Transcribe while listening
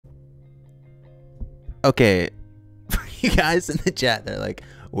Okay, you guys in the chat, they're like,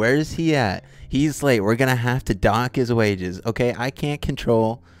 where's he at? He's late. We're gonna have to dock his wages. Okay, I can't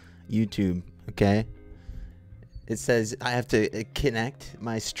control YouTube. Okay, it says I have to connect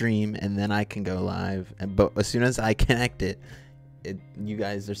my stream and then I can go live. But as soon as I connect it, you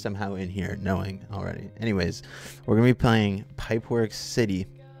guys are somehow in here knowing already. Anyways, we're gonna be playing PipeWorks City,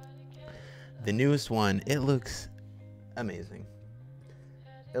 the newest one. It looks amazing.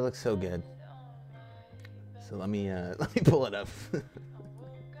 It looks so good. So let me pull it up.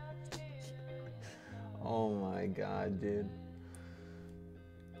 Oh my god, dude.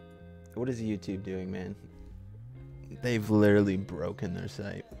 What is YouTube doing, man? They've literally broken their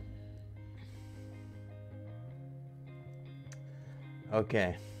site.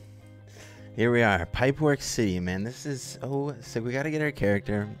 Okay. Here we are. PipeWorks City, man. This is so we gotta get our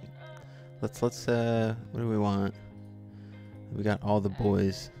character. Let's what do we want? We got all the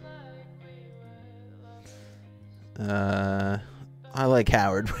boys. I like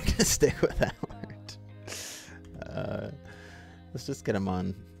Howard. We're gonna stick with Howard. Let's just get him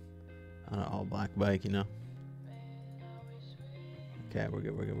on an all black bike, you know. Okay, we're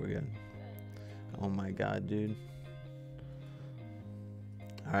good. Oh my god, dude.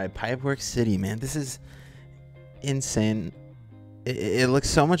 Alright, PipeWorks City, man. This is insane. It looks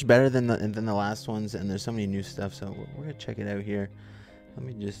so much better than the last ones, and there's so many new stuff, so we're gonna check it out here. Let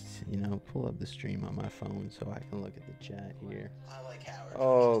me just, pull up the stream on my phone so I can look at the chat here. I like Howard.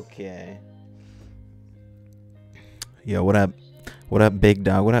 Okay. Yo, what up? What up, Big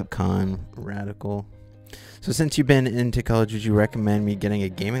Dog? What up, Con? Radical. So since you've been into college, would you recommend me getting a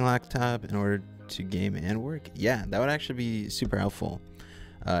gaming laptop in order to game and work? Yeah, that would actually be super helpful.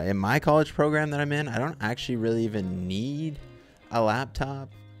 In my college program that I'm in, I don't actually really even need a laptop.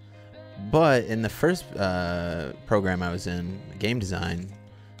 But in the first program I was in, game design,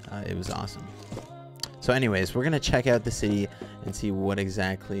 it was awesome. So anyways, we're going to check out the city and see what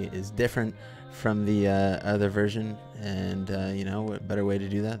exactly is different from the other version. And, what better way to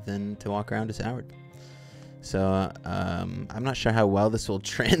do that than to walk around as Howard. So I'm not sure how well this will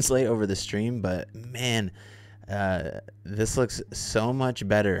translate over the stream, but man, this looks so much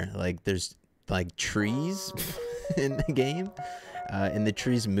better. Like there's like trees in the game. And the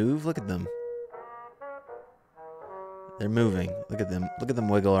trees move. Look at them. They're moving. Look at them. Look at them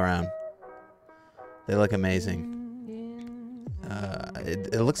wiggle around. They look amazing.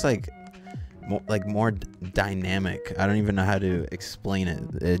 It looks like more dynamic. I don't even know how to explain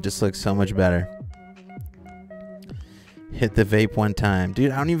it. It just looks so much better. Hit the vape one time,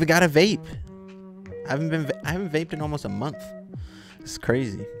 dude. I don't even got a vape. I haven't vaped in almost a month. It's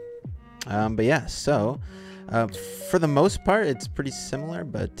crazy. But yeah. So. For the most part, it's pretty similar,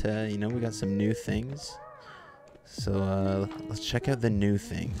 but we got some new things. So let's check out the new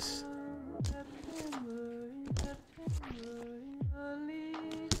things.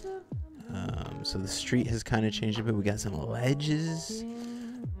 So the street has kind of changed a bit. We got some ledges.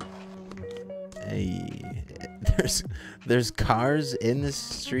 Hey, there's cars in the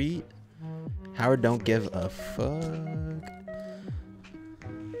street. Howard don't give a fuck.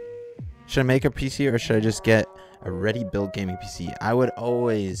 Should I make a PC or should I just get a ready-built gaming PC? I would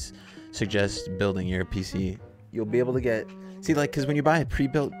always suggest building your PC. You'll be able to get... See, like, because when you buy a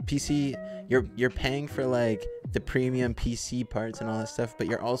pre-built PC, you're paying for, like, the premium PC parts and all that stuff, but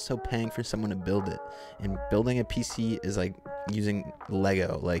you're also paying for someone to build it. And building a PC is like using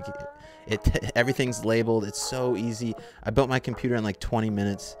Lego. Like, everything's labeled. It's so easy. I built my computer in, like, 20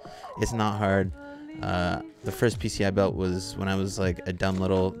 minutes. It's not hard. The first PC I built was when I was like a dumb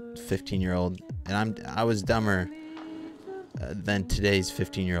little 15-year-old, and I was dumber than today's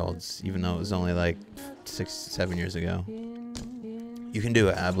 15-year-olds, even though it was only like 6-7 years ago. You can do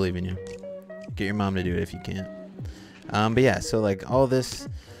it. I believe in you. Get your mom to do it if you can't. But yeah, so like all this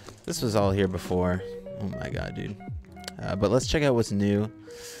was all here before. Oh my god, dude. But let's check out what's new.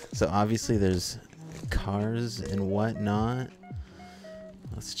 So obviously there's cars and whatnot.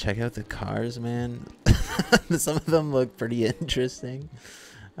 Let's check out the cars, man. Some of them look pretty interesting.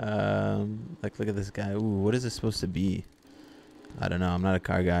 Like, look at this guy. Ooh, what is this supposed to be? I don't know. I'm not a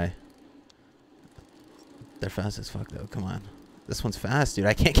car guy. They're fast as fuck, though. Come on. This one's fast, dude.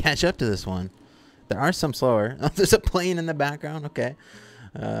 I can't catch up to this one. There are some slower. Oh, there's a plane in the background. Okay.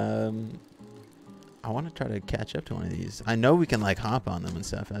 I want to try to catch up to one of these. I know we can, like, hop on them and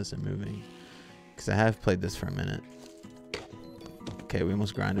stuff as they're moving. Because I have played this for a minute. Okay, we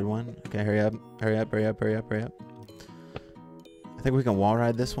almost grinded one. Okay, hurry up. Hurry up, hurry up, hurry up, hurry up. I think we can wall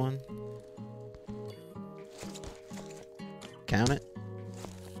ride this one. Count it.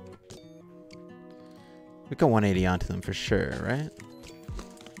 We can 180 onto them for sure, right?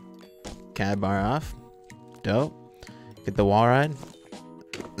 Cab bar off. Dope. Get the wall ride.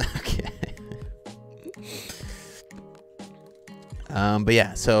 Okay. But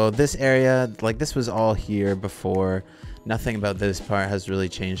yeah, so this area, like this was all here before. Nothing about this part has really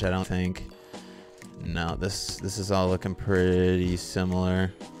changed, I don't think. No, this is all looking pretty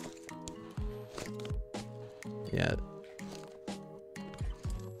similar. Yeah.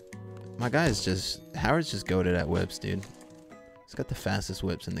 My guy's just, Howard's just goated at whips, dude. He's got the fastest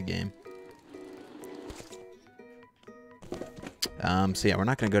whips in the game. So yeah, we're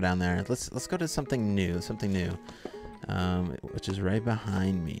not gonna go down there. Let's go to something new, which is right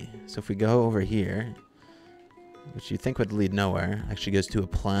behind me. So if we go over here, which you think would lead nowhere, actually goes to a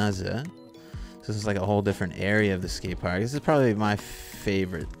plaza. So this is like a whole different area of the skate park. This is probably my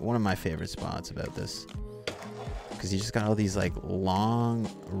favorite, one of my favorite spots about this, because you just got all these like long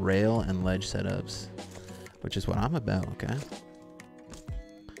rail and ledge setups, which is what I'm about. Okay.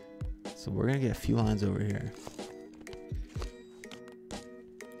 So we're gonna get a few lines over here.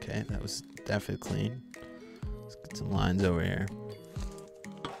 Okay, that was definitely clean. Let's get some lines over here.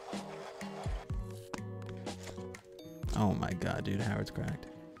 Oh my god, dude, Howard's cracked.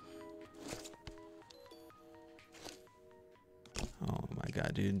 Oh my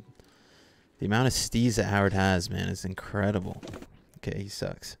god, dude. The amount of steez that Howard has, man, is incredible. Okay, he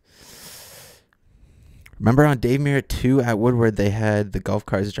sucks. Remember on Dave Mirra 2 at Woodward, they had the golf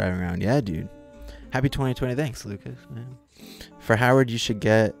cars driving around? Yeah, dude. Happy 2020. Thanks, Lucas, man. For Howard, you should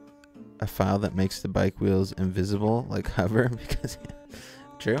get a file that makes the bike wheels invisible, like hover, because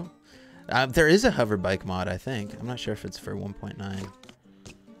true. There is a hover bike mod, I think. I'm not sure if it's for 1.9.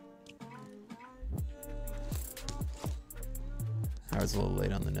 Howard's a little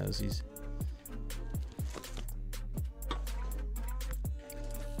late on the nosies.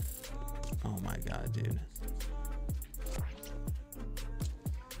 Oh my god, dude.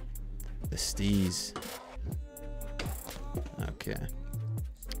 The steez. Okay.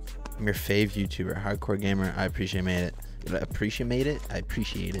 I'm your fave YouTuber, hardcore gamer. I appreciate it. I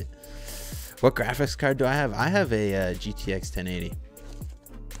appreciate it. What graphics card do I have? I have a GTX 1080.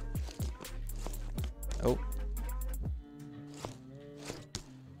 Oh.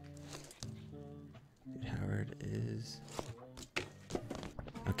 Howard is...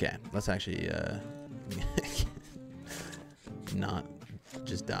 Okay, let's actually not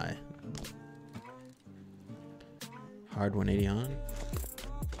just die. Hard 180 on.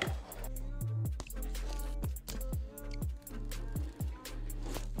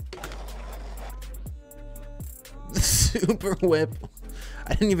 Super whip. I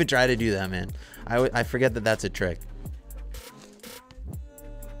didn't even try to do that, man. I forget that that's a trick.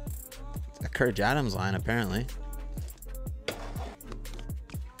 It's a Kurt Adams line, apparently.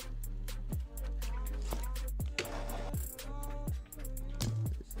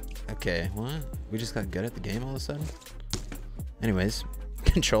 Okay, what? We just got good at the game all of a sudden? Anyways,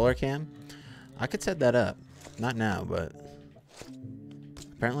 controller cam. I could set that up. Not now, but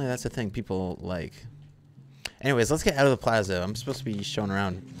apparently that's a thing people like. Anyways, let's get out of the plaza. I'm supposed to be showing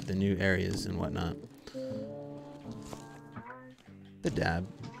around the new areas and whatnot. The dab.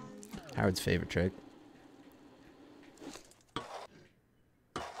 Howard's favorite trick.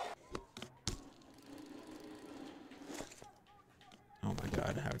 Oh my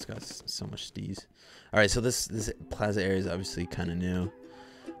god, Howard's got so much steez. Alright, so this plaza area is obviously kind of new.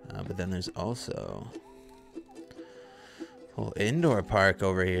 But then there's also a whole indoor park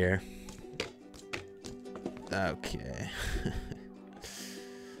over here. Okay.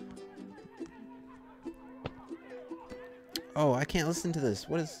 Oh, I can't listen to this.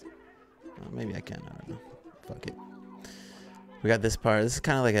 What is... Oh, maybe I can. I don't know. Fuck it. We got this part. This is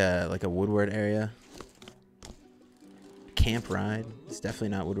kind of like a Woodward area. Camp ride. It's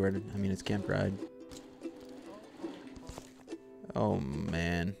definitely not Woodward. I mean, it's camp ride. Oh,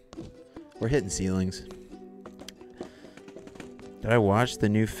 man. We're hitting ceilings. Did I watch the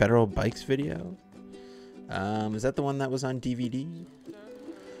new Federal Bikes video? Is that the one that was on DVD?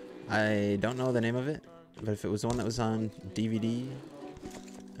 I don't know the name of it, but if it was the one that was on DVD,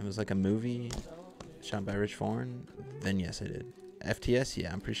 it was like a movie shot by Rich Foreign, then yes, I did. FTS?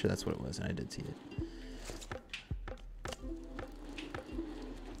 Yeah, I'm pretty sure that's what it was, and I did see it.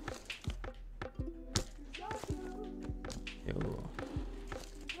 Yo.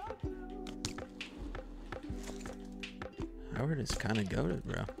 Howard is kind of goated,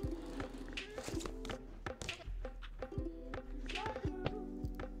 bro.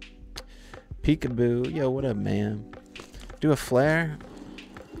 Peekaboo. Yo, what up, man? Do a flare?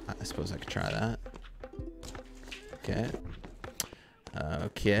 I suppose I could try that. Okay.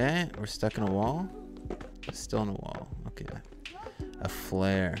 Okay. We're stuck in a wall. Still in a wall. Okay. A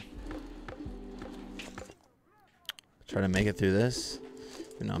flare. Try to make it through this.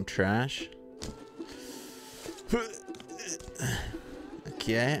 You know I'm trash.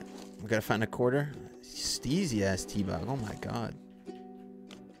 Okay, we gotta find a quarter. Steezy ass T-bug. Oh my god.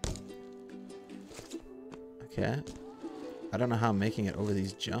 Okay. I don't know how I'm making it over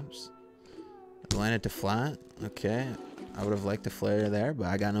these jumps. I landed to flat. Okay. I would have liked to flare there, but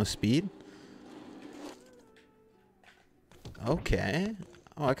I got no speed. Okay.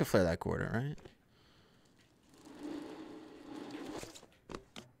 Oh, I could flare that quarter, right?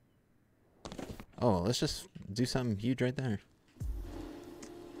 Oh, let's just do something huge right there.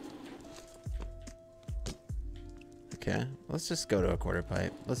 Okay, let's just go to a quarter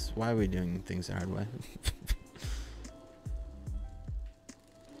pipe. Why are we doing things the hard way?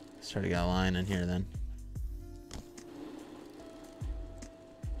 Let's try to get a line in here then.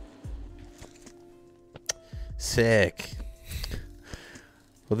 Sick.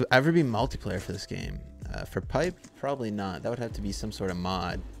 Will there ever be multiplayer for this game? For pipe, probably not. That would have to be some sort of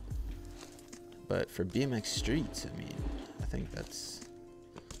mod. But for BMX Streets, I mean, I think that's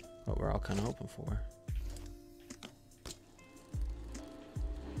what we're all kind of hoping for.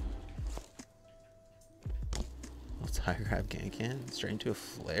 Tire grab can straight into a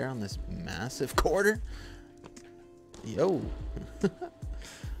flare on this massive quarter. Yo.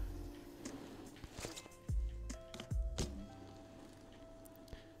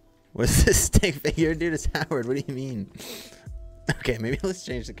 What's this stick figure, dude? It's Howard. What do you mean? Okay, maybe let's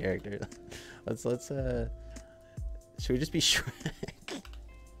change the character. Let's should we just be Shrek?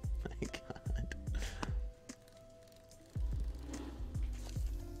 My god.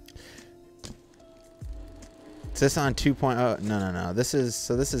 Is this on 2.0? No. This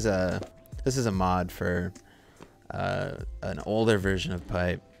is a mod for an older version of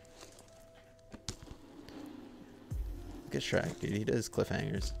Pipe. Look at Shrek, dude. He does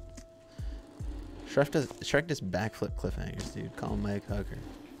cliffhangers. Shrek does backflip cliffhangers, dude. Call him Mike Hooker.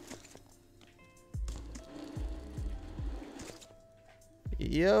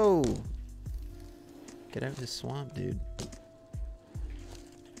 Yo! Get out of this swamp, dude.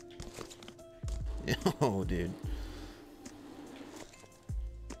 Yo, dude.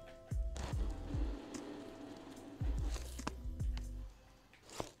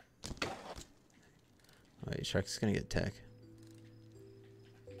 Wait, Shrek's gonna get tech.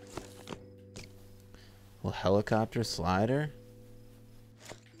 Well, helicopter slider.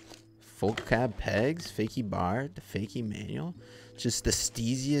 Full cab pegs. Fakey bar. The fakey manual. Just the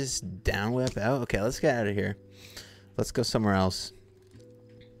steeziest down whip out. Okay, let's get out of here. Let's go somewhere else.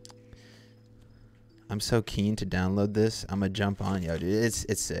 I'm so keen to download this. I'm gonna jump on. Yo, dude,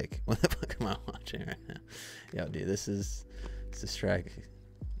 it's sick. What the fuck am I watching right now? Yo, dude, this is Shrek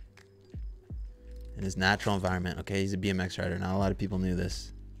in his natural environment. Okay, he's a BMX rider. Not a lot of people knew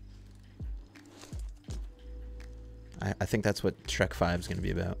this. I think that's what Shrek 5 is going to be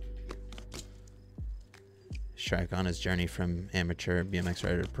about. Shrek on his journey from amateur BMX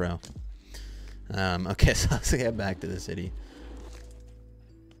rider to pro. Okay, so let's get back to the city.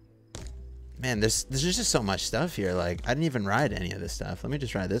 Man, there's just so much stuff here. Like, I didn't even ride any of this stuff. Let me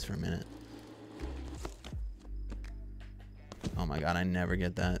just ride this for a minute. Oh my god, I never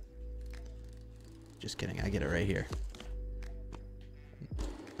get that. Just kidding, I get it right here.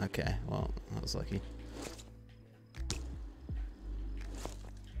 Okay, well, I was lucky.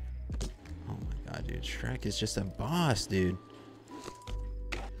 Oh my god, dude, Shrek is just a boss, dude.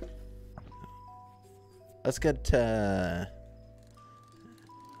 Let's get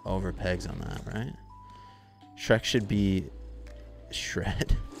over pegs on that, right? Shrek should be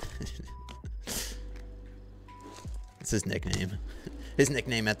Shred. That's his nickname. His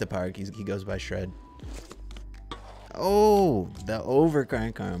nickname at the park, he goes by Shred. Oh, the over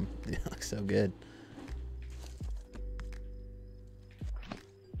crank arm. It looks so good.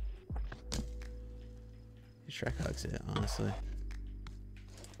 Shrek hugs it, honestly.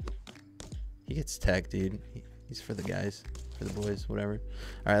 He gets tech, dude. He's for the guys, for the boys, whatever.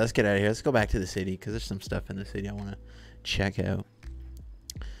 All right, let's get out of here. Let's go back to the city because there's some stuff in the city I want to check out.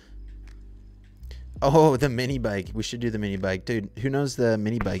 Oh, the mini bike. We should do the mini bike. Dude, who knows the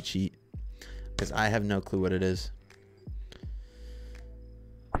mini bike cheat? Because I have no clue what it is.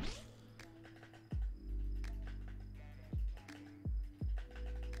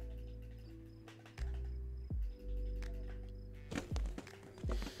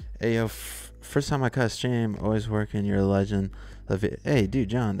 Hey, yo, first time I caught stream, always working, you're a legend. Love it. Hey, dude,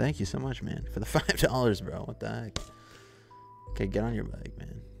 John, thank you so much, man, for the $5, bro. What the heck? Okay, get on your bike,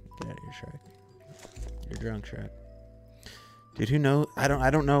 man. Get out of here, Shrek. You're drunk, Shrek. Dude, who knows? I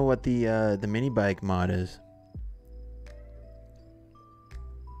don't know what the mini bike mod is.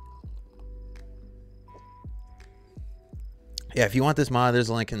 Yeah, if you want this mod, there's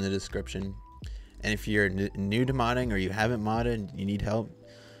a link in the description. And if you're new to modding or you haven't modded and you need help,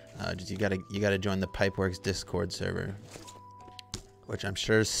 you gotta join the PipeWorks Discord server, which I'm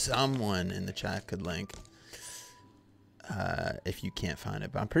sure someone in the chat could link. If you can't find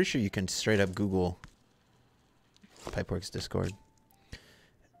it, but I'm pretty sure you can straight up Google PipeWorks Discord.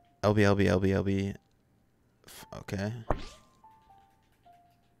 LB. Okay.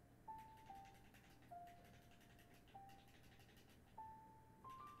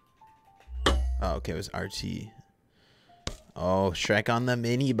 Oh, okay, it was RT. Oh, Shrek on the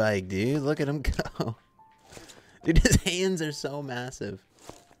mini bike, dude. Look at him go. Dude, his hands are so massive.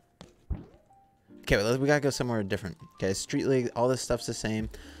 Okay, well, we gotta go somewhere different. Okay, Street League, all this stuff's the same.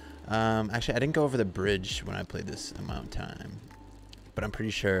 Actually, I didn't go over the bridge when I played this amount of time, but I'm pretty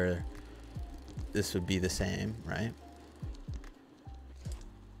sure this would be the same, right?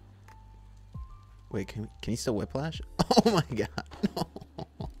 Wait, can you still whiplash? Oh my god, no.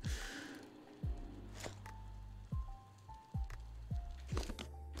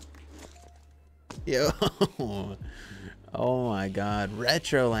 Yo. Oh my god,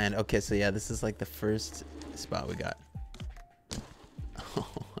 Retroland. Okay, so yeah, this is like the first spot we got. Oh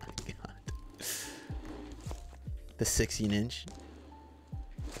my god. The 16-inch.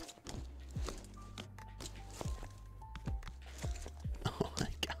 Oh my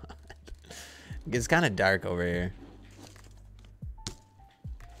god. It's kind of dark over here.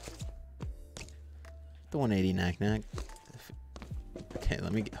 The 180 knack. Okay,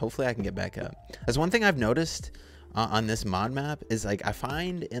 hopefully I can get back up. That's one thing I've noticed on this mod map is, like, I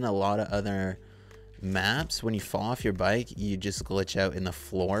find in a lot of other maps, when you fall off your bike, you just glitch out in the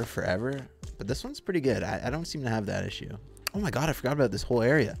floor forever. But this one's pretty good. I don't seem to have that issue. Oh my god, I forgot about this whole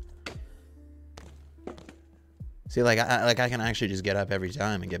area. See, like I can actually just get up every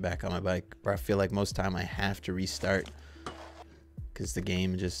time and get back on my bike. Where I feel like most time I have to restart because the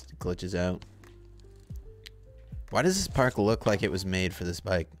game just glitches out. Why does this park look like it was made for this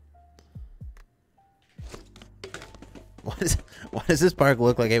bike? Why does this park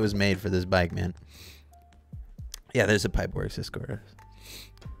look like it was made for this bike, man? Yeah, there's a PipeWorks Discord.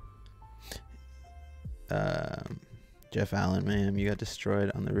 Jeff Allen, man, you got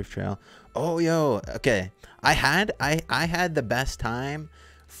destroyed on the roof trail. Oh, yo, okay. I had the best time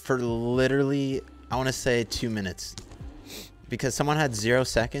for literally, I want to say 2 minutes, because someone had 0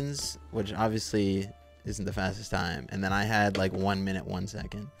 seconds, which obviously isn't the fastest time, and then I had like 1 minute 1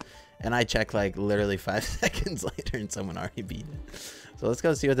 second, and I checked like literally 5 seconds later, and someone already beat it. So let's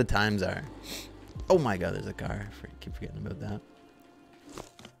go see what the times are. Oh my god, there's a car. I keep forgetting about that.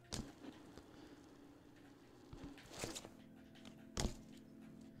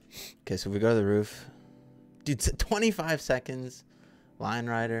 Okay, so if we go to the roof, dude, 25 seconds. Line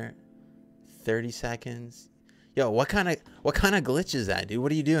Rider, 30 seconds. Yo, what kind of glitch is that, dude?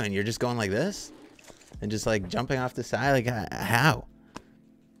 What are you doing? You're just going like this and just like jumping off the side? Like, how?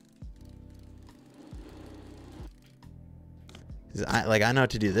 I know how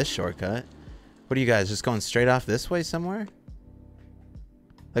to do this shortcut. What are you guys just going straight off this way somewhere?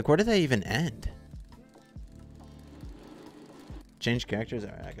 Like, where do they even end? Change characters?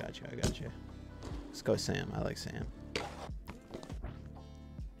 Alright, I got you. Let's go Sam. I like Sam.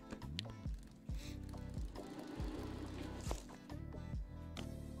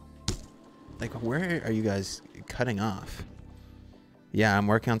 Like, where are you guys cutting off? Yeah, I'm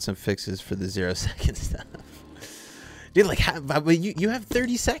working on some fixes for the 0 second stuff. Dude, like, you have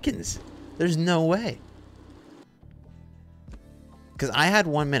 30 seconds. There's no way. Because I had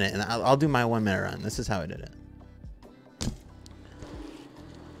 1 minute, and I'll do my 1 minute run. This is how I did it.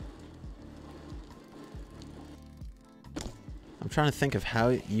 I'm trying to think of how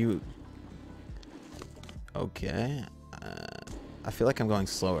you... Okay. I feel like I'm going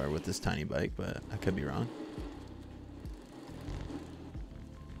slower with this tiny bike, but I could be wrong.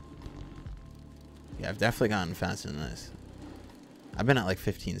 Yeah, I've definitely gotten faster than this. I've been at like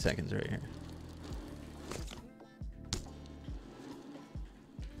 15 seconds right here.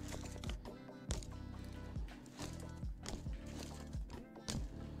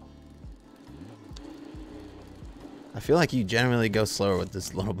 I feel like you generally go slower with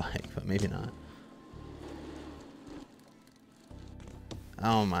this little bike, but maybe not.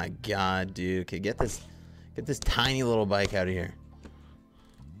 Oh my god, dude. Okay, get this tiny little bike out of here.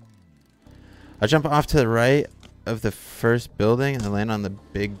 I jump off to the right of the first building and I land on the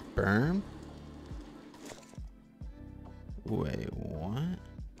big berm. Wait, what?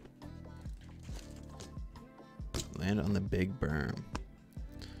 Land on the big berm.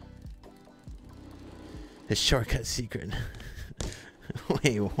 His shortcut secret.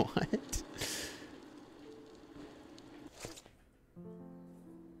 Wait, what?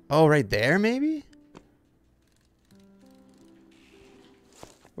 Oh, right there, maybe?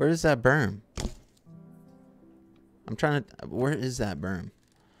 Where is that berm? I'm trying to... Where is that berm?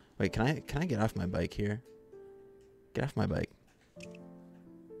 Wait, can I get off my bike here? Get off my bike.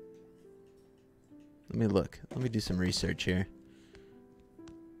 Let me look. Let me do some research here.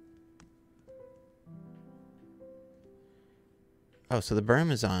 Oh, so the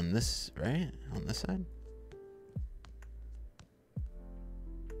berm is on this, right? On this side?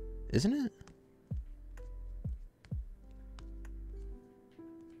 Isn't it?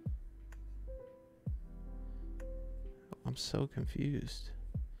 I'm so confused.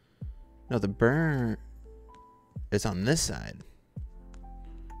 No, the berm is on this side.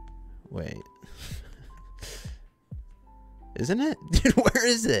 Wait. Isn't it? Dude, where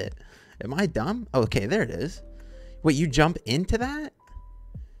is it? Am I dumb? Oh, okay, there it is. Wait, you jump into that?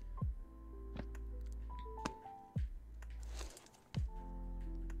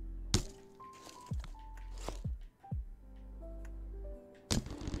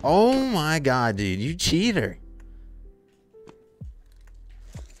 Oh my god, dude, you cheater.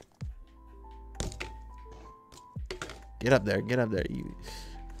 Get up there, you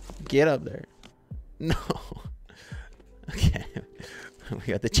get up there. No. Okay. We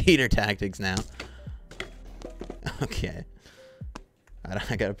got the cheater tactics now. Okay.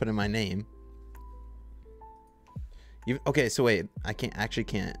 I gotta put in my name. Okay, so wait, I can't. I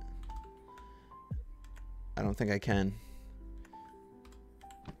don't think I can.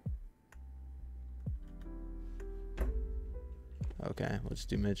 Okay, we'll just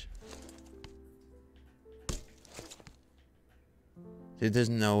do Mitch. Dude, there's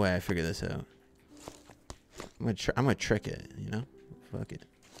no way I figure this out. I'm gonna trick it, you know? Fuck it.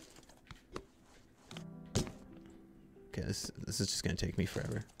 Okay, this is just gonna take me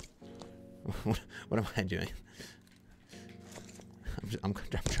forever. What am I doing? I'm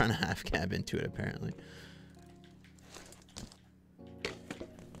trying to half cab into it apparently.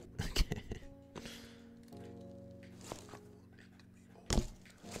 Okay.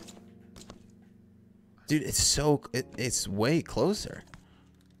 Dude, it's way closer.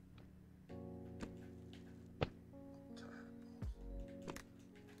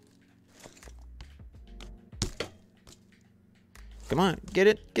 Come on,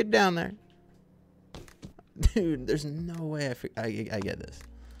 get down there. Dude, there's no way I get this.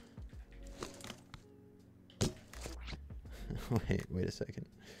 Wait a second.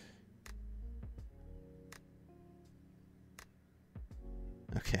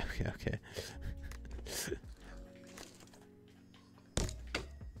 Okay.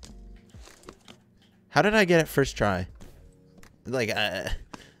 How did I get it first try? Like,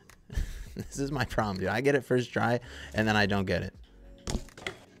 this is my problem, dude. I get it first try, and then I don't get it.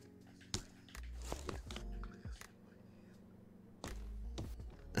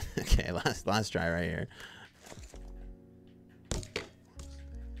 Okay, last try right here.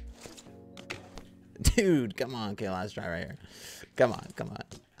 Dude, come on. Okay, last try right here. Come on.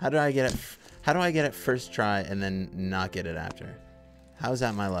 How do I get it first try and then not get it after? How's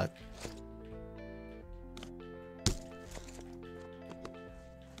that my luck?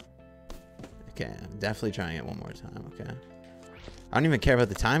 Okay, I'm definitely trying it one more time, okay? I don't even care about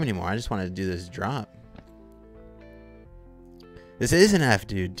the time anymore. I just want to do this drop. This is an F,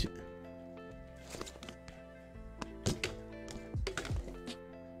 dude.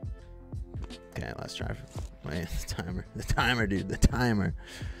 Okay, let's try. Wait, the timer, dude, the timer.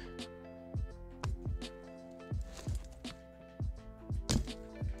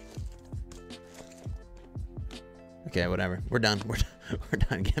 Okay, whatever. We're done. We're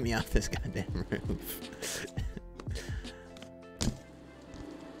done. Get me off this goddamn roof.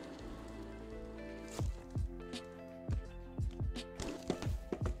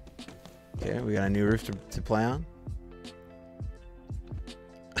 Okay, we got a new roof to play on.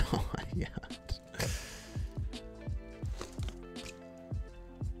 Oh my god.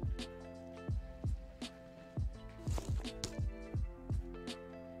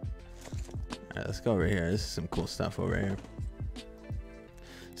 Alright, let's go over here. This is some cool stuff over here.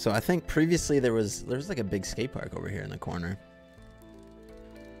 So I think previously there was like a big skate park over here in the corner.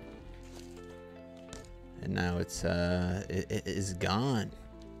 And now it is gone.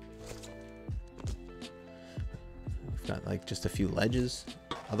 We've got like just a few ledges.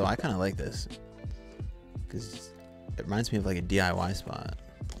 Although I kind of like this because it reminds me of like a DIY spot.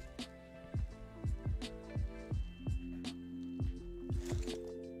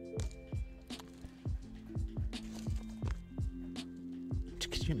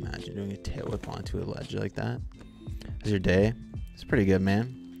 Could you imagine doing a tail whip onto a ledge like that? How's your day? It's pretty good,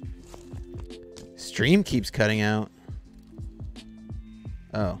 man. Stream keeps cutting out.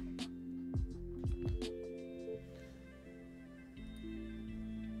 Oh.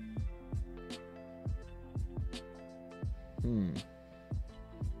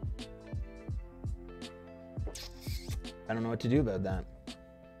 I don't know what to do about that.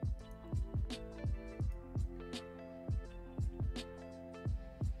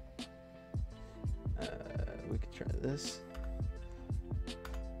 We could try this.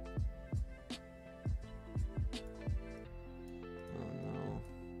 Oh no.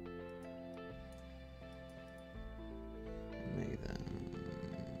 Make that.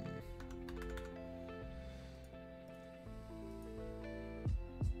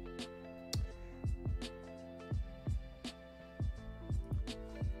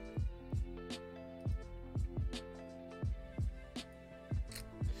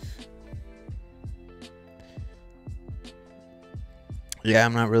 Yeah,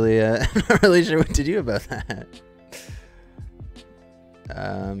 I'm not really I'm not really sure what to do about that.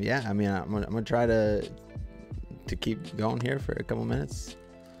 Yeah, I mean, I'm gonna try to keep going here for a couple minutes.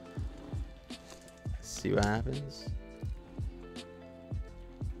 See what happens.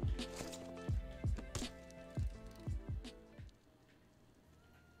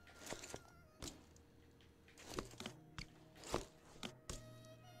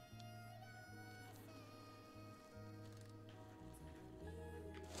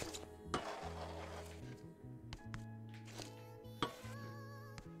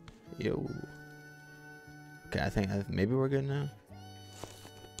 Yo. Okay, I think maybe we're good now.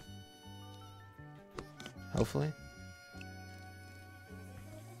 Hopefully.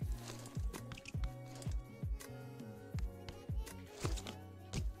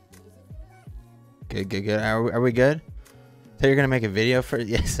 Good. Are we good? So you're gonna make a video for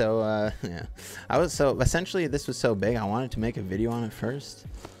yeah. So yeah, I was so essentially this was so big. I wanted to make a video on it first.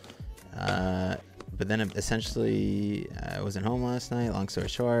 But then essentially I wasn't home last night. Long story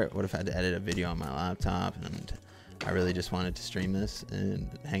short, would have had to edit a video on my laptop, and I really just wanted to stream this and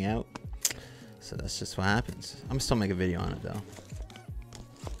hang out. So that's just what happens. I'm still make a video on it though.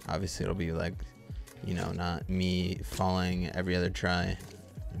 Obviously it'll be like, you know, not me falling every other try.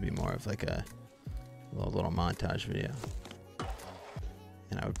 It'll be more of like a little montage video.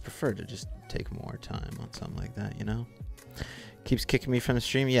 And I would prefer to just take more time on something like that, you know? Keeps kicking me from the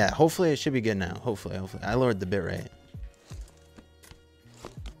stream. Yeah, hopefully it should be good now. Hopefully. I lowered the bitrate.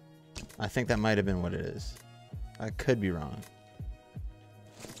 I think that might have been what it is. I could be wrong.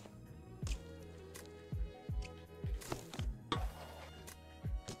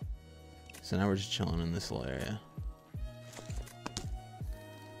 So now we're just chilling in this little area.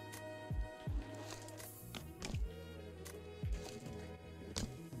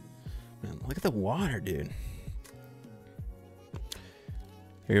 Man, look at the water, dude.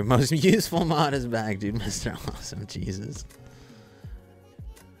 Your most useful mod is back, dude. Mr. Awesome, Jesus.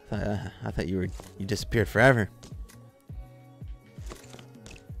 I thought you disappeared forever.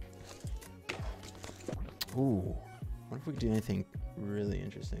 Ooh, what if we do anything really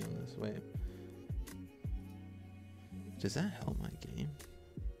interesting on this? Wait, does that help my game?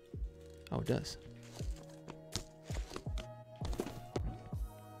 Oh, it does.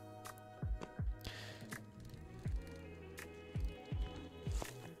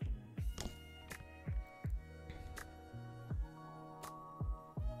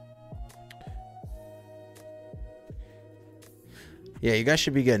 Yeah, you guys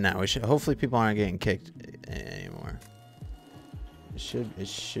should be good now. Hopefully people aren't getting kicked anymore. It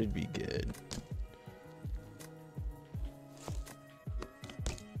should be good.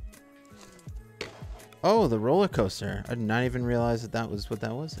 Oh, the roller coaster. I did not even realize that was what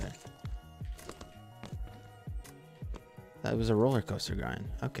that was there. That was a roller coaster grind.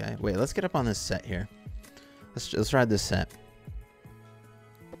 Okay, wait, let's get up on this set here. Let's ride this set.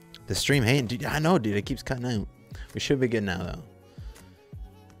 The stream, hey, dude, I know, dude, it keeps cutting out. We should be good now, though.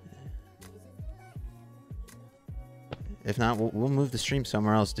 If not, we'll move the stream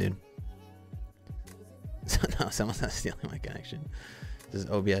somewhere else, dude. No, someone's not stealing my connection. This is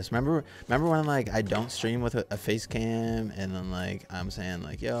OBS. Remember when like I don't stream with a face cam, and then like I'm saying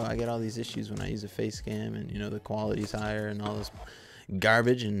like, yo, I get all these issues when I use a face cam, and you know the quality's higher and all this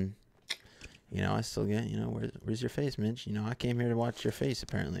garbage, and you know I still get, you know, where's your face, Mitch? You know I came here to watch your face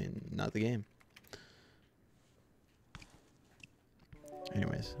apparently, and not the game.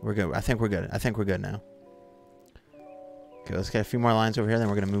 Anyways, we're good. I think we're good now. Okay, let's get a few more lines over here, then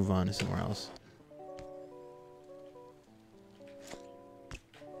we're gonna move on to somewhere else.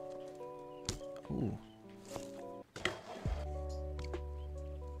 Ooh.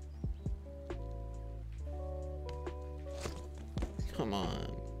 Come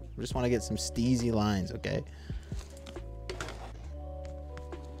on. We just want to get some steezy lines, okay?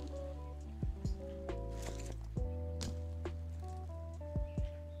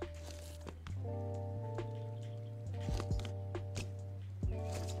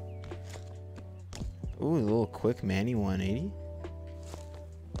 Ooh, a little quick Manny 180.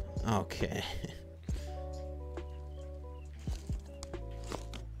 Okay.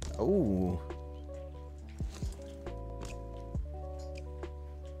 Oh.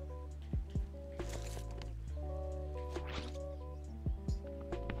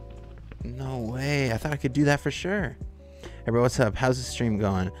 No way. I thought I could do that for sure. Hey bro, what's up? How's the stream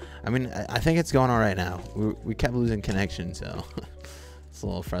going? I mean, I think it's going all right now. We kept losing connection, so it's a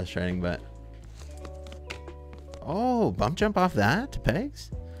little frustrating, but... Oh, bump jump off that to pegs?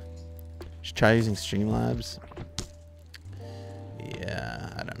 Should try using Streamlabs.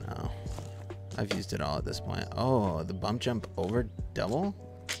 Yeah, I don't know. I've used it all at this point. Oh, the bump jump over double?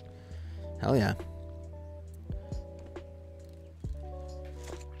 Hell yeah.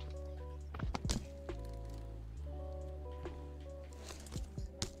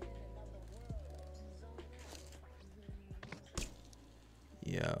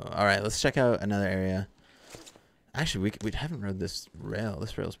 Yo, all right, let's check out another area. Actually, we haven't rode this rail.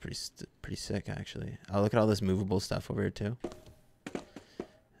 This rail's pretty sick, actually. Oh, look at all this movable stuff over here too.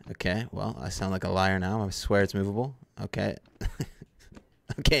 Okay, well, I sound like a liar now. I swear it's movable. Okay.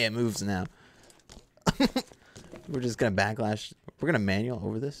 Okay, it moves now. We're just gonna backlash. We're gonna manual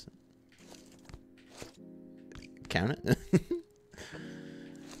over this. Count it.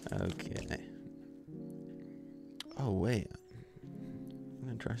 Okay. Oh wait. I'm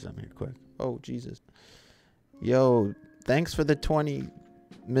gonna try something here quick. Oh Jesus. Yo, thanks for the 20,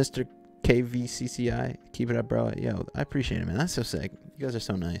 Mr. KVCCI. Keep it up, bro. Yo, I appreciate it, man. That's so sick. You guys are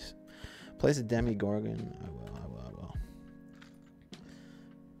so nice. Place a Demigorgon. I will.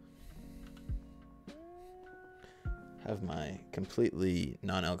 Have my completely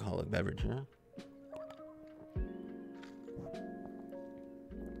non-alcoholic beverage, huh?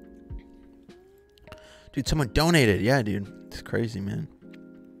 Dude, someone donated. Yeah, dude. It's crazy, man.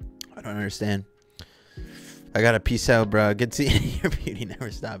 I don't understand. I gotta peace out, bro. Good seeing your beauty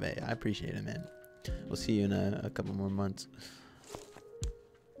never stop. Hey, I appreciate it, man. We'll see you in a couple more months.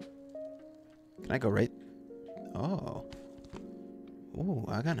 Can I go right? Oh. Ooh,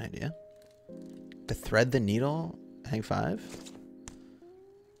 I got an idea. To thread the needle, hang 5?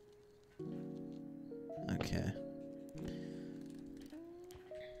 Okay.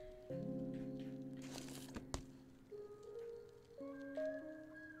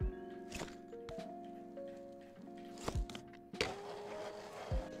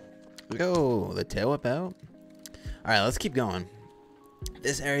 Yo, the tail whip out. All right, let's keep going.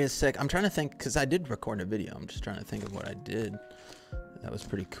 This area is sick. I'm trying to think, because I did record a video. I'm just trying to think of what I did. That was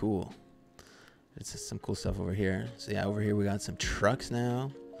pretty cool. There's some cool stuff over here. So yeah, over here we got some trucks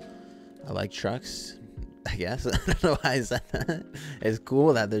now. I like trucks, I guess. I don't know why I said that. It's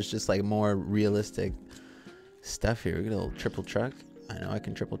cool that there's just like more realistic stuff here. We got a little triple truck. I know I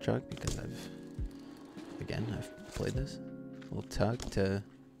can triple truck because I've played this. A little tug to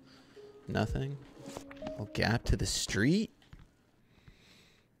nothing. A little gap to the street.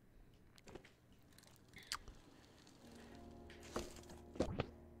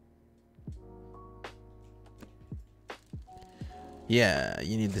 Yeah,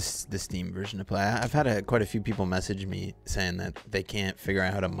 you need the Steam version to play. I've had quite a few people message me saying that they can't figure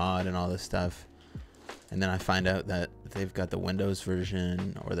out how to mod and all this stuff. And then I find out that they've got the Windows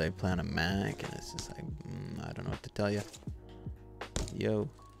version or they play on a Mac. And it's just like, I don't know what to tell you. Yo.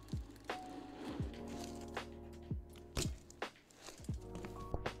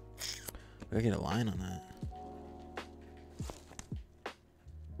 We gotta get a line on that.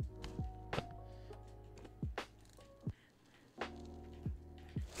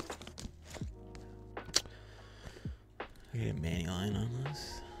 Get a manual line on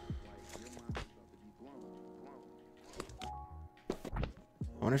this. I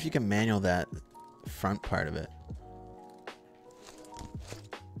wonder if you can manual that front part of it.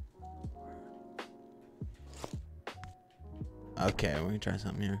 Okay, we're gonna try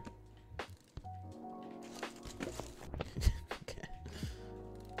something here. Okay.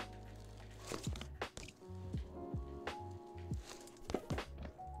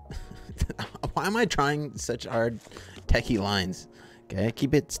 Why am I trying such hard techie lines? Okay,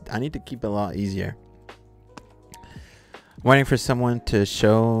 I need to keep it a lot easier. I'm waiting for someone to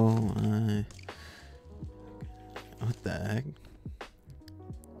show what the heck?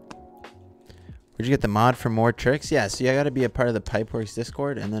 Where'd you get the mod for more tricks? Yeah, so you gotta be a part of the PipeWorks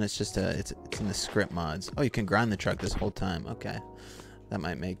Discord, and then it's just it's in the script mods. Oh, you can grind the truck this whole time. Okay, that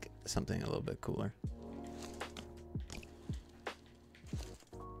might make something a little bit cooler.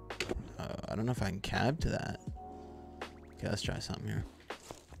 I don't know if I can cab to that. Okay, let's try something here.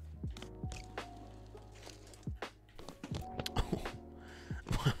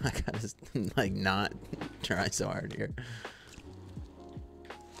 I gotta like not try so hard here.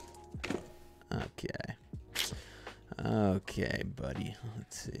 Okay. Okay, buddy.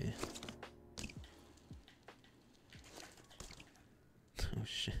 Let's see. Oh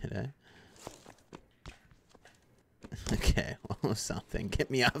shit, eh? Okay, well, something. Get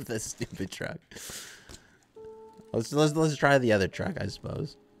me off this stupid truck. Let's try the other truck, I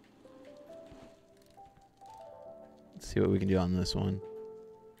suppose. Let's see what we can do on this one.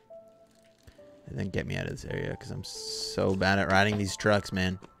 And then get me out of this area, because I'm so bad at riding these trucks,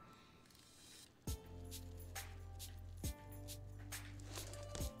 man.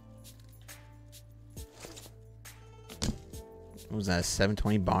 What was that, a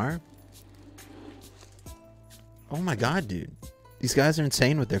 720 bar? Oh my god, dude. These guys are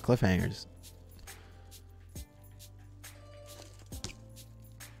insane with their cliffhangers.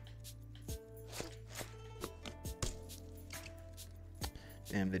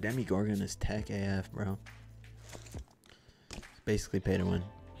 Damn, the Demigorgon is tech AF, bro. It's basically pay to win.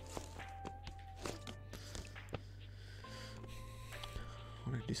 I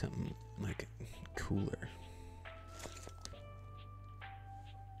want to do something like cooler.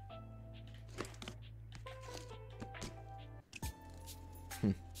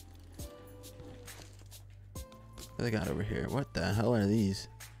 What do they got over here? What the hell are these?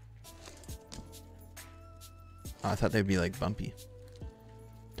 Oh, I thought they'd be like bumpy.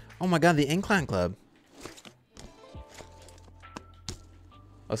 Oh my god, the Incline Club.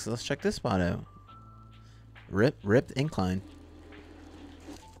 Oh, so let's check this spot out. Ripped Incline.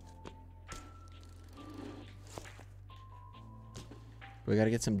 We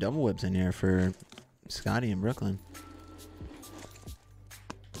gotta get some double whips in here for Scotty in Brooklyn.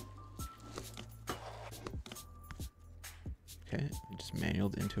 Okay, just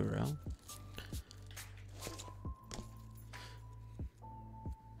manualed into a rail.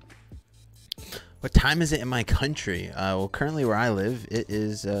 What time is it in my country? Well, currently where I live, it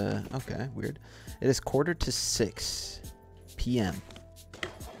is, okay, weird. It is 5:45 p.m.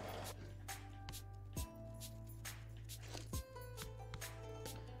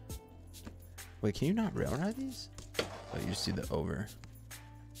 Wait, can you not rail ride these? Oh, you just do the over.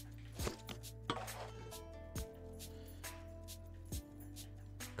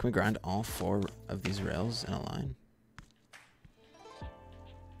 Can we grind all 4 of these rails in a line?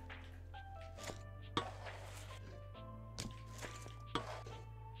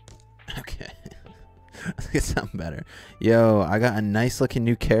 Okay. Let's get something better. Yo, I got a nice looking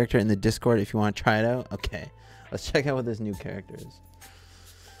new character in the Discord if you want to try it out. Okay. Let's check out what this new character is.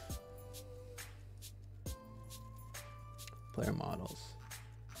 Player models.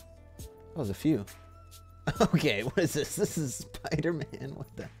 Oh, there's a few. Okay, what is this? This is Spider-Man.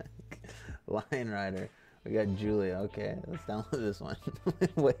 What the heck? Lion Rider. We got Julia. Okay, let's download this one.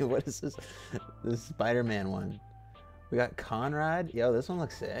 Wait, what is this? This Spider-Man one. We got Conrad. Yo, this one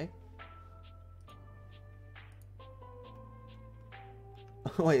looks sick.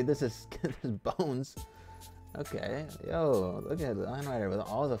 Wait, this is Bones. Okay. Yo, look at the Lion Rider with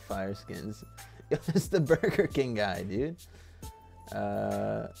all the fire skins. Yo, this is the Burger King guy, dude.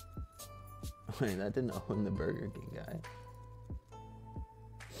 Wait, that didn't own the Burger King guy.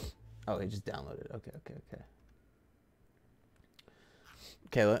 Oh, he just downloaded. Okay.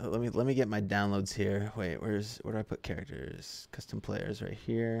 Okay, let me get my downloads here. Wait, where do I put characters? Custom players right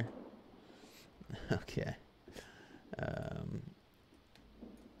here. Okay.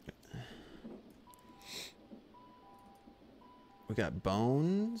 We got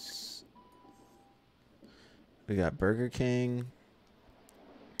Bones. We got Burger King.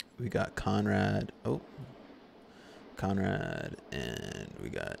 We got Conrad. Oh. Conrad. And we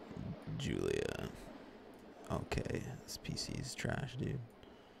got Julia. Okay. This PC is trash, dude.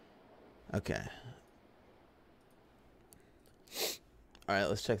 Okay. Alright,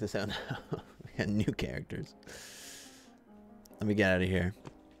 let's check this out now. We got new characters. Let me get out of here.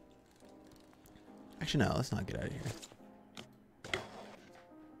 Actually, no. Let's not get out of here.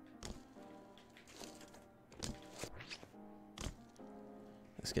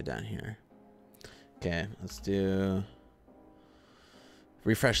 Let's get down here. Okay, let's do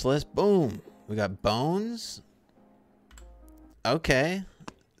refresh list. Boom. We got Bones. Okay.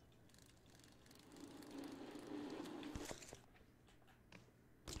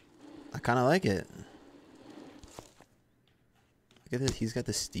 I kind of like it. Look at this. He's got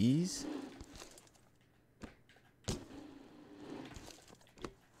the steez.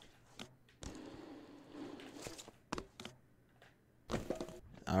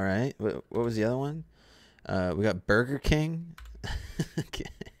 All right. What was the other one? We got Burger King. Okay.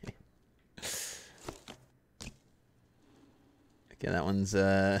 Okay, that one's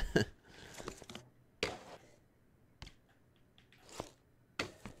that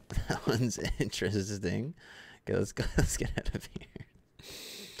one's interesting. Okay, let's go. Let's get out of here.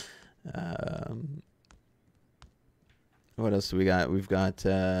 What else do we got? We've got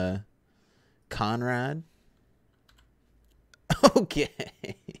Conrad. Okay.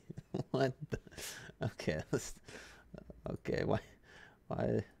 What? The? Okay. Let's. Okay. Why?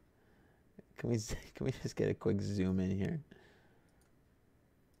 Why? Can we just get a quick zoom in here?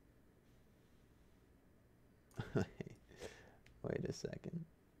 Wait a second.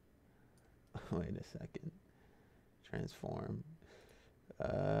 Wait a second. Transform.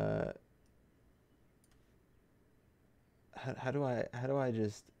 How do I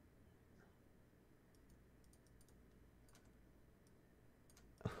just?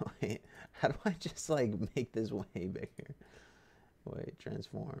 Wait, how do I just like make this way bigger? Wait,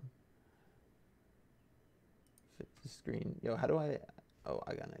 transform. Fit the screen. Yo, how do I? Oh,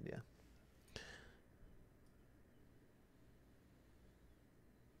 I got an idea.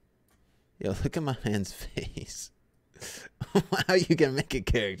 Yo, look at my man's face. How you can make a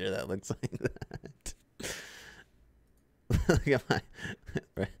character that looks like that? Look at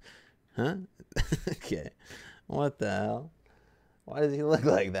my. Huh? Okay. What the hell? Why does he look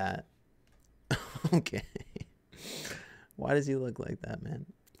like that? Okay. Why does he look like that, man?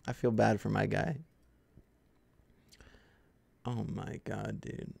 I feel bad for my guy. Oh my god,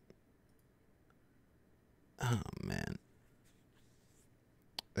 dude. Oh man.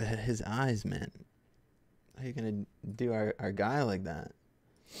 His eyes, man. How you gonna do our guy like that?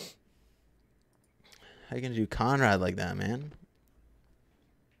 How you gonna do Conrad like that, man?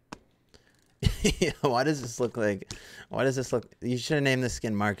 Yeah, why does this look like? Why does this look? You should have named this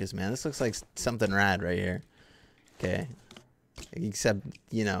skin Marcus, man. This looks like something rad right here. Okay. Except,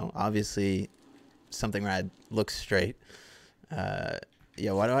 you know, obviously, something rad looks straight.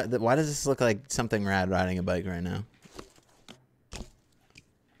 Yeah. Why does this look like something rad riding a bike right now?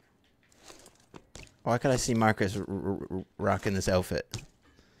 Why could I see Marcus rocking this outfit?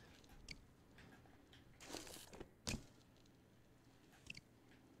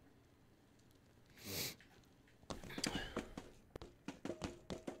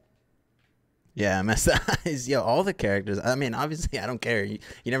 Yeah, mess the eyes. Yo, all the characters. I mean, obviously, I don't care. You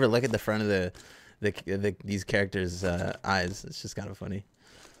never look at the front of these characters' eyes. It's just kind of funny.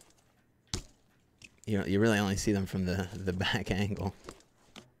 You really only see them from the back angle.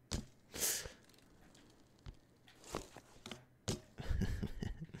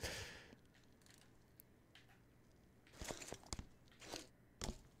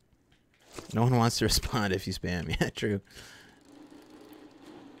 No one wants to respond if you spam. Yeah, true.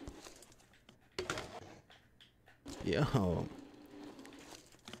 Yo.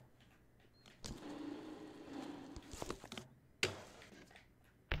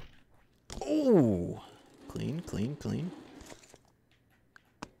 Oh. Clean, clean, clean.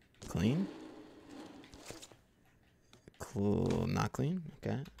 Clean. Cool. Not clean.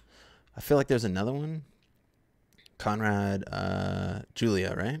 Okay. I feel like there's another one. Conrad,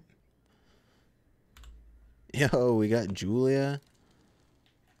 Julia, right? Yo, we got Julia.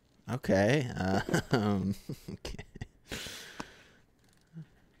 Okay. Okay.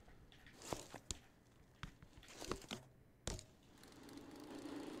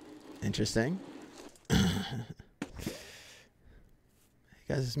 Interesting. Guys,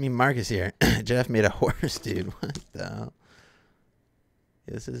 it's me, Marcus here. Jeff made a horse, dude. What the hell?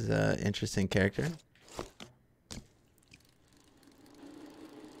 This is an interesting character.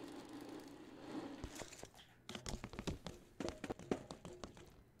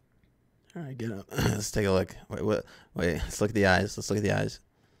 All right, get up. Let's take a look. Wait, what? Wait, let's look at the eyes. Let's look at the eyes.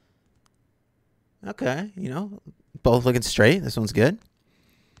 Okay, you know, both looking straight. This one's good.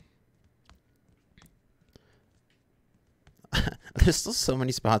 There's still so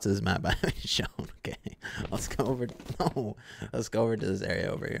many spots of this map I haven't shown. Okay, let's go over. No, let's go over to this area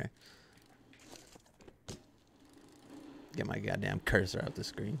over here. Get my goddamn cursor off the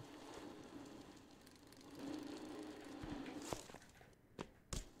screen.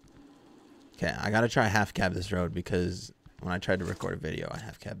 Okay, I gotta try half cab this road because when I tried to record a video, I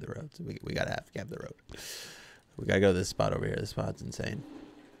half cab the road. So we gotta half cab the road. We gotta go to this spot over here. This spot's insane.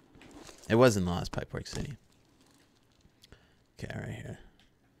 It was in the last PipeWorks city. Okay, right here.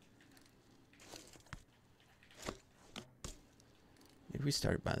 Maybe we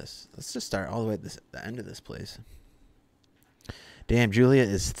start by this. Let's just start all the way at the end of this place. Damn, Julia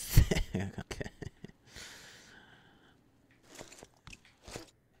is thick. Okay.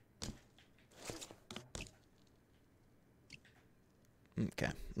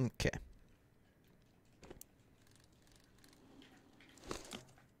 Okay. Okay.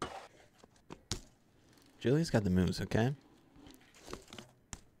 Julia's got the moves, okay?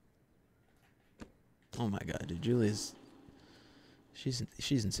 Oh my god, dude. Julia's... She's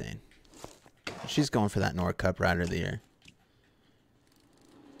insane. She's going for that Nord Cup Rider of the Year.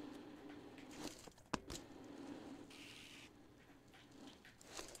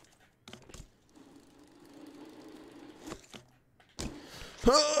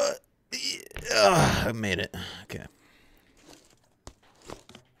 I made it. Okay.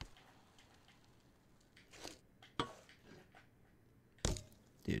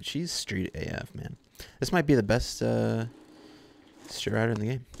 Dude, she's street AF, man. This might be the best street rider in the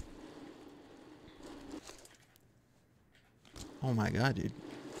game. Oh my god, dude.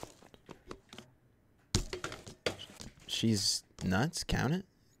 She's nuts. Count it.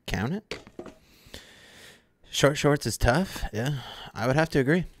 Count it. Short shorts is tough. Yeah, I would have to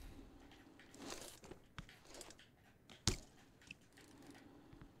agree.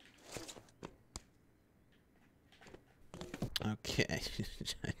 Okay.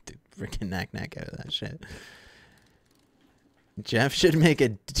 Freaking knack out of that shit. Jeff should make a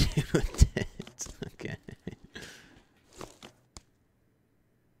dude. Okay.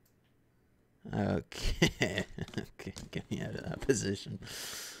 Okay. Okay, get me out of that position.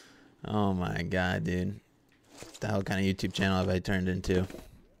 Oh my god, dude. What the hell kind of YouTube channel have I turned into?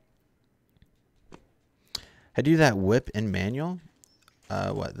 I do that whip in manual.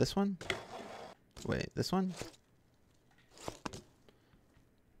 What, this one? Wait, this one?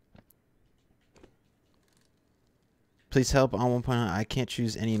 Please help on 1.0. I can't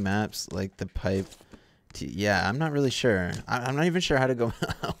choose any maps like the pipe. Yeah, I'm not really sure. I'm not even sure how to go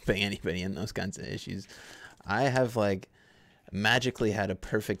helping anybody in those kinds of issues. I have like magically had a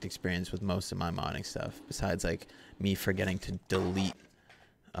perfect experience with most of my modding stuff, besides like me forgetting to delete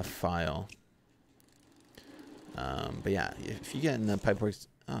a file. But yeah, if you get in the PipeWorks,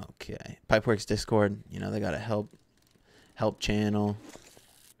 okay, PipeWorks Discord, you know, they got a help channel.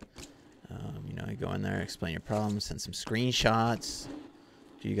 You know, you go in there, explain your problems, send some screenshots.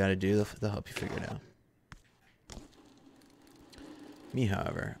 Do you got to do? They'll help you figure it out. Me,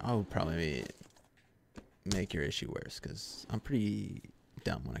 however, I'll probably make your issue worse because I'm pretty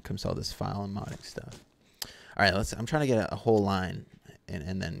dumb when it comes to all this file and modding stuff. All right, I'm trying to get a whole line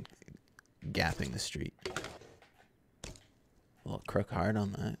and then gapping the street. A little crook hard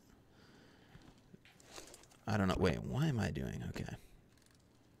on that. I don't know. Wait, what am I doing? Okay.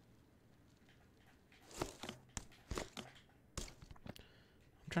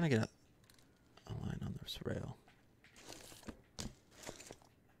 I'm trying to get a line on this rail.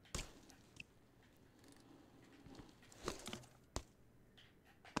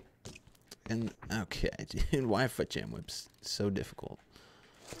 And okay, dude, why foot jam whips so difficult?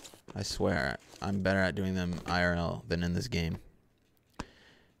 I swear, I'm better at doing them IRL than in this game.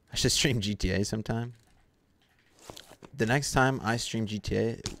 I should stream GTA sometime. The next time I stream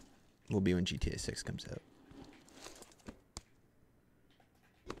GTA will be when GTA 6 comes out.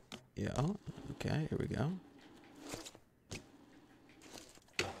 Yeah, oh, okay, here we go.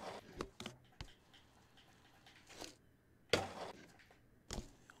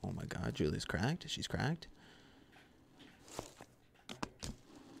 Oh my god, Julie's cracked. She's cracked.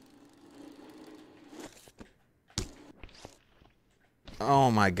 Oh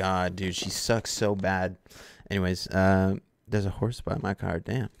my god, dude, she sucks so bad. Anyways, there's a horse by my car.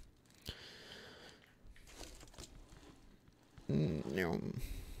 Damn.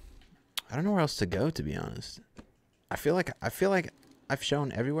 I don't know where else to go, to be honest. I feel like I've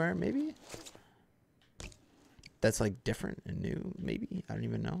shown everywhere, maybe? That's like different and new, maybe? I don't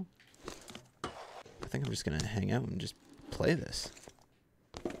even know. I think I'm just gonna hang out and just play this.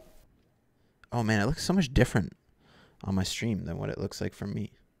 Oh man, it looks so much different on my stream than what it looks like from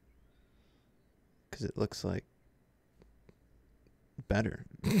me. Because it looks like better.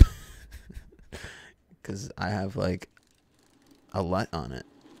 Because I have like a LUT on it.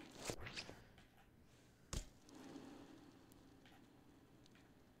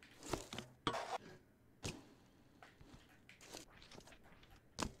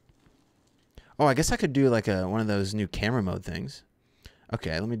 Oh, I guess I could do like one of those new camera mode things.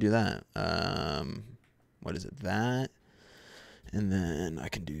 Okay, let me do that. What is it? That. And then I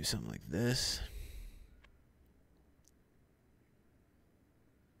can do something like this.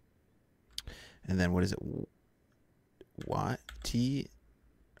 And then what is it? What? T,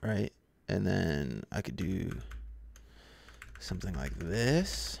 right? And then I could do something like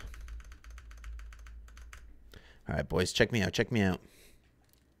this. All right, boys, check me out. Check me out.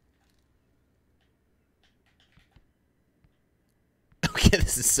 Okay,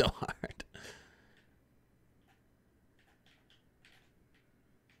 this is so hard.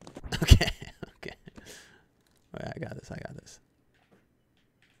 Okay, okay. got this. I got this.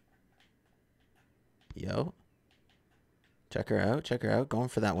 Yo. Check her out. Check her out. Going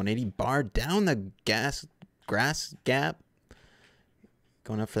for that 180 bar down the grass gap.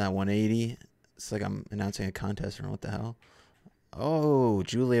 Going up for that 180. It's like I'm announcing a contest or what the hell. Oh,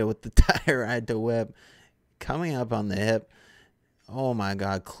 Julia with the tire ride to whip. Coming up on the hip. Oh my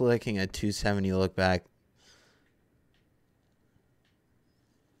God. Clicking a 270 look back.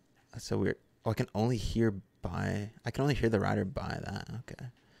 That's so weird. Oh, I can only hear the rider by that. Okay.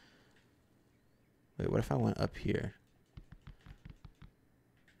 Wait, what if I went up here?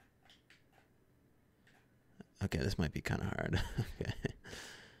 Okay, this might be kind of hard. Okay.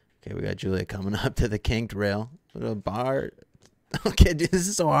 Okay, we got Julia coming up to the kinked rail. Little bar. Okay, dude, this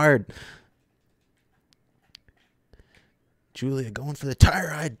is so hard. Julia going for the tire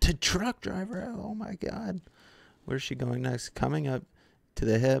ride to truck driver. Oh my God. Where's she going next? Coming up to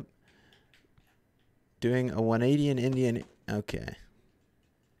the hip. Doing a 180 in Indian. Okay.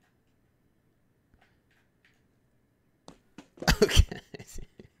 Okay.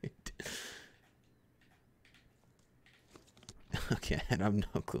 Okay, I have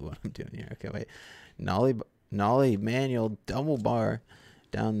no clue what I'm doing here. Okay, wait. Nollie manual double bar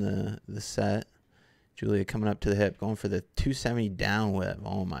down the set. Julia coming up to the hip, going for the 270 down whip.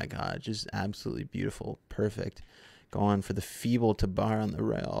 Oh my God, just absolutely beautiful. Perfect. Going for the feeble to bar on the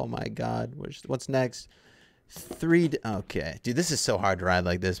rail. Oh my God. What's next? Okay. Dude, this is so hard to ride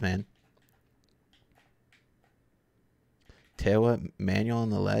like this, man. Tail whip manual on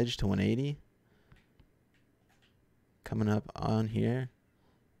the ledge to 180. Coming up on here.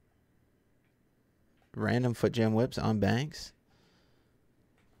 Random foot jam whips on banks.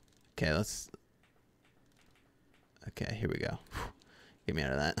 Okay, okay, here we go. Get me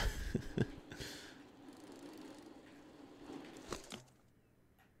out of that.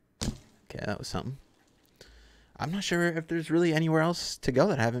 Okay, that was something. I'm not sure if there's really anywhere else to go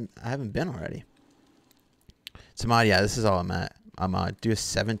that I haven't been already. Samad, yeah, this is all I'm at. I'm do a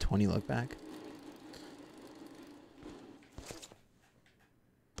 720 look back.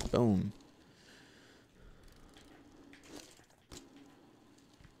 Boom.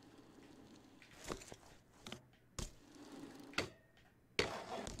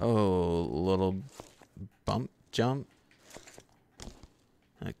 Oh, little bump jump.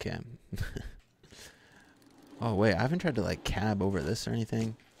 Okay. Oh wait, I haven't tried to like cab over this or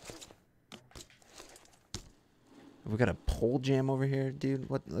anything. We got a pole jam over here, dude.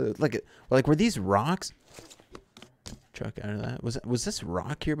 What? Like were these rocks? Truck out of that. Was this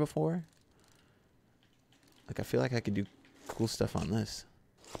rock here before? Like I feel like I could do cool stuff on this.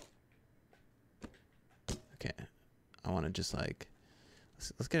 Okay, I want to just like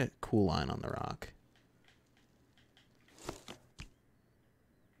let's get a cool line on the rock.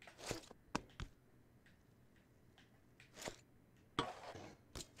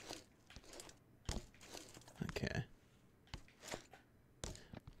 Okay.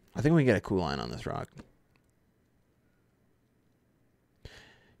 I think we can get a cool line on this rock.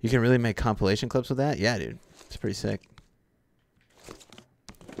 You can really make compilation clips with that? Yeah, dude. It's pretty sick.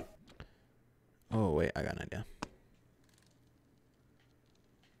 Oh, wait. I got an idea.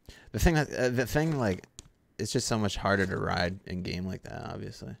 The thing, like, it's just so much harder to ride in game like that,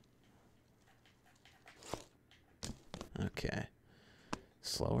 obviously. Okay.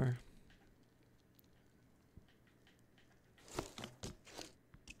 Slower.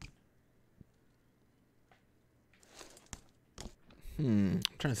 I'm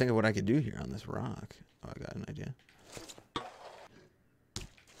trying to think of what I could do here on this rock. Oh, I got an idea.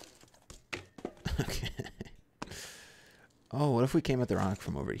 Okay. Oh, what if we came at the rock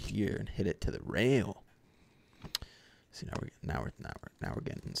from over here and hit it to the rail? See, now we're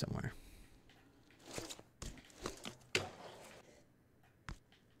getting somewhere.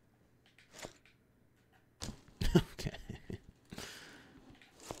 Okay.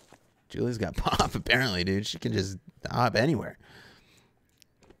 Julie's got pop apparently, dude. She can just hop anywhere.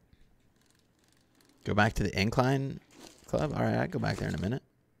 Go back to the incline club. All right, I'll go back there in a minute.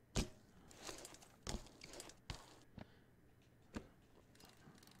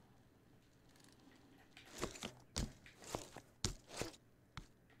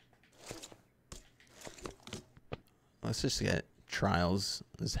 Let's just get trials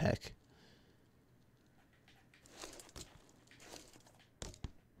as heck.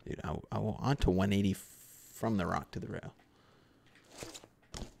 Dude, I will onto 180 from the rock to the rail.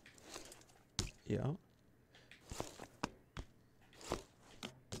 Yo.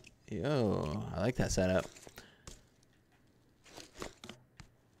 Yo, I like that setup.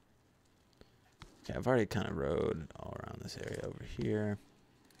 Okay, I've already kind of rode all around this area over here.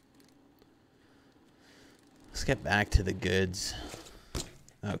 Let's get back to the goods.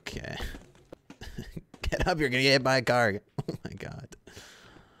 Okay. Get up, you're gonna get hit by a car. Oh my god.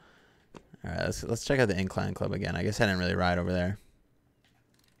 Alright, let's check out the incline club again. I guess I didn't really ride over there.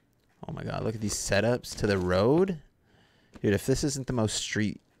 Oh my god, look at these setups to the road. Dude, if this isn't the most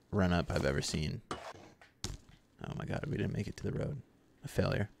street run up I've ever seen. Oh my god, we didn't make it to the road. A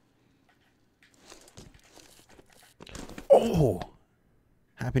failure. Oh!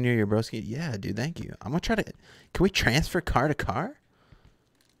 Happy New Year, broski. Yeah, dude, thank you. I'm gonna try to... Can we transfer car to car?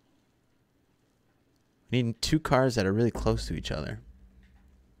 We need 2 cars that are really close to each other.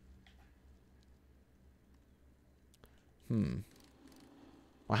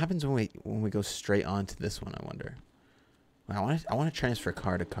 What happens when we go straight on to this one, I wonder? Well, I want to transfer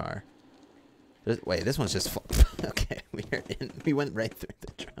car to car. Wait, this one's just... Okay, we went right through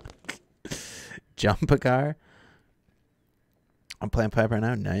the trunk. Jump a car? I'm playing pipe right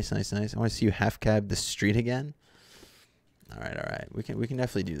now. Nice, nice, nice. I want to see you half cab the street again. All right, all right. We can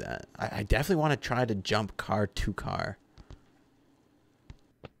definitely do that. I definitely want to try to jump car to car.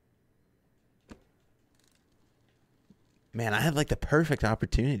 Man, I had like the perfect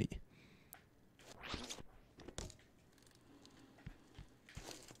opportunity.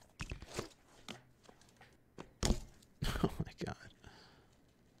 Oh my god.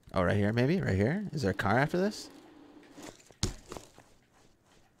 Oh, right here, maybe? Right here? Is there a car after this?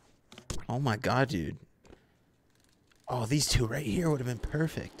 Oh my god, dude. Oh, these 2 right here would have been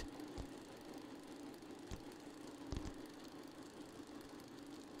perfect.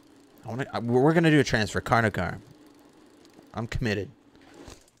 We're gonna do a transfer, car to car. I'm committed.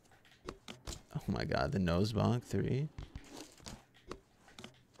 Oh my god, the nose bonk 3.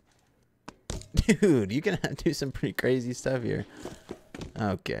 Dude, you can do some pretty crazy stuff here.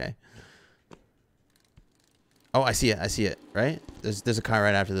 Okay. Oh, I see it. I see it. Right? There's a car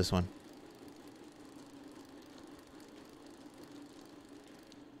right after this one.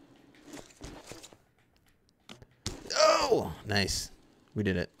 Oh, nice. We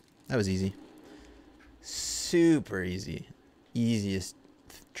did it. That was easy. Super easy. Easiest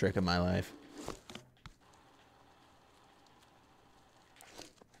trick of my life.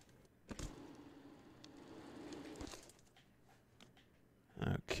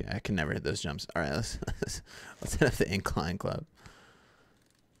 Okay, I can never hit those jumps. All right, let's hit up the incline club.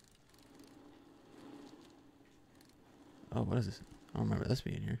 Oh, what is this? I don't remember this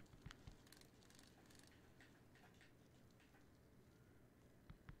being here.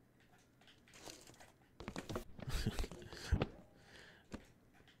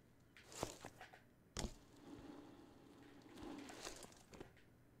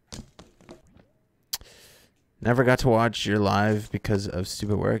 Never got to watch your live because of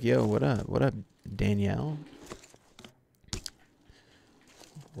stupid work. Yo, what up? What up, Danielle?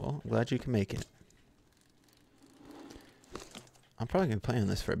 Well, I'm glad you can make it. I'm probably going to play on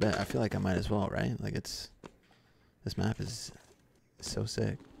this for a bit. I feel like I might as well, right? Like this map is so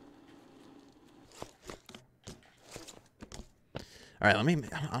sick. All right,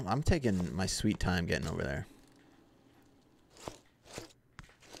 I'm taking my sweet time getting over there.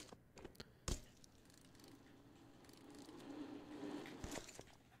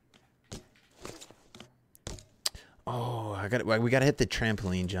 Oh, we gotta hit the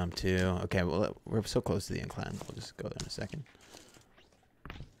trampoline jump too. Okay, well we're so close to the incline. We'll just go there in a second.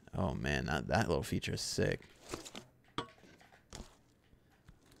 Oh man, that little feature is sick.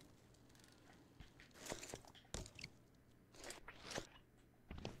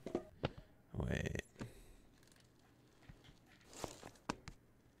 Wait.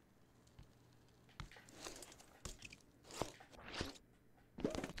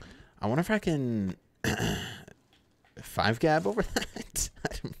 I wonder if I can 5 cab over that.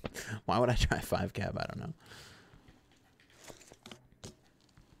 Why would I try 5 cab? I don't know.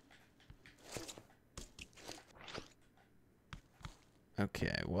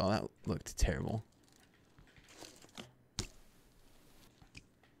 Okay, well that looked terrible.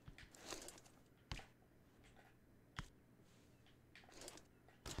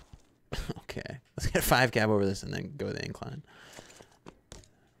 Okay, let's get a 5 cab over this and then go the incline.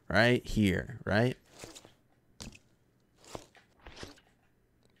 Right here, right?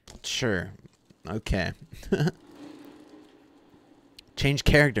 Sure. Okay. Change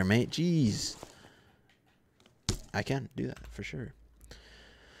character, mate. Jeez. I can do that for sure.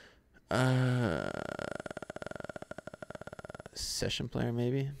 Session player,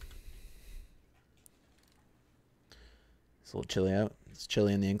 maybe. It's a little chilly out. It's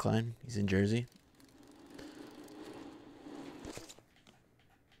chilly in the incline. He's in Jersey.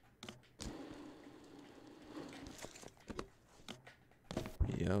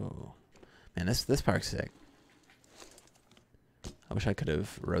 Yo, man, this park's sick. I wish I could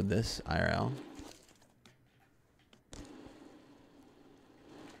have rode this IRL.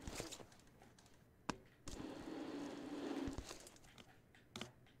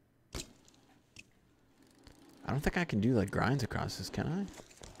 I don't think I can do like grinds across this, can I?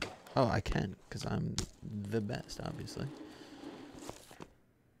 Oh, I can, because I'm the best, obviously.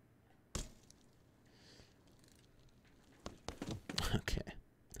 Okay.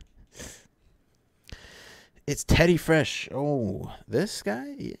 It's Teddy Fresh. Oh, this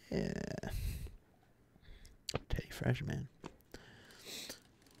guy? Yeah. Teddy Fresh, man.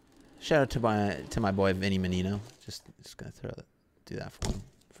 Shout out to my boy Vinny Menino. Just gonna do that for him.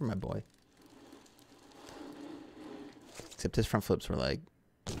 For my boy. Except his front flips were like,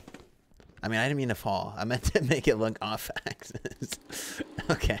 I mean, I didn't mean to fall. I meant to make it look off axis.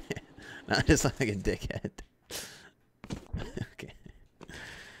 Okay. Not just like a dickhead. Okay.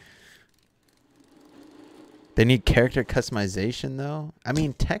 They need character customization, though. I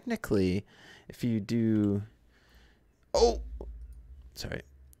mean, technically, if you do... Oh! Sorry.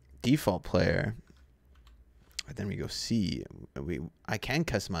 Default player. And then we go C. I can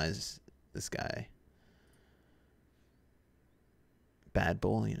customize this guy. Bad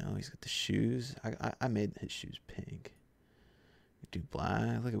Bull, you know, he's got the shoes. I made his shoes pink. We do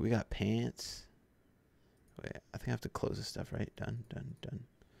black. Look, we got pants. Wait, I think I have to close this stuff, right? Done.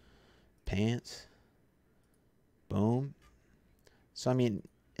 Pants. Boom. So, I mean,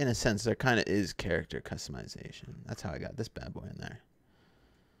 in a sense, there kind of is character customization. That's how I got this bad boy in there.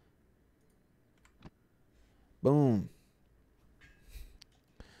 Boom.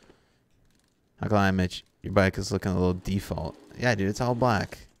 Not gonna lie, Mitch, your bike is looking a little default. Yeah, dude, it's all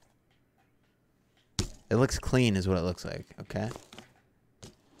black. It looks clean is what it looks like, okay?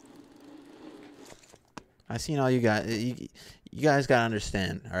 I seen all you guys. You guys gotta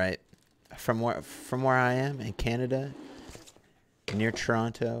understand, all right? From where I am in Canada, near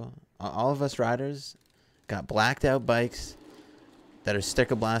Toronto, all of us riders got blacked out bikes that are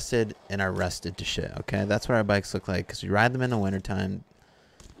sticker blasted and are rusted to shit, okay? That's what our bikes look like, because we ride them in the wintertime.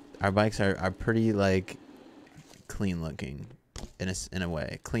 Our bikes are pretty, like, clean looking in a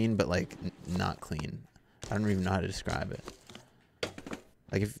way. Clean, but, like, not clean. I don't even know how to describe it.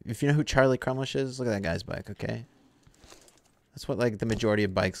 Like, if you know who Charlie Crumlish is, look at that guy's bike, okay? That's what, like, the majority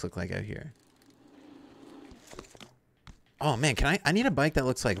of bikes look like out here. Oh, man, I need a bike that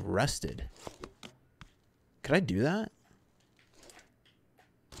looks, like, rusted. Could I do that?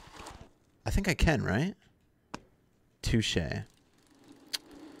 I think I can, right? Touche. It's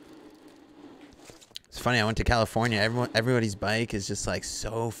funny, I went to California. Everybody's bike is just like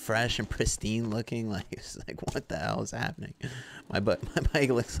so fresh and pristine looking. Like, it's like, what the hell is happening? My bike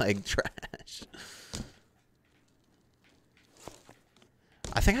looks like trash.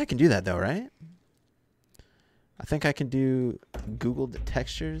 I think I can do that though, right? I think I can do Google the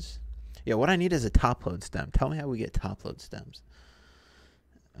textures. Yeah, what I need is a top load stem. Tell me how we get top load stems.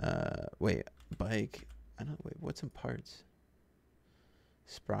 Wait, bike. Wait, what's in parts?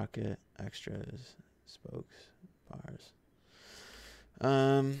 Sprocket, extras, spokes, bars.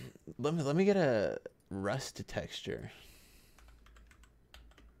 Let me get a rust texture.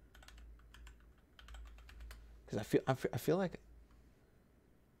 Cuz I feel like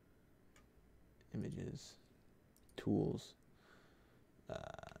images, tools,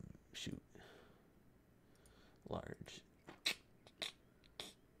 shoot, large.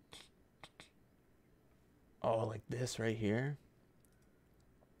 Oh, like this right here.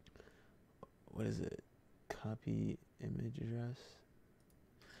 What is it? Copy image address.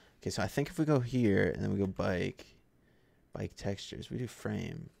 Okay, so I think if we go here and then we go bike textures, we do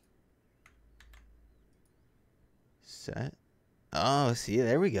frame. Set. Oh, see,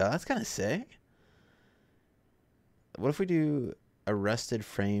 there we go. That's kind of sick. What if we do a rusted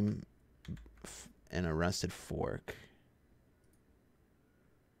frame and a rusted fork?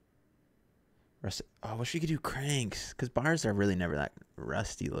 I wish we could do cranks, because bars are really never that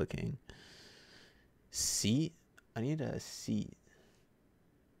rusty looking. Seat? I need a seat.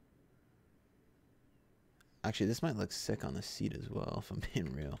 Actually, this might look sick on the seat as well, if I'm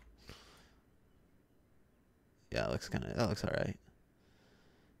being real. Yeah, it looks that looks alright.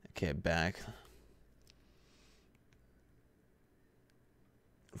 Okay, back.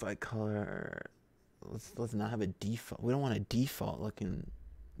 If I color, let's not have a default. We don't want a default looking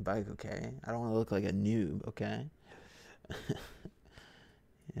bike, okay? I don't want to look like a noob, okay?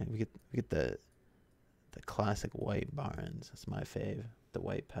 Yeah, we get the classic white Barnes. That's my fave. The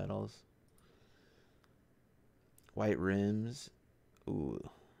white pedals, white rims. Ooh,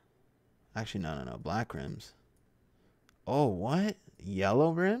 actually no, black rims. Oh, what?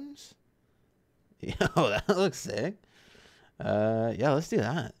 Yellow rims? Yo, that looks sick. Yeah, let's do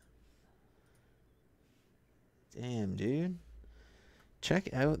that. Damn, dude.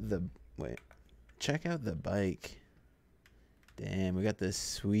 Check out the bike. Damn, we got this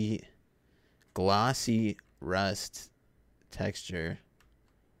sweet glossy rust texture.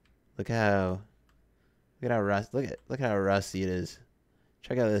 Look how rusty it is.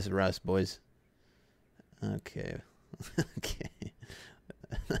 Check out this rust, boys. Okay. Okay.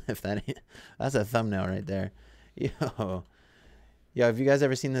 If that's a thumbnail right there. Yo, have you guys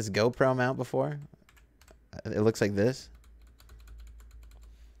ever seen this GoPro mount before? It looks like this.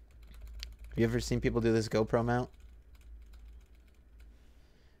 Have you ever seen people do this GoPro mount?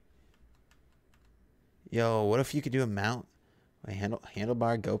 Yo, what if you could do a mount, a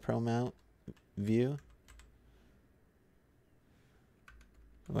handlebar GoPro mount view?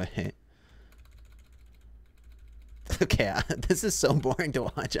 Wait. Okay, this is so boring to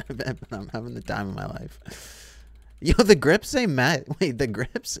watch. I bet, but I'm having the time of my life. Yo, the grips say the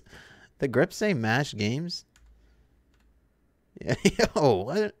grips say Mash Games. Yeah, yo,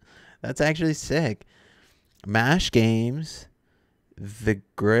 what? That's actually sick. Mash Games, the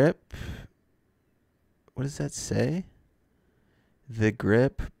grip. What does that say? The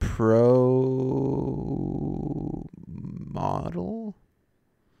grip pro model.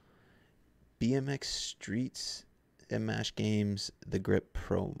 BMX Streets and Mash Games, the grip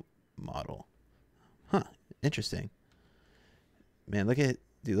pro model. Huh, interesting. Man, look at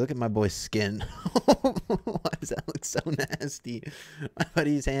my boy's skin. Why does that look so nasty? My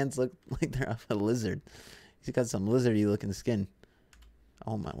buddy's hands look like they're off a lizard. He's got some lizardy looking skin.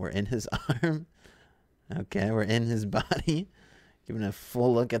 Oh my, we're in his arm. Okay, we're in his body. Giving a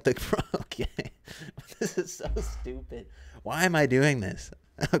full look at the okay. This is so stupid. Why am I doing this?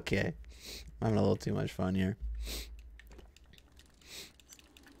 Okay. I'm having a little too much fun here.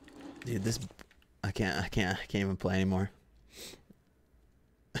 Dude, this I can't even play anymore.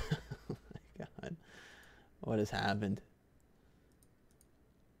 Oh my god. What has happened?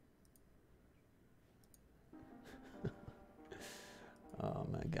 Oh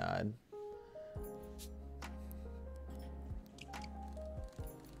my god.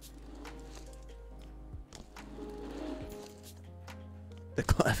 The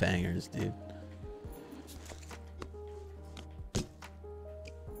cliffhangers, dude.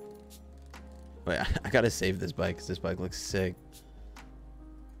 Wait, I gotta save this bike because this bike looks sick.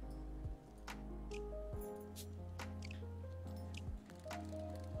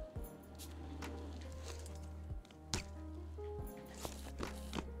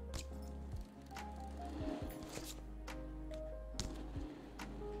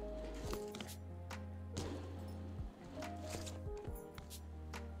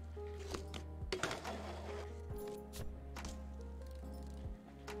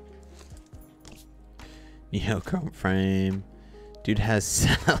 Neochrome frame. Dude has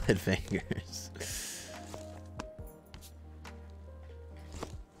salad fingers.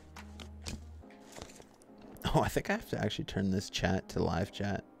 Oh, I think I have to actually turn this chat to live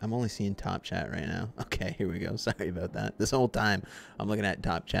chat. I'm only seeing top chat right now. Okay, here we go. Sorry about that. This whole time I'm looking at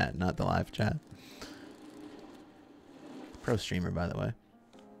top chat, not the live chat. Pro streamer, by the way.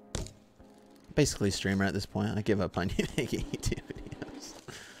 Basically streamer at this point. I give up on making YouTube videos.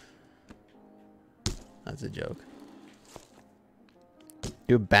 That's a joke.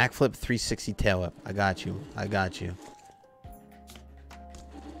 Do a backflip 360 tail whip. I got you. I got you.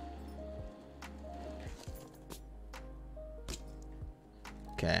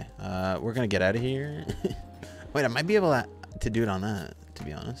 Okay. We're gonna get out of here. Wait, I might be able to do it on that, to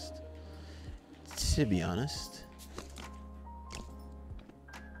be honest.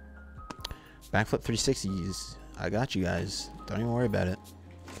 Backflip 360s. I got you guys. Don't even worry about it.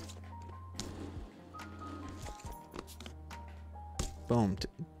 Boom.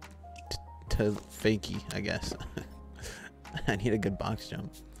 To fakey, I guess. I need a good box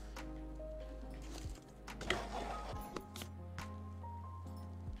jump.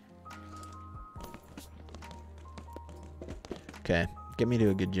 Okay, get me to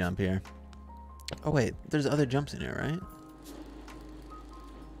a good jump here. Oh wait, there's other jumps in here, right?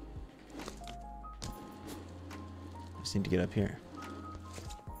 Just need to get up here.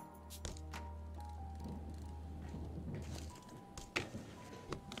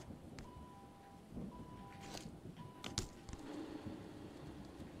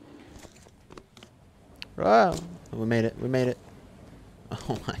 Wow, we made it. We made it.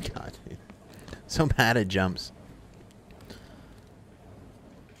 Oh my god, dude. So bad at jumps.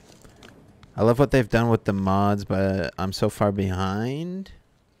 I love what they've done with the mods, but I'm so far behind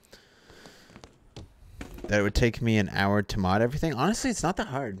that it would take me an hour to mod everything. Honestly, it's not that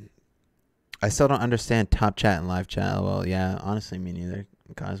hard. I still don't understand top chat and live chat. Well, yeah, honestly, me neither.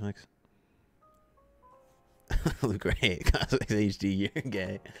 Cosmics. Luke Ray, Cosmics HD, you're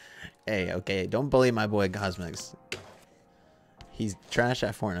gay. Hey, okay, don't bully my boy Cosmics. He's trash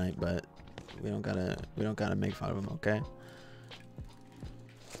at Fortnite, but we don't gotta make fun of him, okay?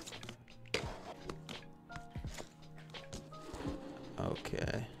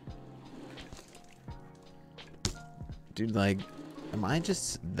 Okay. Dude, like, am I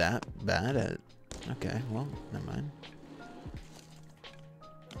just that bad at... Okay, well, never mind.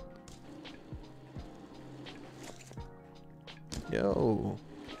 Yo.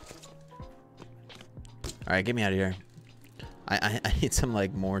 Alright, get me out of here. I need some,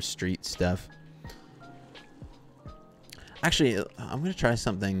 like, more street stuff. Actually, I'm gonna try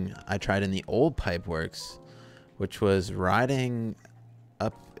something I tried in the old PipeWorks, which was riding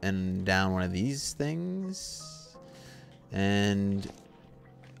up and down one of these things. And...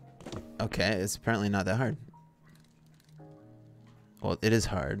 Okay, it's apparently not that hard. Well, it is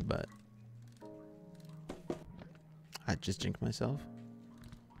hard, but... I just jinxed myself.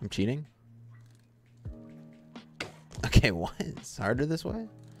 I'm cheating? Okay, what? It's harder this way?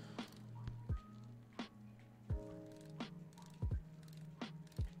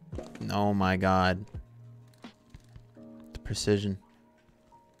 Oh my god. The precision.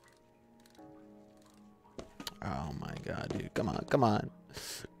 Oh my god, dude. Come on, come on.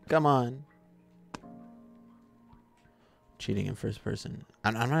 Come on. Cheating in first person.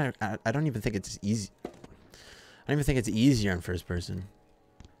 I don't even think it's easy. I don't even think it's easier in first person.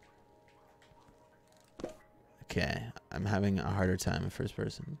 Okay, I'm having a harder time in first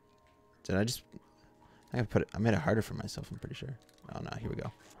person. Did I just... I made it harder for myself, I'm pretty sure. Oh no, here we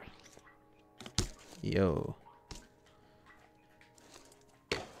go. Yo.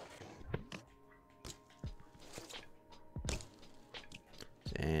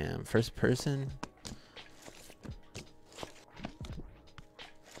 Damn, first person?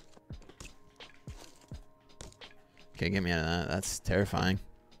 Okay, get me out of that. That's terrifying.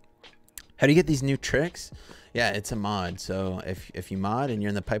 How do you get these new tricks? Yeah, it's a mod. So if you mod and you're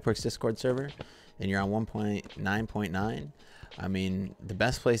in the PipeWorks Discord server and you're on 1.9.9, I mean, the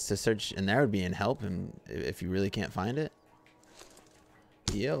best place to search in there would be in help, and if you really can't find it,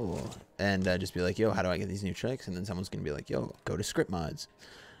 yo, and just be like, yo, how do I get these new tricks? And then someone's gonna be like, yo, go to script mods.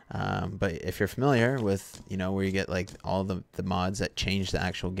 But if you're familiar with, you know, where you get like all the mods that change the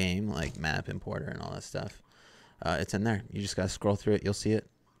actual game, like map importer and all that stuff, it's in there. You just gotta scroll through it. You'll see it.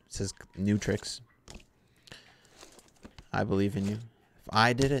 It says new tricks. I believe in you. If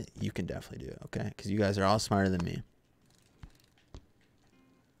I did it, you can definitely do it, okay? Because you guys are all smarter than me.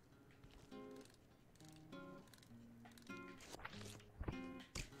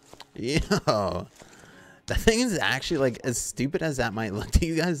 Yo, that thing is actually, like, as stupid as that might look to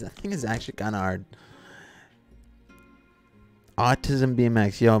you guys, that thing is actually kind of hard. Autism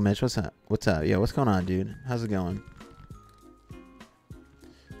BMX. Yo, Mitch, what's up? What's up? Yo, what's going on, dude? How's it going?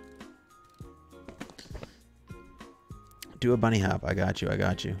 Do a bunny hop. I got you. I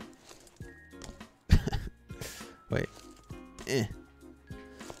got you. Wait.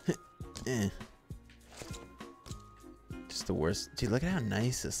 Just the worst. Dude, look at how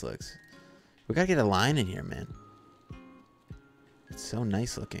nice this looks. We gotta get a line in here, man. It's so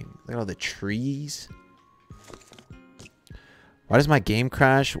nice looking. Look at all the trees. Why does my game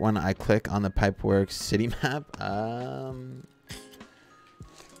crash when I click on the PipeWorks city map?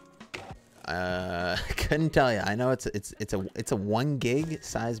 Couldn't tell you. I know it's a 1 gig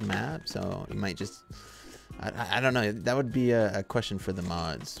size map, so you might just... I don't know. That would be a question for the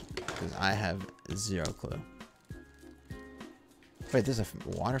mods, because I have zero clue. Wait, there's a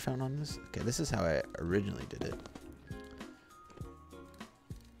water fountain on this? Okay, this is how I originally did it.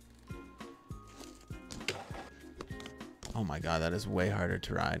 Oh my god, that is way harder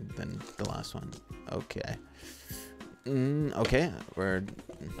to ride than the last one. Okay. Okay, we're...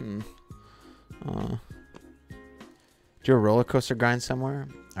 do a roller coaster grind somewhere?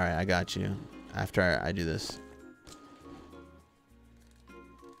 Alright, I got you. After I do this.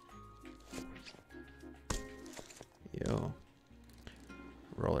 Yo.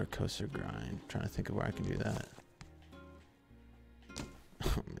 Roller coaster grind. Trying to think of where I can do that.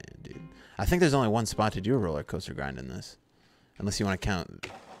 Oh man, dude. I think there's only one spot to do a roller coaster grind in this. Unless you want to count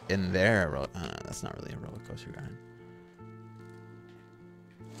in there. That's not really a roller coaster grind.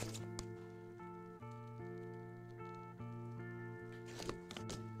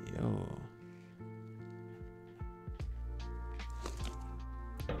 Yo.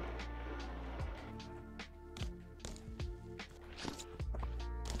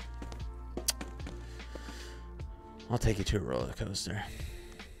 I'll take you to a roller coaster.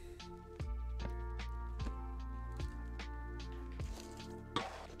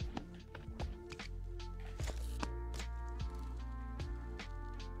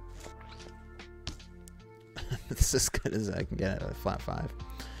 That's as good as I can get at a flat 5.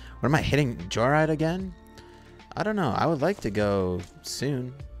 What am I hitting? Joyride again? I don't know. I would like to go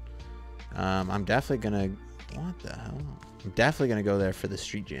soon. I'm definitely gonna. What the hell? I'm definitely gonna go there for the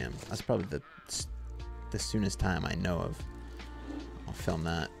street jam. That's probably the soonest time I know of. I'll film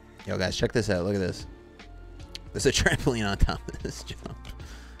that. Yo, guys, check this out. Look at this. There's a trampoline on top of this jump.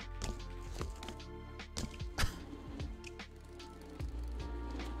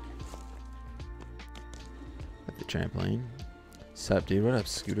 At the trampoline. Sup, dude? What up,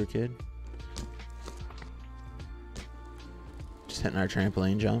 scooter kid? Just hitting our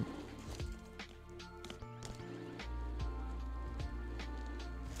trampoline jump.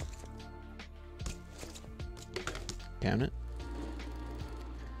 Count it.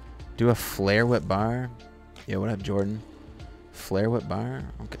 Do a flare whip bar. Yeah, what up, Jordan? Flare whip bar?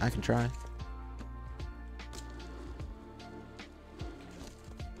 Okay, I can try.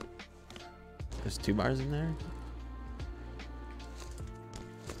 There's 2 bars in there.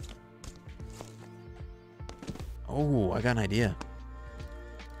 Oh, I got an idea.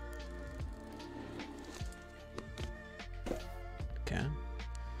 Okay.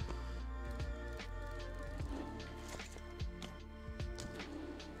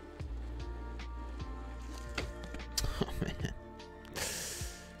 Oh, man.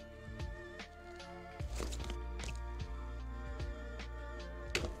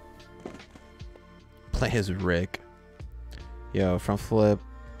 Play as Rick. Yo, front flip,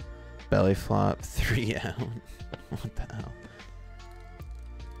 belly flop, 3 out. What the hell?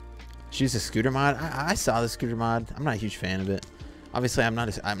 Choose a scooter mod. I saw the scooter mod. I'm not a huge fan of it. Obviously, I'm not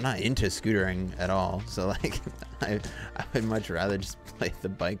into scootering at all. So like, I would much rather just play the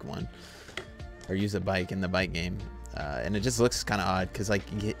bike one, or use a bike in the bike game. And it just looks kind of odd because like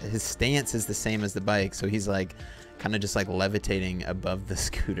his stance is the same as the bike, so he's like kind of just like levitating above the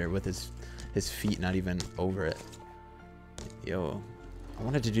scooter with his feet not even over it. Yo, I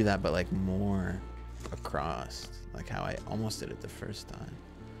wanted to do that, but like more across, like how I almost did it the first time.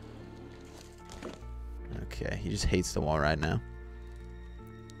 Okay, he just hates the wall right now.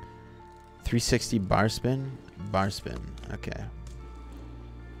 360 bar spin, okay.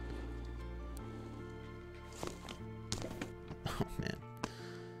 Oh man,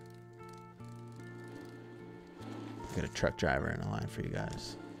 I've got a truck driver in a line for you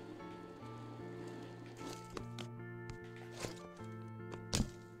guys.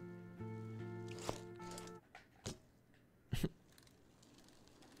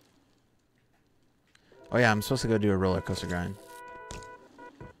 Oh yeah, I'm supposed to go do a roller coaster grind.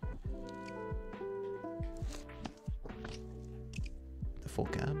 The full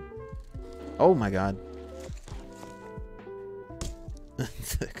cab. Oh my god.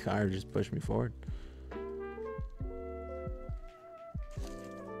 The car just pushed me forward.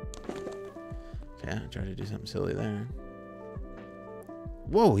 Okay, I tried to do something silly there.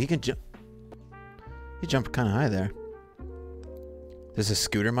 Whoa, he can jump. He jumped kind of high there. There's a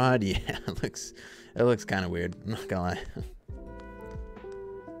scooter mod? Yeah, it looks kind of weird. I'm not gonna lie.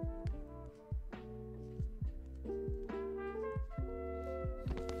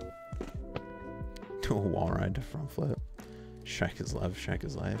 Do a wall ride to front flip. Shrek is love, Shrek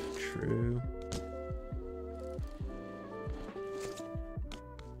is life. True.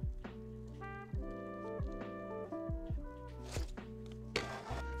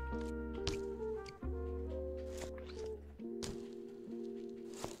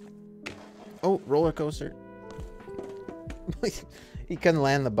 Oh, roller coaster. He couldn't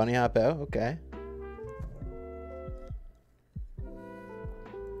land the bunny hop out. Okay.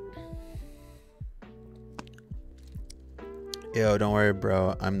 Yo, don't worry,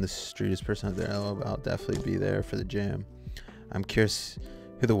 bro. I'm the streetest person out there. I'll definitely be there for the jam. I'm curious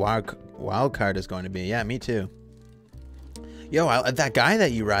who the wild card is going to be. Yeah, me too. Yo, that guy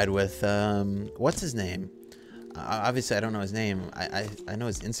that you ride with, what's his name? Obviously, I don't know his name. I know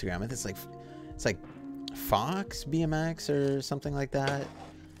his Instagram. I think it's like Fox BMX or something like that.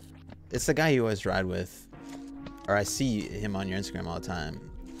 It's the guy you always ride with, or I see him on your Instagram all the time.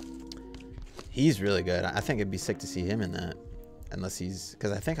 He's really good. I think it'd be sick to see him in that, unless he's,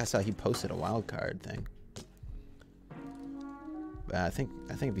 because I think I saw he posted a wild card thing. But I think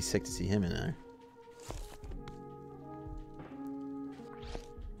it'd be sick to see him in there.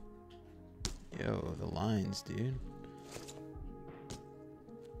 Yo, the lines, dude.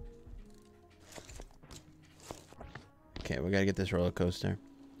 Okay, we gotta get this roller coaster.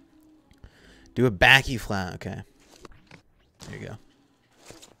 Do a backy flat. Okay. There you go.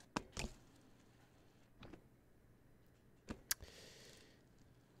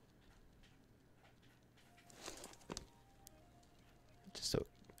 Just a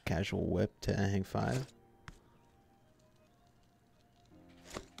casual whip to hang 5.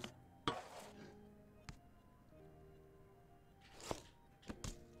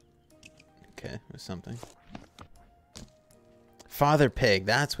 Okay, there's something. Father Pig,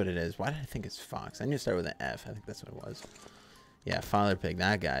 that's what it is. Why did I think it's Fox? I knew it started with an F. I think that's what it was. Yeah, Father Pig,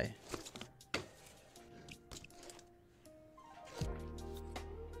 that guy.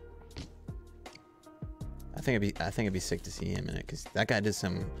 I think it'd be sick to see him in it, because that guy did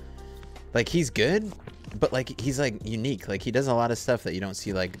some, like, he's good, but like he's like unique. Like he does a lot of stuff that you don't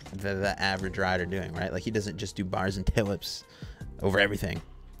see like the average rider doing, right? Like he doesn't just do bars and tail whips over everything.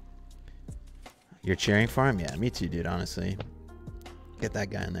 You're cheering for him? Yeah, me too, dude, honestly. Get that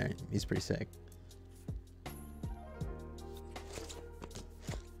guy in there. He's pretty sick.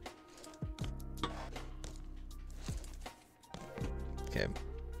 Okay.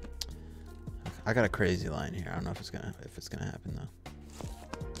 I got a crazy line here. I don't know if it's gonna happen though.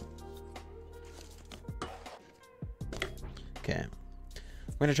 Okay.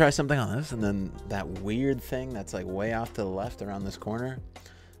 We're gonna try something on this, and then that weird thing that's like way off to the left around this corner.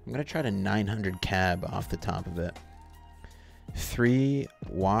 I'm gonna try to 900 cab off the top of it. 3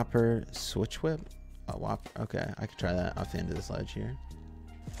 Whopper switch whip. Oh, Whopper. Okay, I could try that off the end of this ledge here.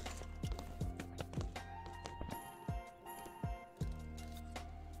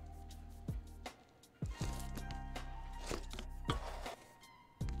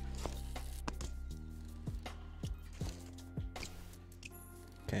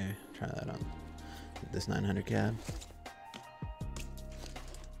 Okay, try that on this 900 cab.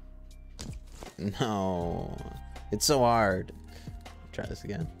 No, it's so hard. Try this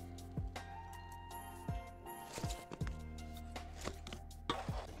again.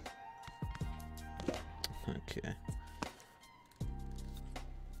 Okay.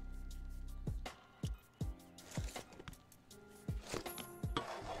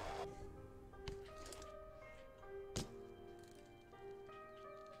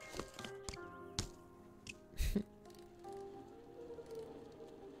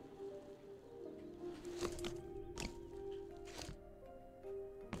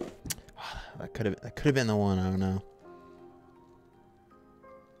 That could have been the one. I don't know.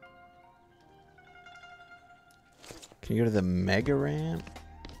 Can you go to the mega ramp?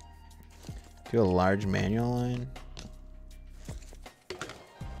 Do a large manual line.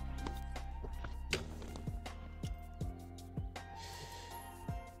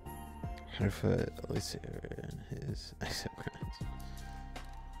 At least his exit grounds.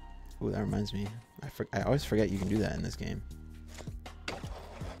 Ooh, that reminds me. I always forget you can do that in this game.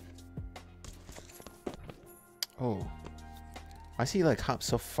 Oh, I see, like, hop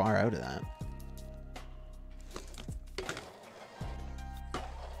so far out of that.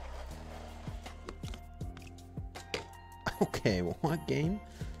 Okay, well, what game?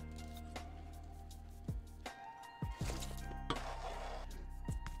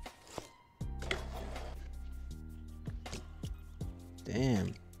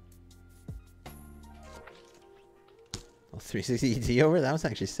 Damn. Well, 360 ET over? That was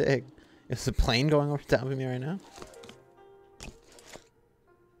actually sick. Is the plane going over top of me right now?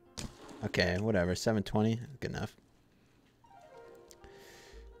 Okay, whatever. 720, good enough.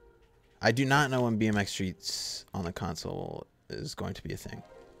 I do not know when BMX Streets on the console is going to be a thing.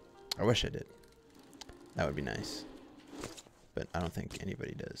 I wish I did. That would be nice. But I don't think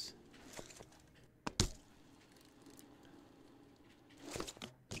anybody does.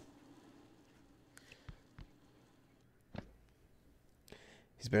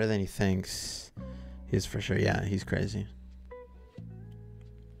 He's better than he thinks. He is for sure. Yeah, he's crazy.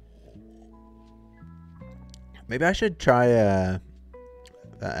 Maybe I should try the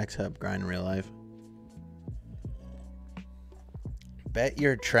X-Hub grind in real life. Bet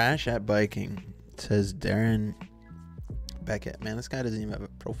you're trash at biking, says Darren Beckett. Man, this guy doesn't even have a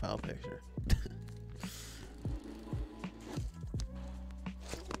profile picture.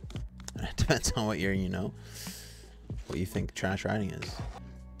 It depends on what year you know. What you think trash riding is.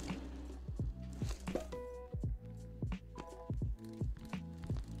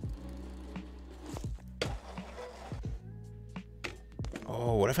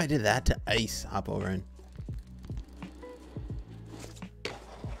 Oh, what if I did that to ice? Hop over in.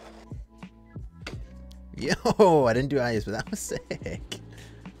 Yo, I didn't do ice, but that was sick.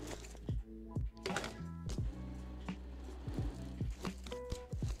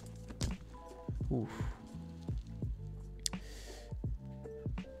 Oof.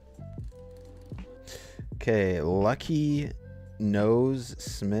 Okay, Lucky Nose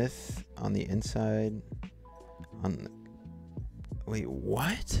Smith on the inside. Wait,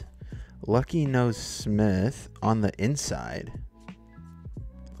 what? Lucky Nose Smith on the inside.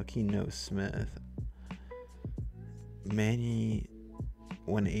 Lucky Nose Smith. Manny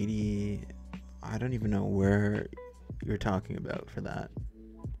 180. I don't even know where you're talking about for that.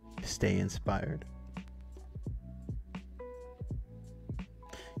 Stay inspired.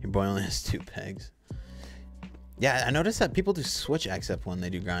 Your boy only has 2 pegs. Yeah, I noticed that people do switch accept when they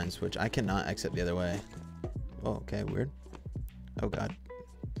do grind switch. I cannot accept the other way. Oh, okay, weird. Oh god.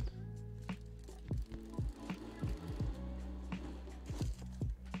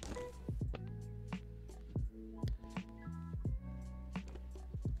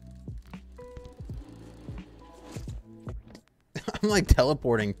 I'm like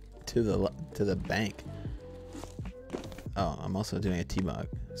teleporting to the bank. Oh, I'm also doing a T-bug.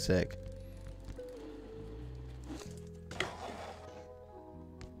 Sick.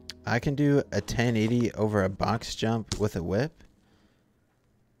 I can do a 1080 over a box jump with a whip.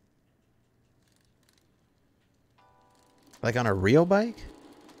 Like on a real bike?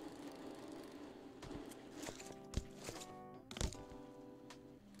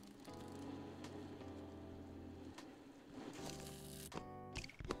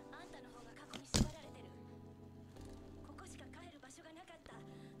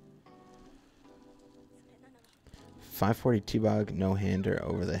 .540 T-bog, no-hander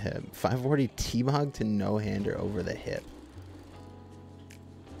over the hip. 540 T-bog to no-hander over the hip.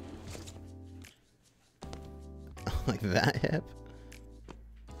 Like that hip?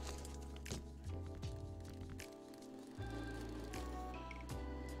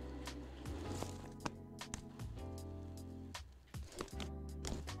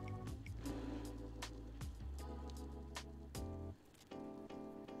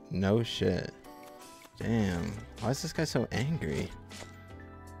 No shit. Damn. Why is this guy so angry?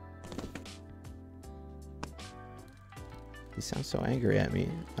 He sounds so angry at me.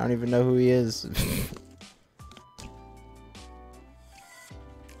 I don't even know who he is.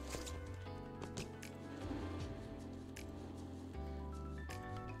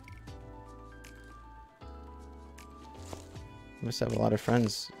 You must have a lot of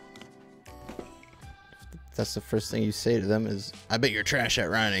friends. That's the first thing you say to them is, I bet you're trash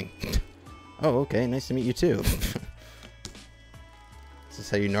at riding. Oh, okay. Nice to meet you too. Is this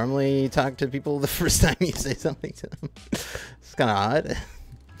how you normally talk to people the first time you say something to them? It's kind of odd.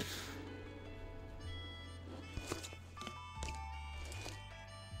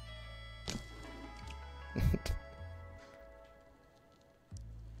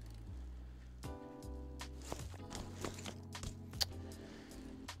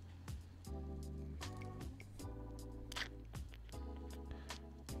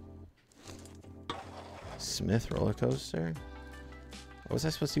 Smith roller coaster. What was I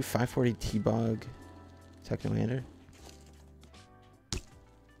supposed to do? 540 T-bog Technomander.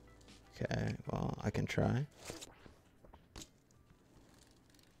 Okay, well, I can try.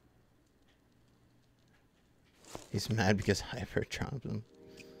 He's mad because Hyper dropped him.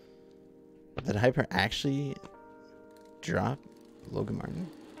 Did Hyper actually drop Logan Martin?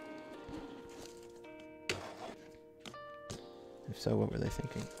 If so, what were they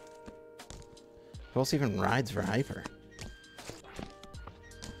thinking? Who else even rides for Hyper?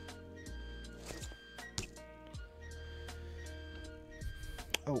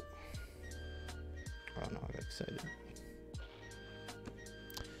 Oh. Oh no, I got excited.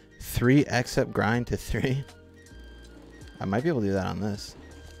 3 accept grind to 3. I might be able to do that on this.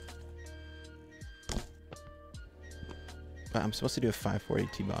 But I'm supposed to do a 540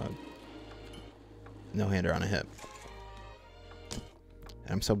 T-bog. No hander on a hip.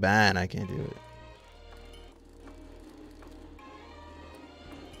 And I'm so bad I can't do it.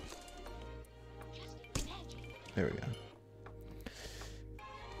 There we go.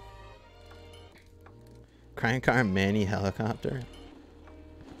 Crank car Manny helicopter.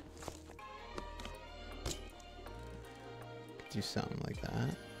 Could do something like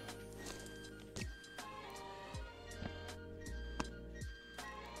that.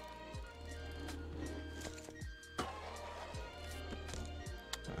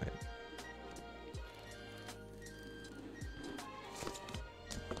 Alright.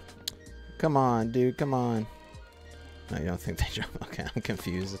 Come on, dude, come on. No, you don't think they jump? Okay, I'm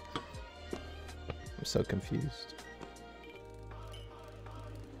confused. I'm so confused.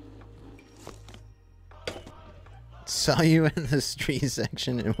 Saw you in the street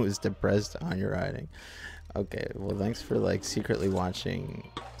section and was depressed on your riding. Okay, well, thanks for like secretly watching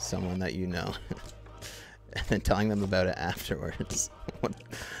someone that you know and then telling them about it afterwards.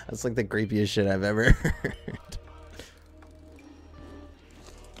 That's like the creepiest shit I've ever heard.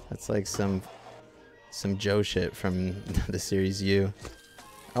 That's like some Joe shit from the series U.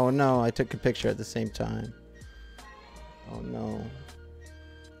 Oh no, I took a picture at the same time. Oh no.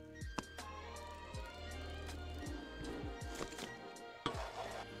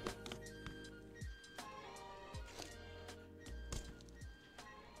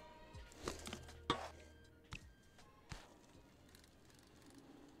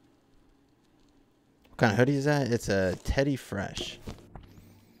 kind of hoodie is that? It's a Teddy Fresh.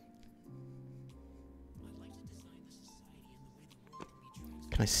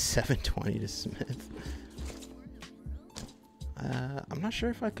 Can I 720 to Smith? I'm not sure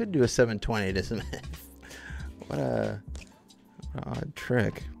if I could do a 720 to Smith. What a odd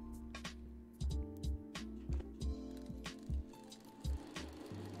trick.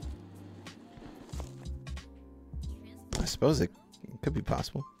 I suppose it could be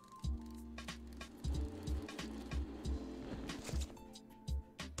possible.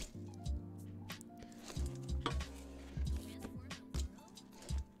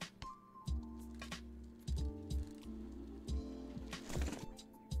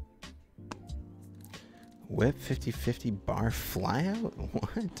 Whip 50-50 bar flyout?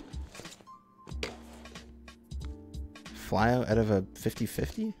 What? Flyout out of a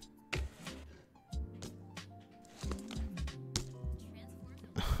 50-50?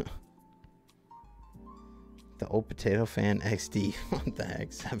 The old potato fan XD. What the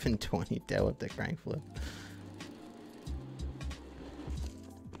heck? 720 tail whip the crank flip.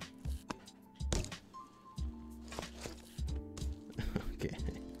 Okay.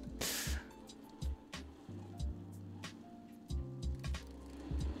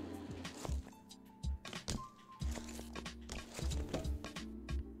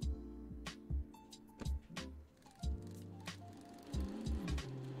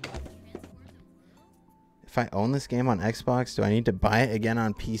 If I own this game on Xbox, do I need to buy it again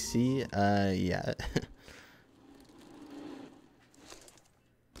on PC? Yeah.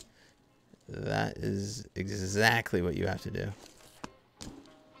 That is exactly what you have to do.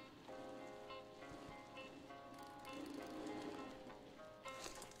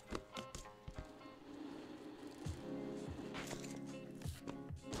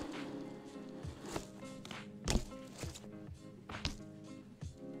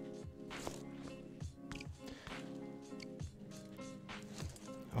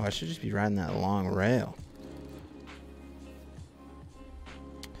 Oh, I should just be riding that long rail.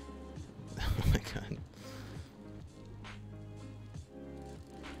 Oh my god.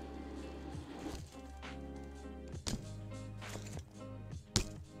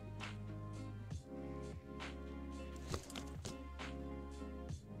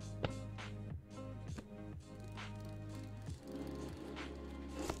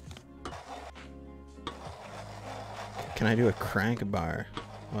 Can I do a crank bar?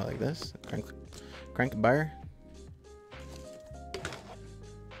 Well, like this? Crank bar?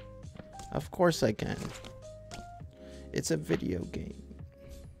 Of course I can. It's a video game.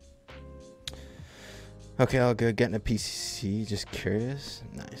 Okay, I'll go getting a PC. Just curious.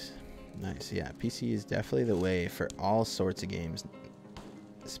 Nice. Nice. Yeah, PC is definitely the way for all sorts of games.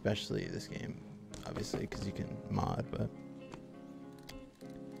 Especially this game. Obviously, because you can mod, but...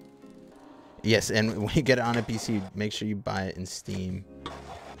 Yes, and when you get it on a PC, make sure you buy it in Steam.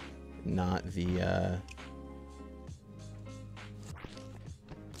 Not the,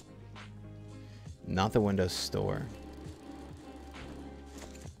 not the Windows Store.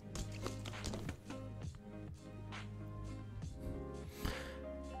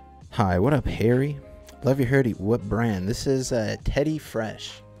 Hi, what up, Harry? Love your hoodie. What brand? This is Teddy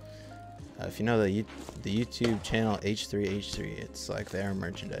Fresh. If you know the YouTube channel H3H3, it's like their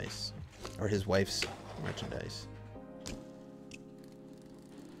merchandise. Or his wife's merchandise.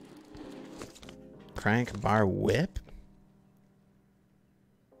 Crank bar whip?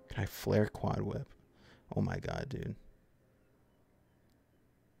 Can I flare quad whip? Oh my god, dude.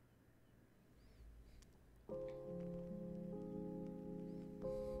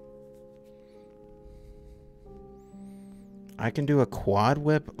 I can do a quad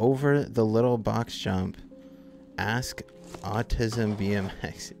whip over the little box jump. Ask Autism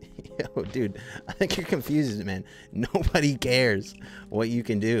BMX. Yo, dude, I think you're confused, man. Nobody cares what you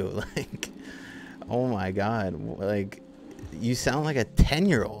can do. Like, oh my god. Like, you sound like a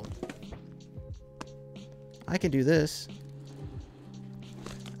 10-year-old. I can do this.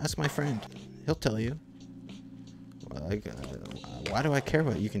 Ask my friend. He'll tell you. Like, why do I care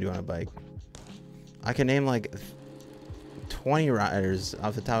what you can do on a bike? I can name like 20 riders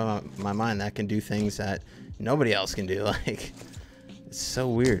off the top of my mind that can do things that nobody else can do. Like, it's so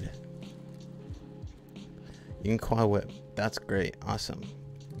weird. You can quad whip. That's great. Awesome.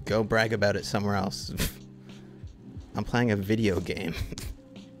 Go brag about it somewhere else. I'm playing a video game.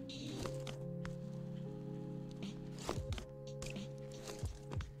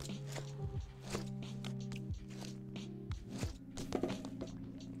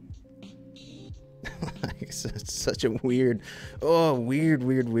 It's such a weird,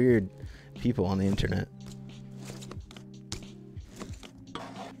 weird people on the internet.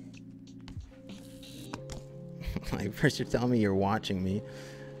 First you're telling me you're watching me.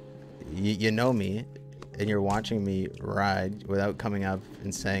 You know me, and you're watching me ride without coming up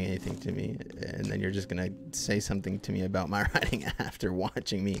and saying anything to me, and then you're just gonna say something to me about my riding after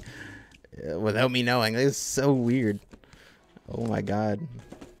watching me without me knowing. This is so weird. Oh my god.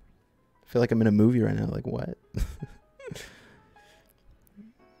 I feel like I'm in a movie right now. Like, what?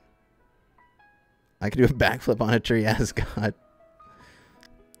 I could do a backflip on a tree. As God.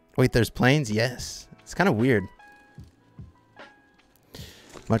 Wait, there's planes? Yes. It's kind of weird.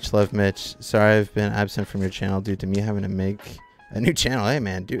 Much love, Mitch. Sorry I've been absent from your channel due to me having to make a new channel. Hey,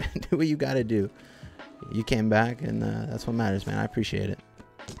 man, do what you got to do. You came back, and that's what matters, man. I appreciate it.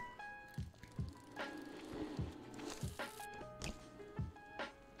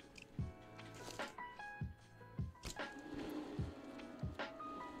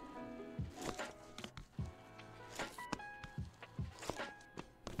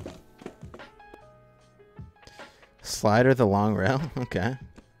 Slider the long rail? Okay.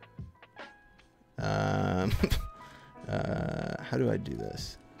 How do I do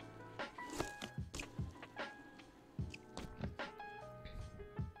this?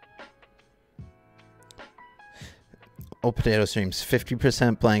 Old Potato streams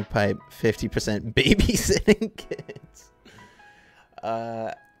 50% blank pipe, 50% babysitting kids.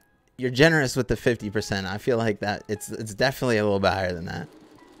 You're generous with the 50%. I feel like that it's definitely a little bit higher than that.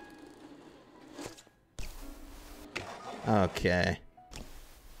 Okay.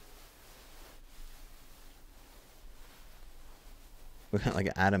 We got like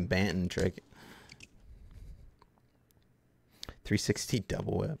an Adam Banton trick. 360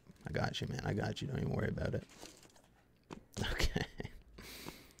 double whip. I got you, man. I got you. Don't even worry about it. Okay.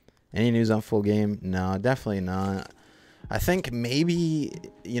 Any news on full game? No, definitely not. I think maybe,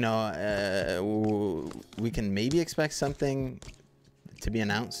 you know, we can maybe expect something to be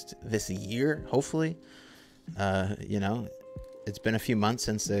announced this year, hopefully. You know, it's been a few months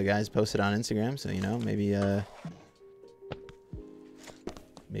since the guys posted on Instagram, so, you know, maybe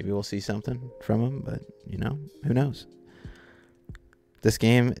we'll see something from them, but, you know, who knows? This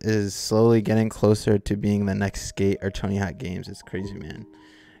game is slowly getting closer to being the next Skate or Tony Hawk games. It's crazy, man.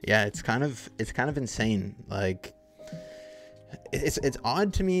 Yeah, it's kind of insane. Like, it's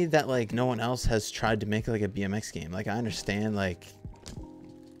odd to me that, like, no one else has tried to make like a BMX game. Like, I understand, like,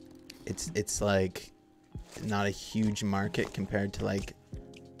 it's like not a huge market compared to like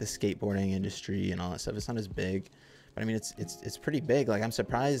the skateboarding industry and all that stuff. It's not as big, but I mean it's pretty big. Like, I'm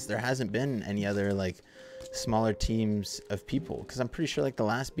surprised there hasn't been any other like smaller teams of people, because I'm pretty sure like the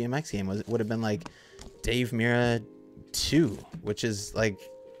last BMX game would have been like Dave Mirra 2, which is like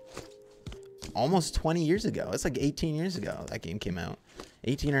almost 20 years ago. It's like 18 years ago that game came out.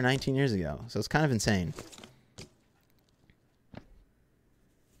 18 or 19 years ago. So it's kind of insane.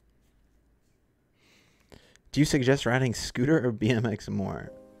 Do you suggest riding scooter or BMX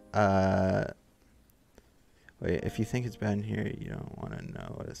more? Wait, if you think it's bad in here, you don't want to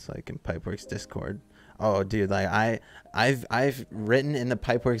know what it's like in PipeWorks Discord. Oh, dude, like I've written in the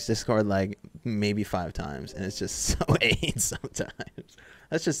PipeWorks Discord like maybe 5 times, and it's just so AIDS sometimes.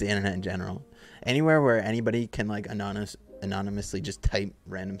 That's just the internet in general. Anywhere where anybody can like anonymously just type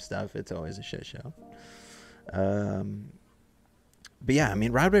random stuff, it's always a shit show. But yeah, I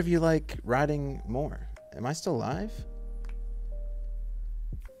mean, ride wherever you like riding more. Am I still live?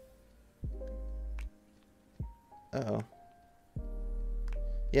 Uh-oh.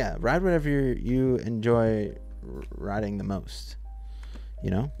 Yeah, ride whatever you enjoy riding the most. You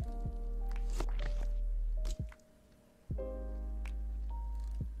know?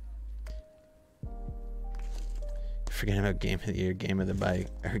 Forgetting about game of the year, game of the bike,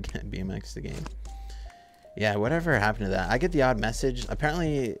 or BMX the game. Yeah, whatever happened to that? I get the odd message.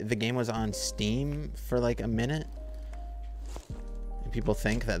 Apparently, the game was on Steam for like a minute. And people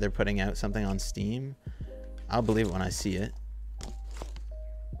think that they're putting out something on Steam. I'll believe it when I see it.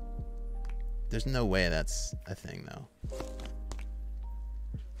 There's no way that's a thing, though.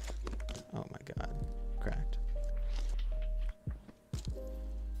 Oh my god. Cracked.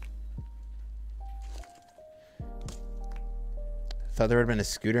 Thought there would have been a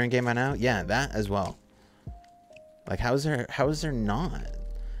scooter in game by now? Yeah, that as well. Like, how is there not?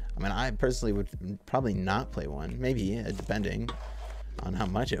 I mean, I personally would probably not play one. Maybe, depending on how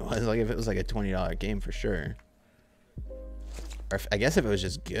much it was. Like, if it was like a $20 game for sure. Or I guess if it was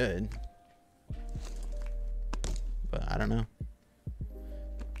just good. But I don't know.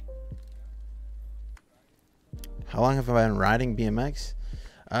 How long have I been riding BMX?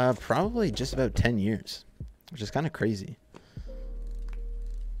 Probably just about 10 years, which is kind of crazy.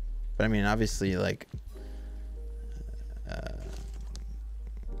 But I mean, obviously, like,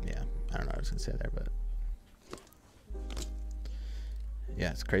 yeah, I don't know what I was gonna say there, but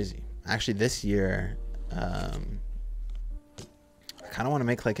Yeah, it's crazy. Actually, this year, I kind of want to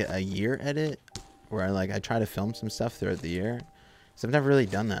make like a year edit where I try to film some stuff throughout the year. So I've never really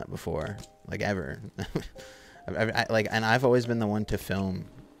done that before, like ever. And I've always been the one to film,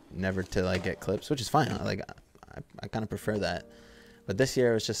 never to like get clips, which is fine. I kind of prefer that. But this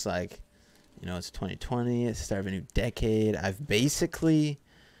year it was just like, you know, it's 2020, it's the start of a new decade. I've basically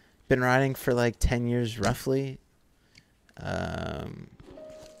been riding for like 10 years roughly.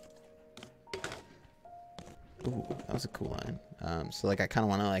 Ooh, that was a cool line. So like I kind of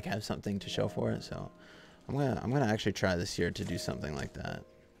want to like have something to show for it. So I'm gonna actually try this year to do something like that.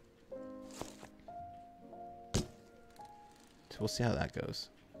 So we'll see how that goes.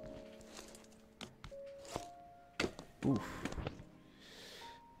 Oof.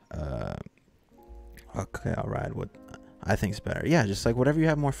 Okay, I'll ride what I think's better. Yeah, just like whatever you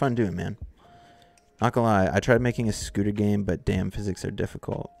have more fun doing, man. Not gonna lie, I tried making a scooter game, but damn, physics are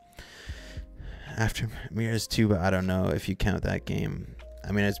difficult. After Mirrors 2, but I don't know if you count that game.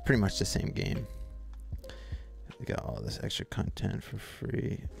 I mean, it's pretty much the same game. We got all this extra content for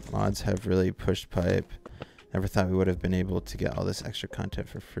free. Mods have really pushed Pipe. Never thought we would have been able to get all this extra content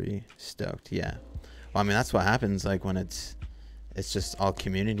for free. Stoked, yeah. Well, I mean, that's what happens like when it's just all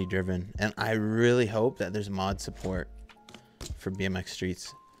community driven. And I really hope that there's mod support for BMX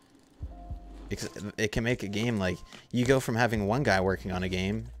Streets. Because it can make a game like you go from having one guy working on a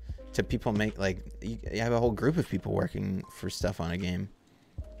game to people make like you have a whole group of people working for stuff on a game.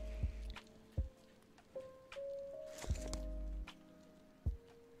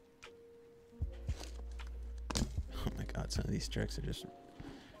 Oh my god, some of these tricks are just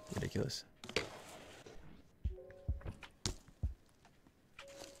ridiculous.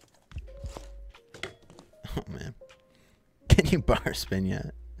 Oh man. Can you bar spin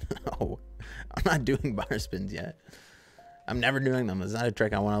yet? No. I'm not doing bar spins yet. I'm never doing them. It's not a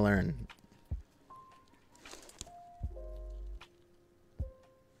trick I want to learn.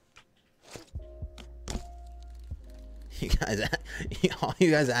 All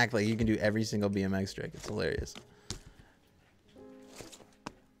you guys act like you can do every single BMX trick. It's hilarious.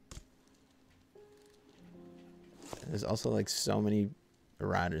 There's also like so many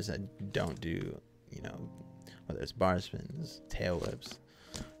riders that don't do, you know, whether it's bar spins, tail whips,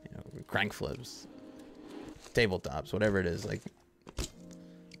 you know, crank flips, tabletops, whatever it is, like,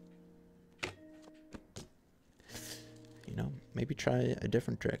 you know, maybe try a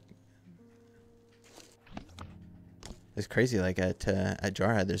different trick. It's crazy, like at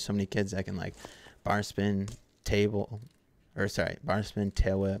Jarhead, there's so many kids that can like bar spin, bar spin,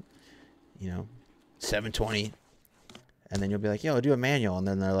 tail whip, you know, 720, and then you'll be like, yo, do a manual, and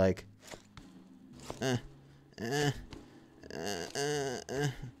then they're like,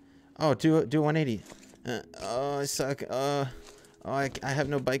 oh, do 180. Oh, I suck. Oh, I have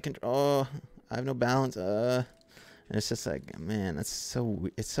no bike control. Oh, I have no balance. And it's just like, man, it's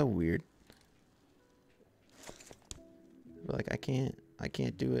so weird. But like, I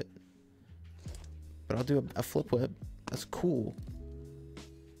can't do it. But I'll do a flip whip. That's cool.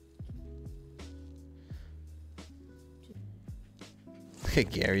 Look at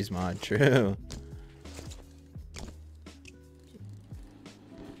Gary's mod. True.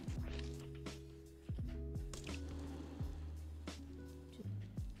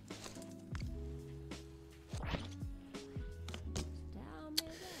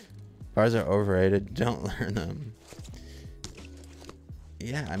 Bars are overrated. Don't learn them.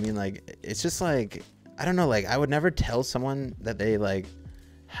 Yeah, I mean, like, it's just like, I don't know, like, I would never tell someone that they like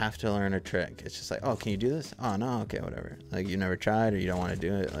have to learn a trick. It's just like, oh, can you do this? Oh no, okay, whatever. Like, you never tried or you don't want to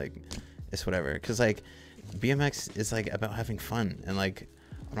do it, like, it's whatever. Because like BMX is like about having fun, and like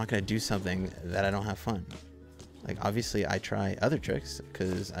I'm not gonna do something that I don't have fun. Like, obviously I try other tricks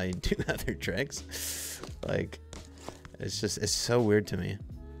because I do other tricks. Like, it's so weird to me.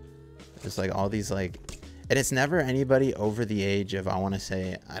 It's like all these like, and it's never anybody over the age of, I want to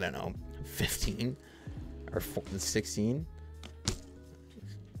say, I don't know, 15 or 16.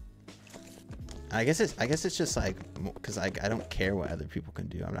 I guess it's just like, because I don't care what other people can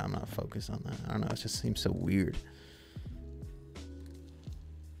do. I'm not focused on that. I don't know. It just seems so weird.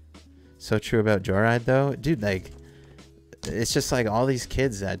 So true about Joyride though, dude. Like, it's just like all these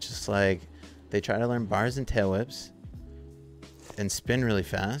kids that just like, they try to learn bars and tail whips and spin really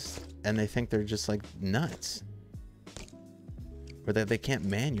fast, and they think they're just like nuts, or that they can't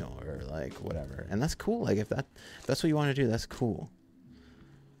manual or like whatever. And that's cool. Like, if that's what you want to do, that's cool.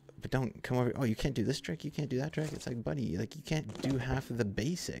 But don't come over, oh, you can't do this trick, you can't do that trick. It's like, buddy, like, you can't do half of the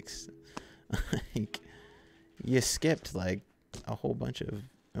basics. Like, you skipped like a whole bunch of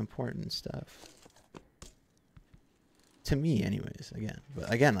important stuff. to me anyways, again.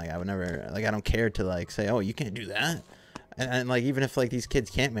 But again, like I would never, like I don't care to like say, oh, you can't do that. And like even if like these kids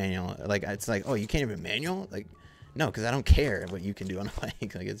can't manual, like it's like, oh, you can't even manual? Like no, because I don't care what you can do on a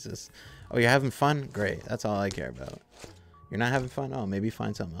bike. Like it's just, oh, you're having fun? Great. That's all I care about. You're not having fun? Oh, maybe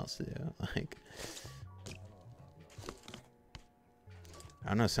find something else to do. Like I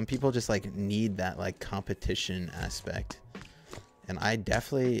don't know, some people just like need that like competition aspect. And I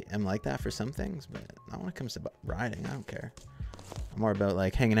definitely am like that for some things, but not when it comes to riding. I don't care. I'm more about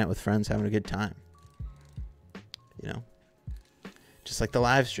like hanging out with friends, having a good time. You know? Just like the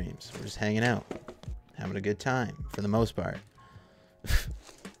live streams. We're just hanging out, having a good time for the most part.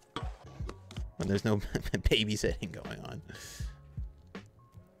 When there's no babysitting going on.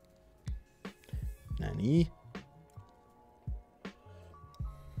 Nani?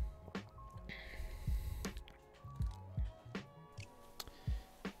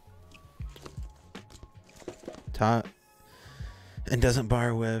 Top and doesn't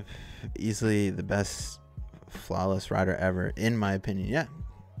bar whip. Easily the best flawless rider ever, in my opinion. Yeah,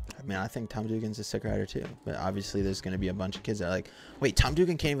 I mean, I think Tom Dugan's a sick rider too, but obviously there's going to be a bunch of kids that are like, wait, Tom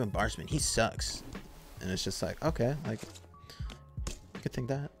Dugan can't even bar spin, he sucks. And it's just like, okay, like you could think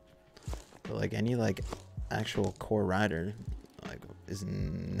that, but like any like actual core rider like is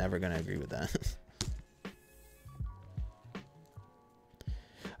never going to agree with that.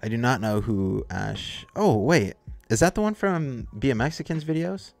 I do not know who Ash. Oh wait, is that the one from Be a Mexican's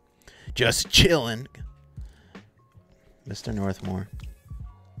videos? Just chilling. Mr. Northmore.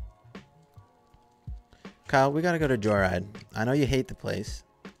 Kyle, we gotta go to Joyride. I know you hate the place.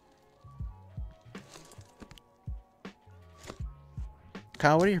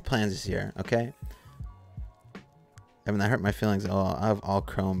 Kyle, what are your plans this year? Okay. I mean, that hurt my feelings. Oh, I have all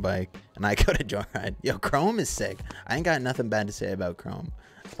Chrome bike, and I go to Joyride. Yo, Chrome is sick. I ain't got nothing bad to say about Chrome.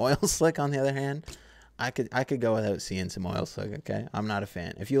 Oil Slick, on the other hand, I could go without seeing some Oil Slick. Okay, I'm not a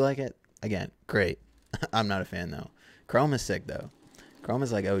fan. If you like it, again, great. I'm not a fan though. Chrome is sick though. Chrome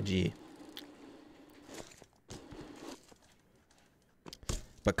is like OG.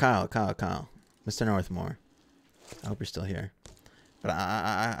 But Kyle, Mr. Northmore, I hope you're still here. But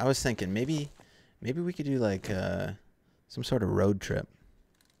I was thinking maybe we could do like some sort of road trip.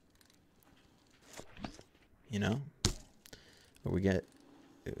 You know, where we get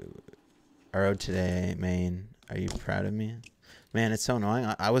I rode today, Maine. Are you proud of me? Man, it's so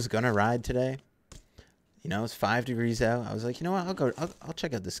annoying. I was gonna ride today. You know, it's 5 degrees out. I was like, you know what? I'll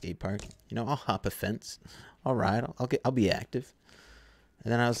check out the skate park. You know, I'll hop a fence. I'll ride. I'll be active.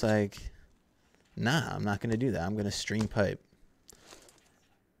 And then I was like, nah, I'm not gonna do that. I'm gonna stream pipe.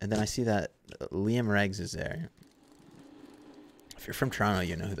 And then I see that Liam Reggs is there. If you're from Toronto,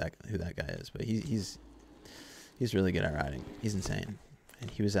 you know who that guy is. But he's really good at riding. He's insane. And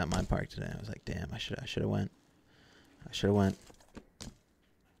he was at my park today. I was like, damn, I should have went. I should have went.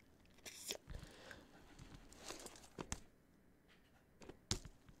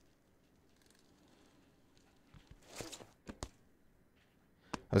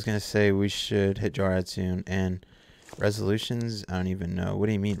 I was going to say we should hit Joyride soon. And resolutions, I don't even know. What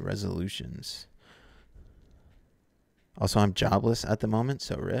do you mean resolutions? Also, I'm jobless at the moment,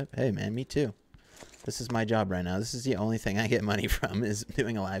 so rip. Hey, man, me too. This is my job right now. This is the only thing I get money from, is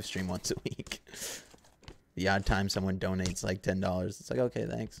doing a live stream once a week. The odd time someone donates like $10, it's like, okay,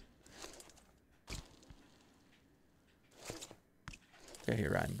 thanks. They're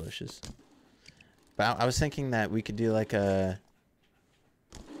here riding bushes. But I was thinking that we could do like a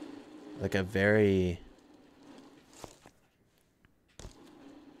very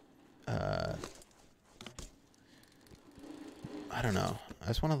I don't know. I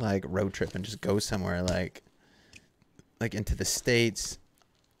just want to like road trip and just go somewhere like into the States.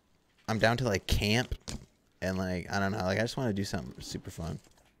 I'm down to like camp and like, I don't know, like I just want to do something super fun.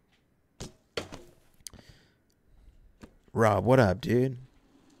 Rob, what up, dude?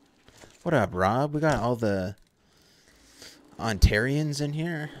 What up, Rob? We got all the Ontarians in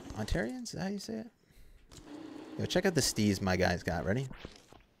here. Ontarians? Is that how you say it? Yo, check out the steez my guys got. Ready?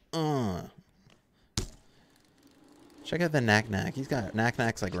 Check out the Knack-Knack. He's got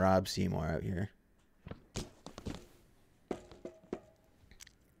Knack-Knack's like Rob Seymour out here.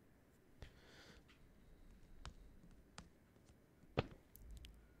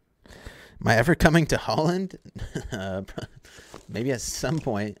 Am I ever coming to Holland? Maybe at some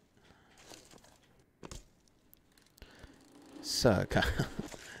point. Suck.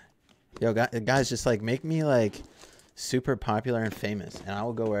 Yo, guys, just like make me like super popular and famous, and I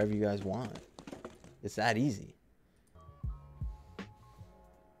will go wherever you guys want. It's that easy.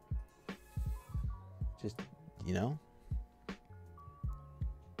 Just, you know,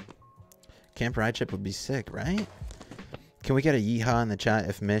 camp ride trip would be sick, right? Can we get a yeehaw in the chat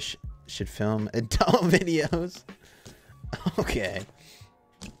if Mish should film adult videos? Okay.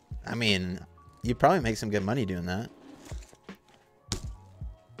 I mean, you'd probably make some good money doing that.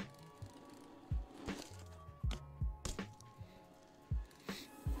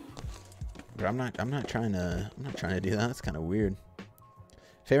 But I'm not trying to do that. That's kind of weird.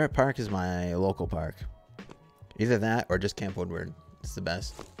 Favorite park is my local park. Either that or just Camp Woodward. It's the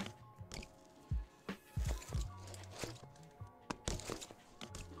best.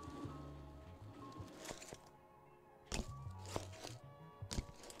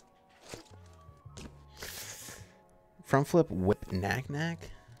 Front flip whip knack knack?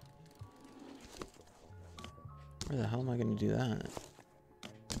 Where the hell am I going to do that?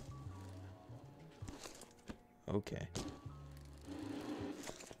 Okay.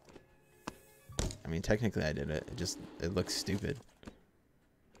 I mean, technically I did it. It looks stupid.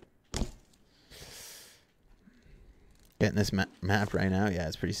 Getting this map right now, yeah,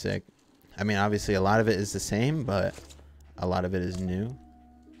 it's pretty sick. I mean, obviously a lot of it is the same, but a lot of it is new.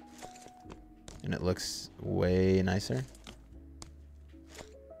 And it looks way nicer.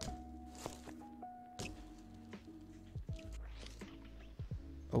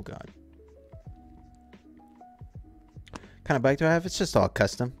 Oh god. What kind of bike do I have? It's just all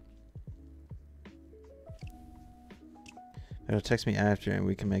custom. It'll text me after and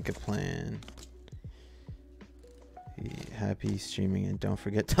we can make a plan. Be happy streaming and don't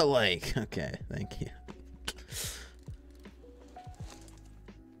forget to like. Okay, thank you.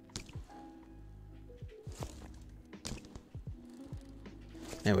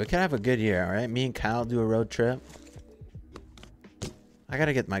 Yeah, we could have a good year, alright? Me and Kyle do a road trip. I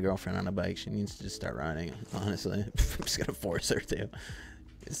gotta get my girlfriend on a bike. She needs to just start riding, honestly. I'm just gonna force her to.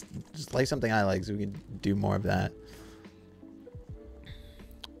 It's just like something I like, so we can do more of that.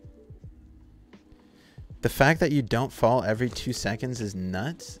 The fact that you don't fall every 2 seconds is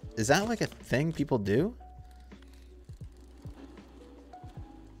nuts. Is that like a thing people do?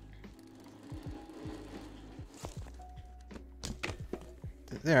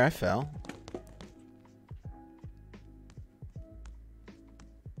 There, I fell.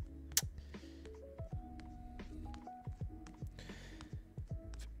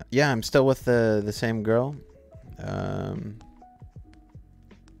 Yeah, I'm still with the same girl.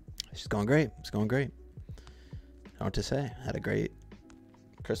 She's going great. It's going great. I don't know what to say. Had a great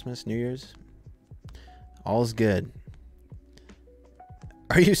Christmas, New Year's. All's good.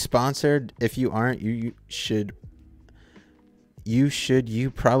 Are you sponsored? If you aren't, you should. You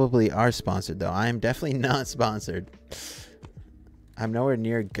probably are sponsored, though. I am definitely not sponsored. I'm nowhere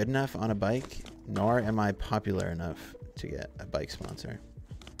near good enough on a bike, nor am I popular enough to get a bike sponsor.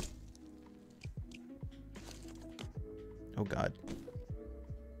 Oh, God.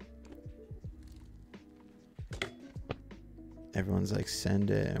 Everyone's like, send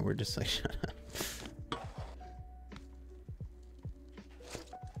it, and we're just like, shut up.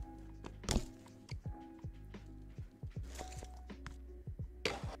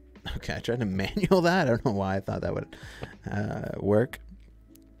 Okay, I tried to manual that. I don't know why I thought that would work.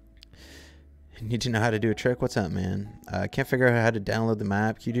 You need to know how to do a trick. What's up, man? I can't figure out how to download the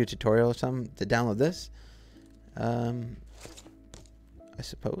map. Can you do a tutorial or something to download this? I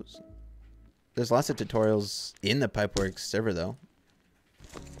suppose. There's lots of tutorials in the PipeWorks server, though.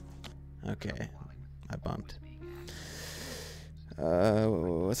 Okay, I bumped.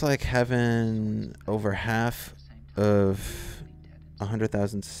 It's like having over half of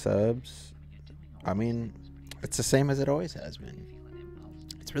 100,000 subs. I mean, it's the same as it always has been.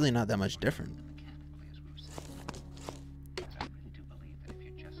 It's really not that much different.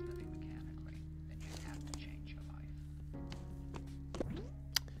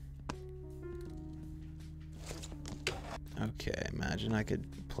 Okay, imagine I could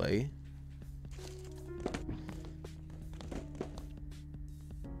play.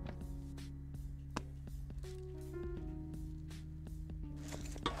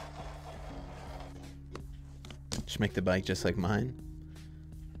 Just make the bike just like mine.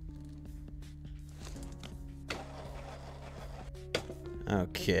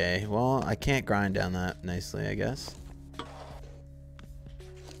 Okay, well, I can't grind down that nicely, I guess.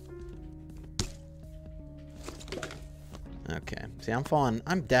 Okay, see,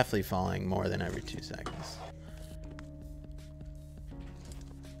 I'm definitely falling more than every 2 seconds.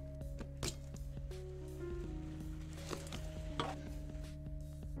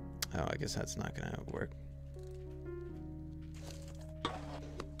 Oh, I guess that's not gonna work.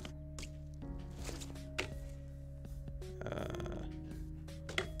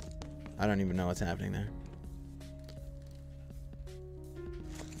 I don't even know what's happening there.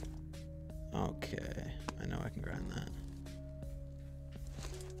 Okay, I know I can grind that.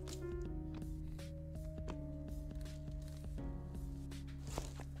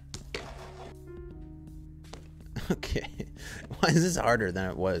 Okay. Why is this harder than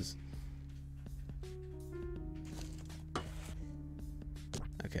it was?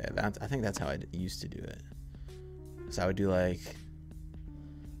 Okay, I think that's how I used to do it. So I would do like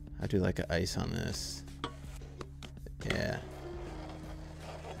an ice on this. Yeah.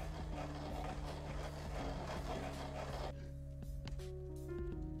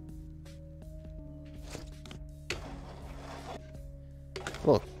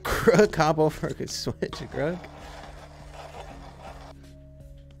 Little crook hop over a switch, crook.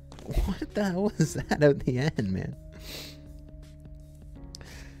 What the hell was that at the end, man?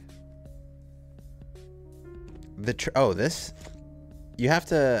 This you have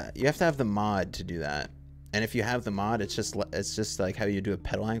to have the mod to do that. And if you have the mod, it's just like how you do a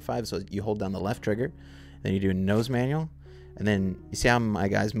pedal hang 5. So you hold down the left trigger, then you do a nose manual, and then you see how my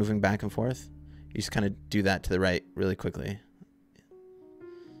guy's moving back and forth? You just kind of do that to the right really quickly.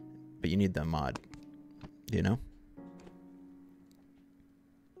 But you need the mod, you know?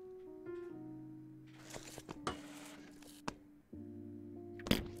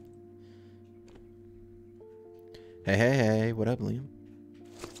 Hey, what up, Liam?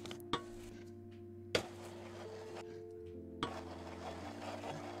 I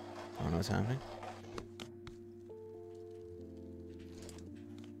don't know what's happening.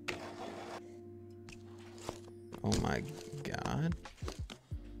 Oh my god.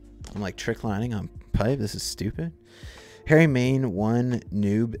 I'm like trick lining on pipe. This is stupid. Harry Main won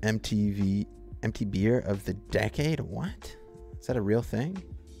Noob MTV Beer of the Decade. What? Is that a real thing?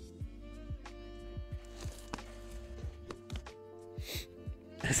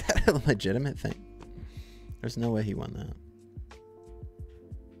 Is that a legitimate thing? There's no way he won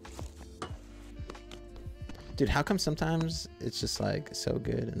that. Dude, how come sometimes it's just like so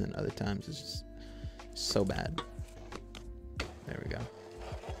good and then other times it's just so bad? There we go.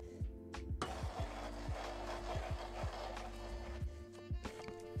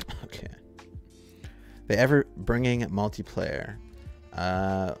 Okay. They ever bringing multiplayer?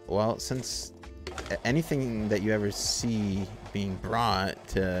 Well, since anything that you ever see being brought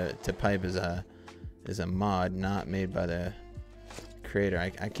to Pipe is a mod not made by the creator, I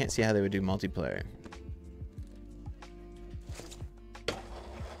can't see how they would do multiplayer.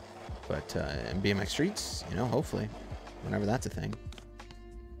 But in BMX Streets, you know, hopefully, whenever that's a thing.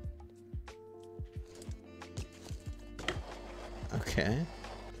 Okay.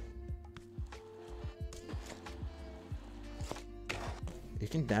 You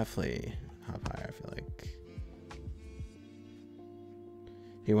can definitely hop higher, I feel like.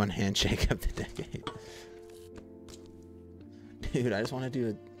 He won Handshake of the Decade. Dude, I just want to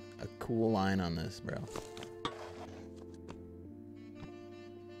do a cool line on this, bro.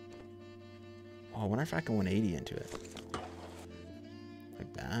 Oh, I wonder if I can 180 into it.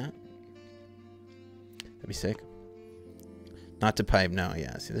 Like that. That'd be sick. Not to Pipe, no,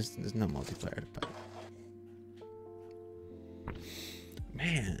 yeah. See, there's no multiplayer to Pipe.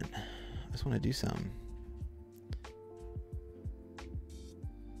 Man, I just want to do something.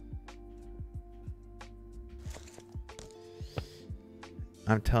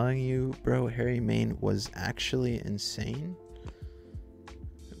 I'm telling you, bro, Harry Main was actually insane.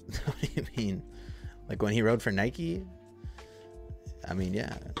 What do you mean? Like when he rode for Nike? I mean,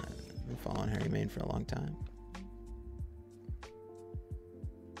 yeah, I've been following Harry Main for a long time.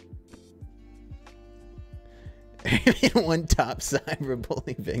 Harry Main won top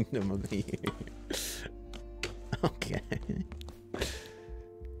cyberbullying victim of the year. Okay.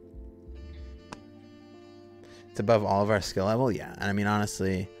 It's above all of our skill level? Yeah. I mean,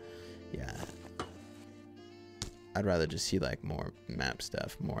 honestly, yeah. I'd rather just see like more map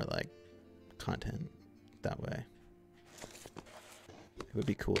stuff, more like content that way. It would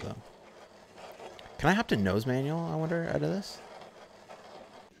be cool though. Can I hop to nose manual, I wonder, out of this?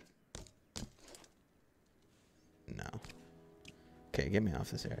 No. Okay, get me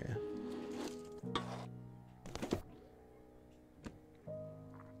off this area.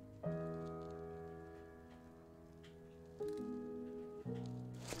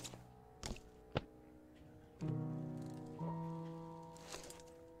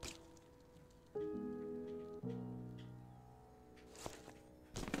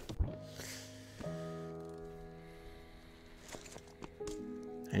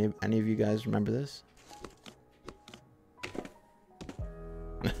 Any of you guys remember this?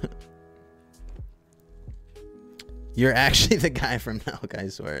 You're actually the guy from Nelk, I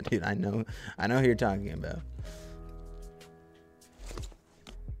swear, dude. I know who you're talking about.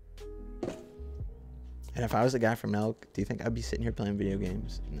 And if I was the guy from Nelk, do you think I'd be sitting here playing video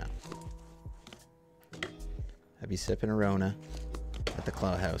games? No. I'd be sipping a Rona at the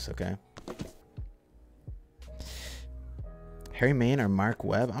Cloud House, okay? Harry Main or Mark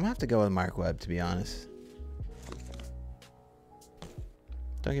Webb? I'm gonna have to go with Mark Webb, to be honest.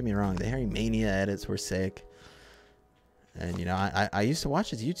 Don't get me wrong, the Harry Mania edits were sick. And you know, I used to watch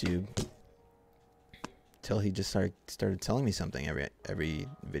his YouTube till he just started telling me something every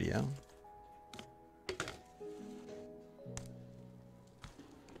video.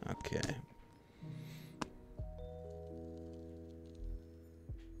 Okay.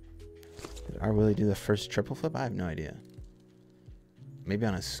 Did R. Willie do the first triple flip? I have no idea. Maybe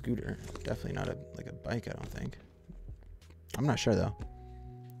on a scooter. Definitely not like a bike, I don't think. I'm not sure though.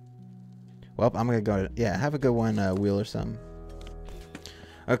 Well, I'm gonna go. Yeah, have a good one, Wheel or something.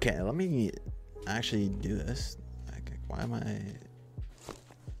 Okay, let me actually do this. Okay, why am I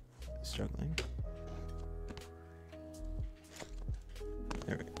struggling?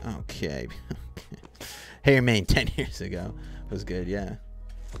 There we go. Okay. Hair Main 10 years ago was good, yeah.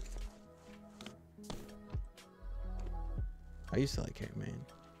 I used to like Hair Main.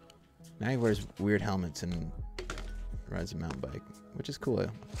 Now he wears weird helmets and rides a mountain bike, which is cool.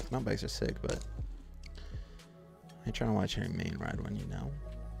 Mountain bikes are sick, but I ain't trying to watch Harry Main ride one, you know.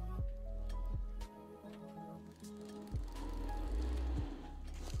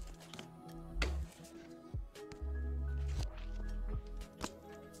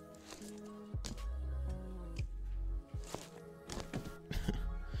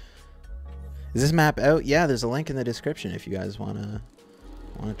 Is this map out? Yeah, there's a link in the description if you guys wanna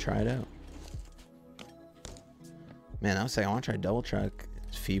try it out. Man, I was saying I want to try double truck.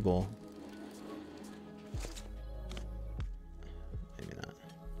 It's feeble. Maybe not.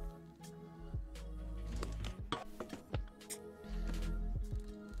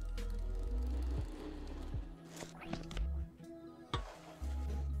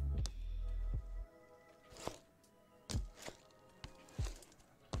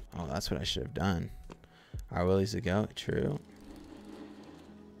 Oh, that's what I should have done. R. Willie's to go. True.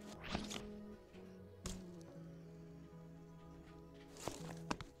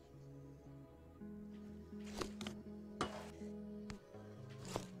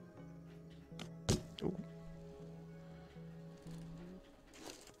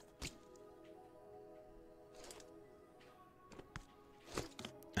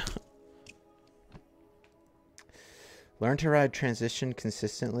 Learn to ride transition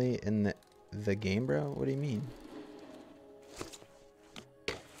consistently in the game, bro? What do you mean?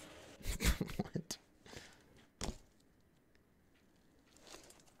 What?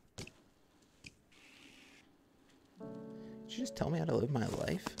 Did you just tell me how to live my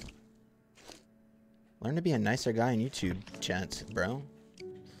life? Learn to be a nicer guy in YouTube chats, bro.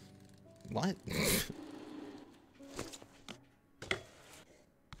 What?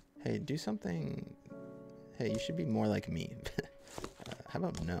 Hey, do something. Hey, you should be more like me. How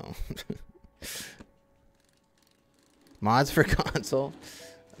about no? Mods for console?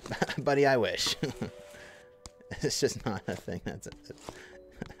 Buddy, I wish. It's just not a thing that's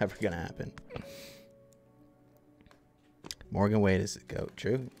ever gonna happen. Morgan Wade is the GOAT.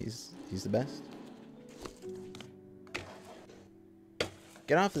 True. He's the best.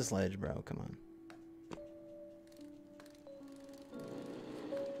 Get off this ledge, bro. Come on.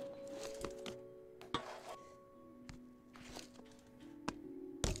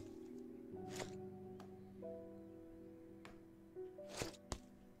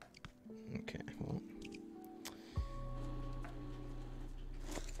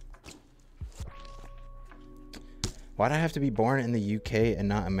 Why'd I have to be born in the UK and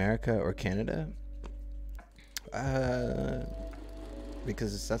not America or Canada?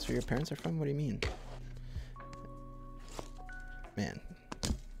 Because that's where your parents are from? What do you mean? Man.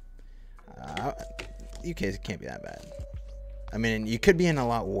 UK can't be that bad. I mean, you could be in a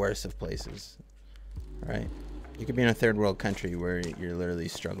lot worse of places, right? You could be in a third world country where you're literally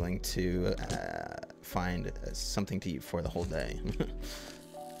struggling to find something to eat for the whole day.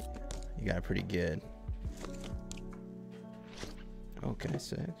 You got it pretty good. Okay,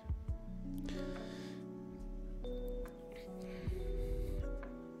 sick.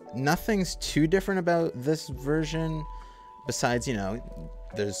 Nothing's too different about this version besides, you know,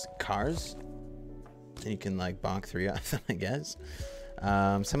 there's cars and you can like bonk 3 of them, I guess.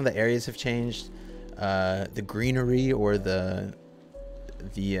 Some of the areas have changed. The greenery or the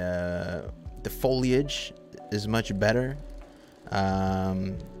foliage is much better.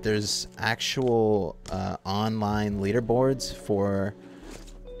 There's actual online leaderboards for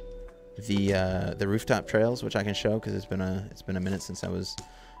the rooftop trails, which I can show because it's been a minute since I was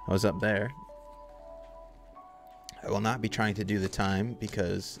up there. I will not be trying to do the time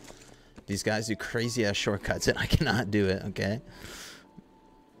because these guys do crazy ass shortcuts and I cannot do it. Okay.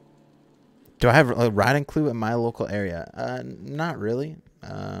 Do I have a riding clue in my local area? Not really.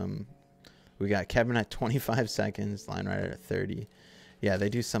 We got Kevin at 25 seconds, Line Rider at 30. Yeah, they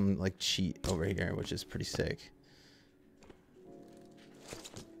do some like cheat over here, which is pretty sick.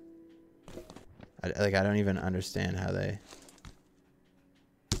 I don't even understand how they.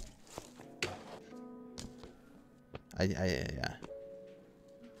 Yeah.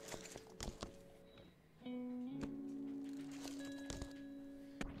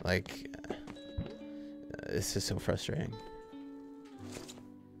 Like, this is so frustrating.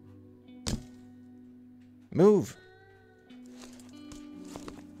 Move.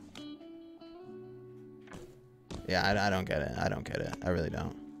 Yeah, I don't get it. I don't get it. I really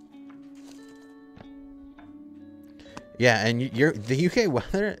don't. Yeah, and the UK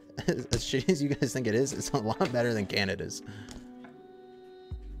weather, as shitty as you guys think it is, it's a lot better than Canada's.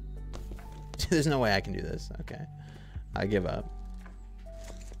 There's no way I can do this. Okay. I give up.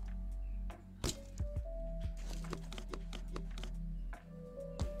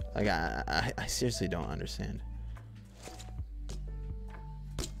 Like, I seriously don't understand.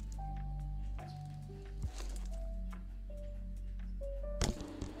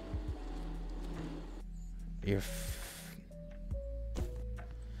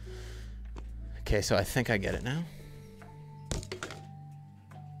 Okay, so I think I get it now.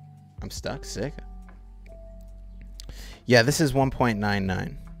 I'm stuck. Sick. Yeah, this is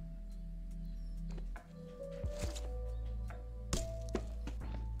 1.99.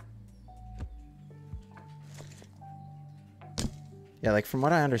 Yeah, like from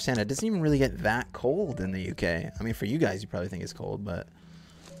what I understand, it doesn't even really get that cold in the UK. I mean, for you guys, you probably think it's cold, but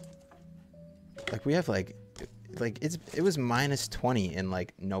like we have like it was minus 20 in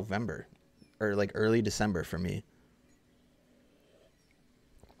like November or like early December for me.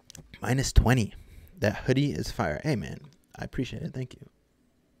 Minus 20. That hoodie is fire. Hey man, I appreciate it. Thank you.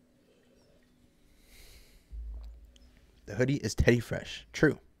 The hoodie is Teddy Fresh.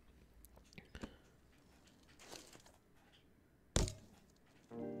 True.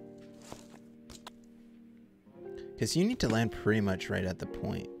 Because you need to land pretty much right at the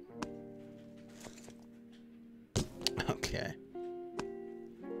point. Okay.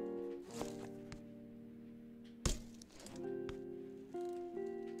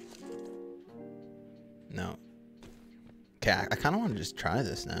 No. Okay, I kind of want to just try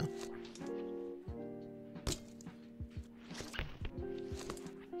this now.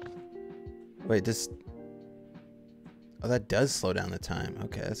 Wait, this... Oh, that does slow down the time.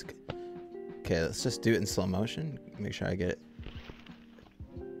 Okay, that's good. Okay, let's just do it in slow motion. Make sure I get it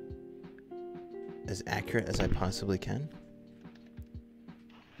as accurate as I possibly can.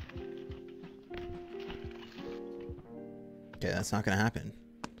 Okay, that's not gonna happen.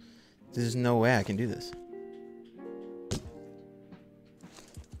 There's no way I can do this.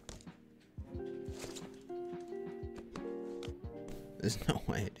 There's no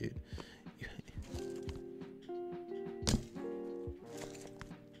way, dude.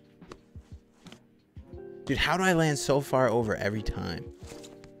 Dude, how do I land so far over every time?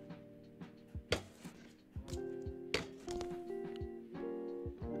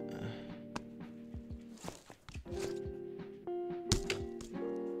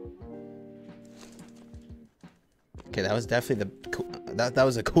 Okay, that was definitely that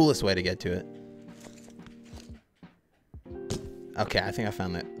was the coolest way to get to it. Okay, I think I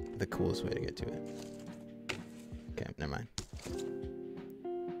found the coolest way to get to it. Okay, never mind.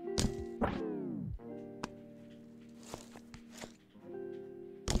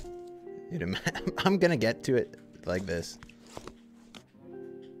 Dude, I'm gonna get to it like this.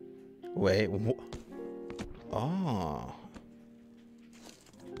 Wait. Oh.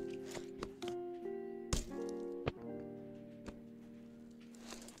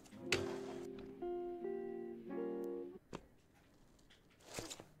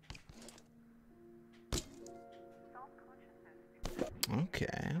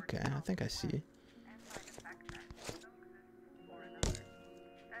 Okay, I think I see.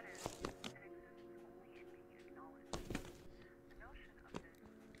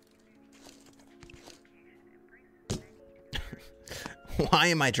 Why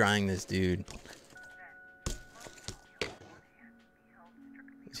am I drawing this, dude?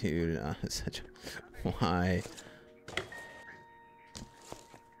 Dude, such a... Why?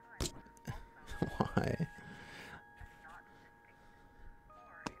 Why?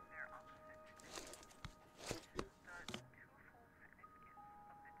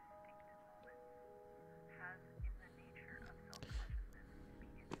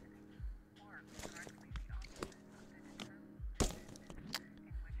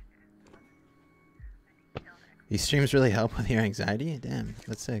 These streams really help with your anxiety? Damn,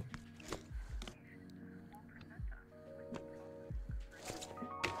 that's sick.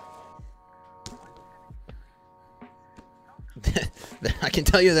 can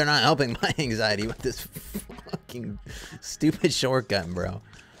tell you they're not helping my anxiety with this fucking stupid shortcut, bro.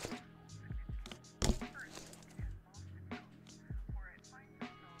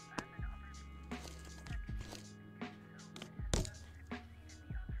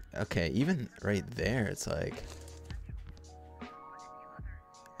 Okay, even right there, it's like...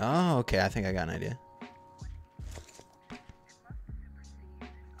 Oh, okay, I think I got an idea.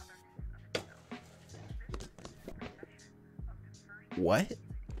 What?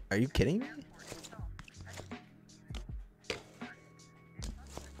 Are you kidding me?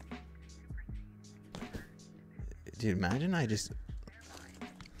 Dude, imagine I just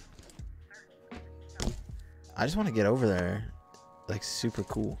want to get over there. Like, super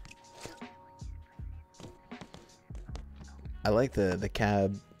cool. I like the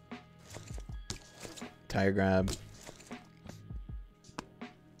cab, tire grab,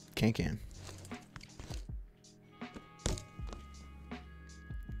 can.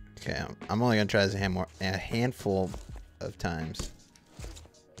 Okay, I'm only gonna try this a handful of times.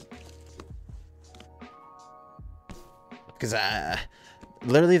 Because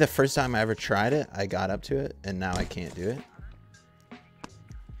literally the first time I ever tried it, I got up to it, and now I can't do it.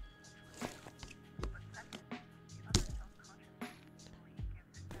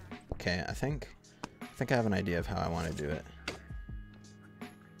 Okay, I think I have an idea of how I want to do it.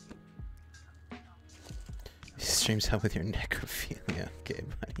 Streams help with your necrophilia. Okay,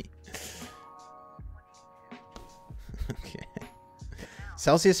 buddy. Okay.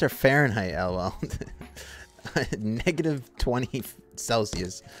 Celsius or Fahrenheit, lol. Negative 20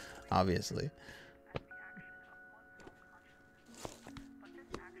 Celsius, obviously.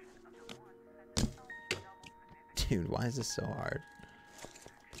 Dude, why is this so hard?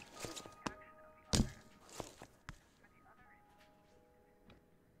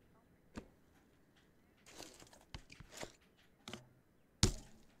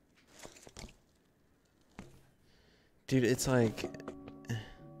 Dude, it's like...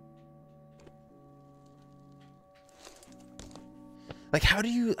 Like, how do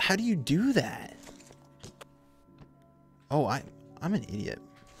you do that? Oh, I'm an idiot.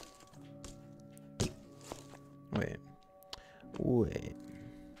 Wait.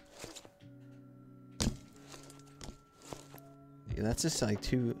 Dude, that's just like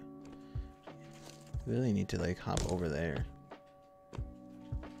too... Really need to like hop over there.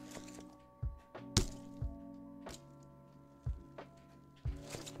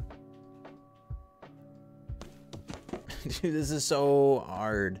 Dude, this is so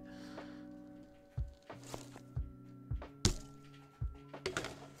hard.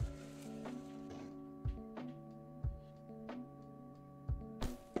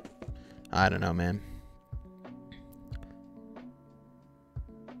 I don't know, man.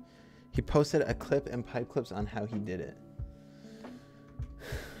 He posted a clip and pipe clips on how he did it.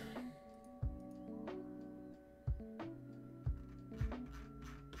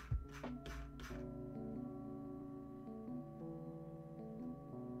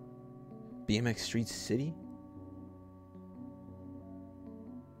 BMX Street City?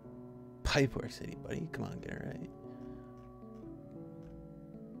 PipeWorks City, buddy. Come on, get it right.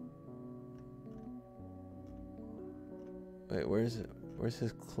 Wait, where's it? Where's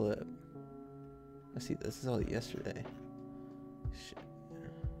his clip? I see, this is all yesterday. Shit.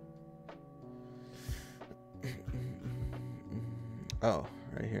 Oh,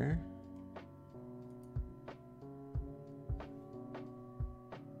 right here?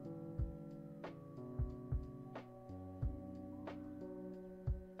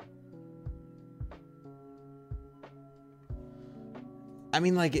 I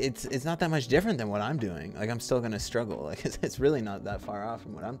mean, like, it's not that much different than what I'm doing. Like, I'm still gonna struggle. Like, it's really not that far off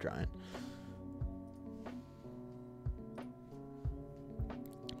from what I'm trying.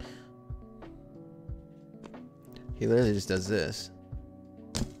 He literally just does this.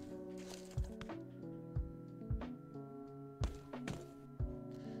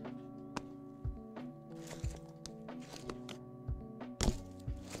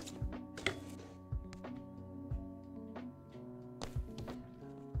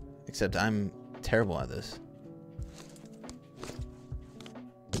 Except I'm terrible at this.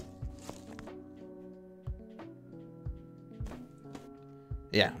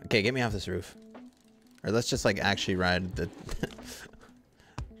 Yeah, okay, get me off this roof. Or let's just like actually ride the...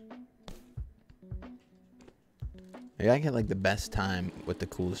 Maybe I get like the best time with the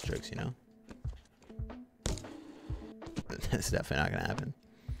coolest tricks, you know? That's definitely not gonna happen.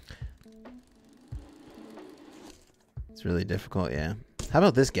 It's really difficult, yeah. How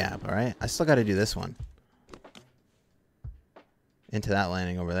about this gap, alright? I still gotta do this one. Into that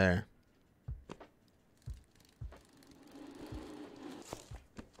landing over there.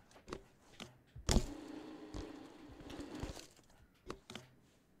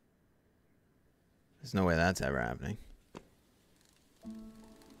 There's no way that's ever happening.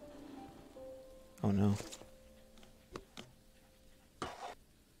 Oh no.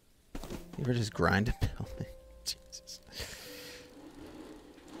 You ever just grind a building? Jesus.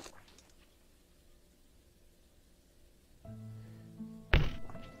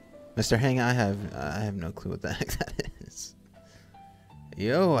 Mr. Hang, I have no clue what the heck that is.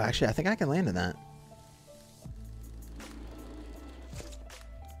 Yo, actually, I think I can land in that.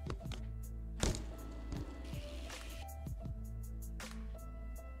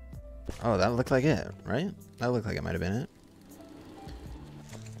 Oh, that looked like it, right? That looked like it might have been it.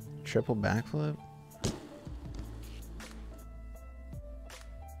 Triple backflip.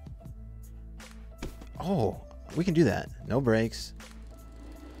 Oh, we can do that. No brakes.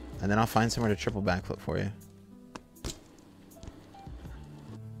 And then I'll find somewhere to triple backflip for you.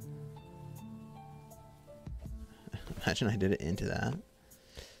 Imagine I did it into that.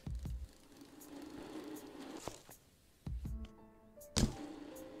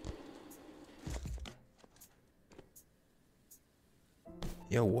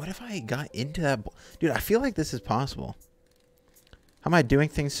 Yo, what if I got into that? Dude, I feel like this is possible. How am I doing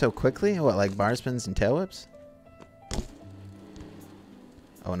things so quickly? What, like bar spins and tail whips?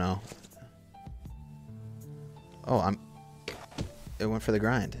 Oh, no. Oh, it went for the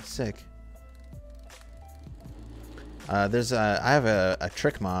grind. Sick. I have a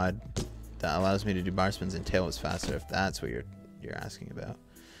trick mod that allows me to do bar spins and tail whips faster, if that's what you're asking about.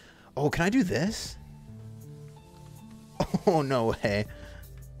 Oh, can I do this? Oh, no way.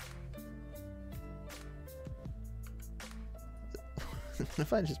 What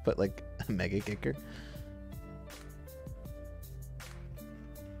if I just put like a mega kicker?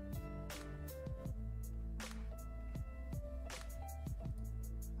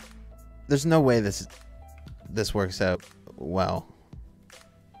 There's no way this works out well.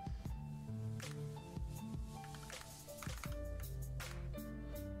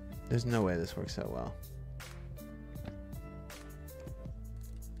 There's no way this works out well.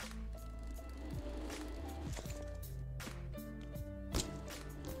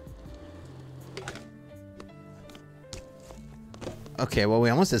 Okay, well, we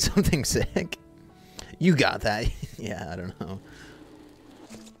almost did something sick. You got that. Yeah, I don't know.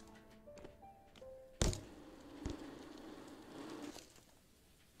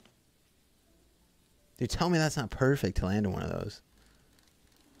 Dude, tell me that's not perfect to land in one of those.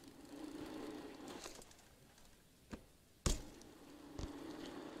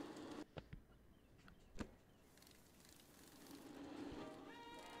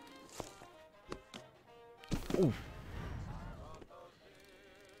 Ooh.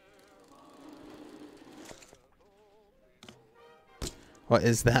 What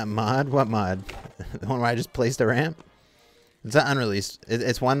is that mod? What mod? The one where I just placed a ramp? It's not unreleased.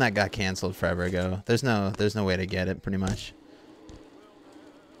 It's one that got canceled forever ago. There's no way to get it, pretty much.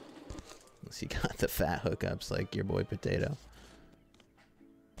 Unless you got the fat hookups like your boy Potato.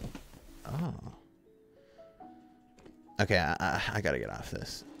 Oh. Okay, I gotta get off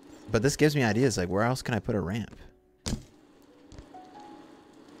this. But this gives me ideas, like where else can I put a ramp?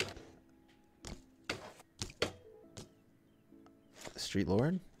 Street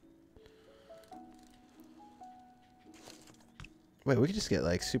Lord? Wait, we could just get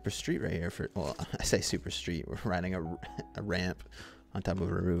like super street right here for, well, I say super street, we're riding a ramp on top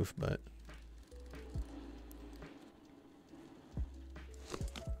of a roof, but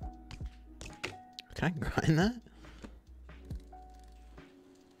can I grind that?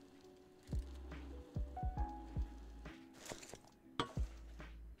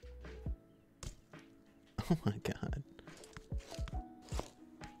 Oh my god.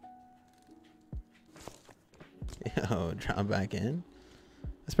 Yo, drop back in.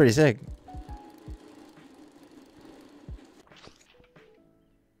 That's pretty sick.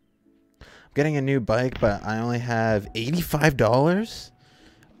 I'm getting a new bike, but I only have $85.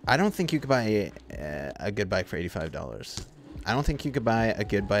 I don't think you could buy a good bike for $85. I don't think you could buy a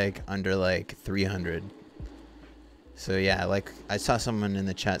good bike under like 300. So yeah, like I saw someone in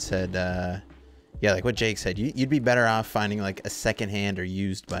the chat said, yeah, like what Jake said, you'd be better off finding like a secondhand or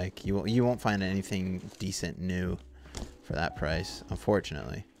used bike. You won't find anything decent new for that price,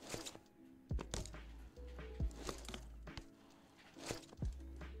 unfortunately.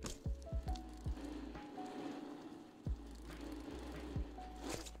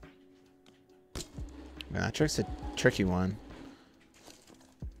 Man, that trick's a tricky one.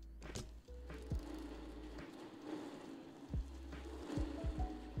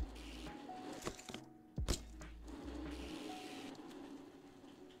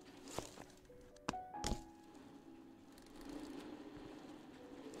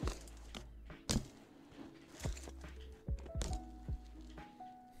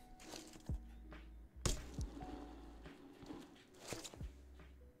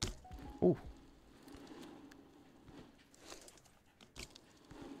 Ooh.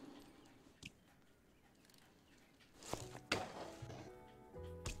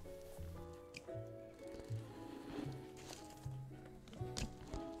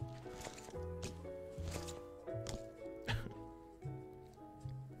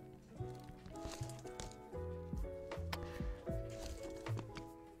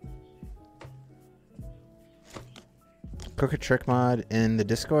 Crooked trick mod in the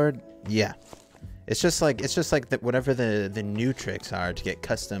Discord? Yeah. It's just like whatever the new tricks are to get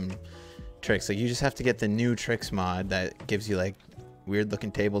custom tricks. Like you just have to get the new tricks mod that gives you like weird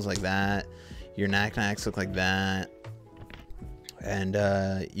looking tables like that. Your knack-knacks look like that. And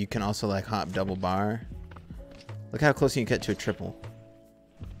you can also like hop double bar. Look how close you can get to a triple.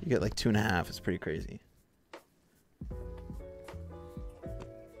 You get like 2.5. It's pretty crazy.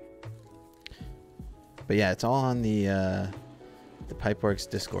 But yeah, it's all on the PipeWorks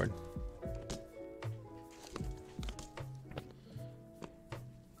Discord.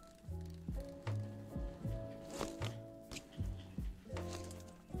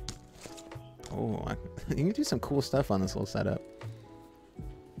 Oh, you can do some cool stuff on this whole setup.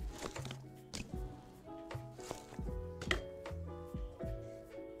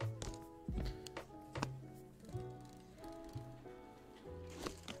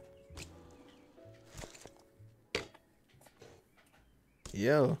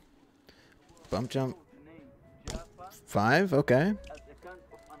 Yo, bump jump 5, okay.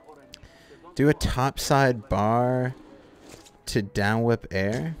 Do a topside bar to down whip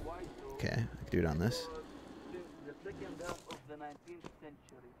air. Okay, I can do it on this.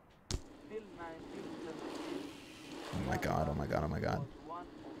 Oh my god, oh my god, oh my god.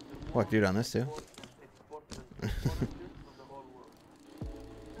 Oh, I can do it on this too.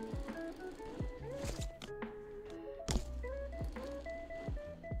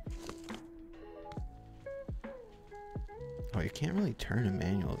 Oh, you can't really turn in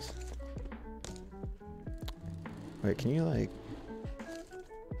manuals. Wait, can you like...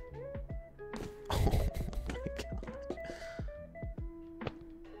 Oh my god.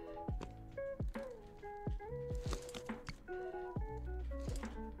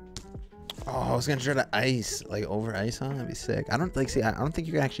 Oh, I was gonna try to ice, like over ice on. That'd be sick. I don't think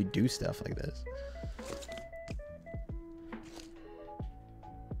you can actually do stuff like this.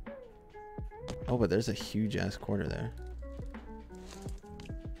 Oh, but there's a huge ass quarter there.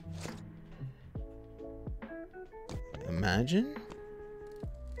 Imagine?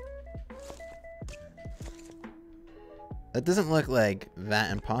 That doesn't look like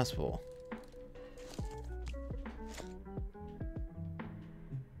that impossible.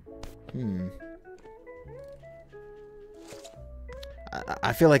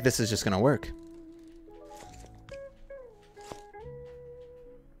 I feel like this is just gonna work.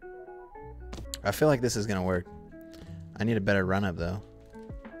 I feel like this is gonna work. I need a better run up though.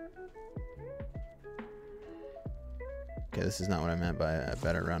 Okay, this is not what I meant by a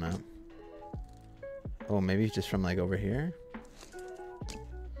better run up. Oh, maybe just from like over here?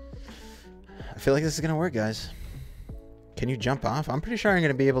 I feel like this is gonna work, guys. Can you jump off? I'm pretty sure I'm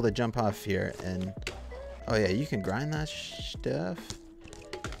gonna be able to jump off here and... Oh yeah, you can grind that stuff.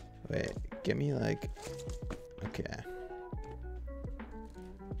 Wait, give me like... Okay.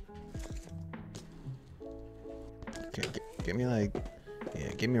 Okay, give me like...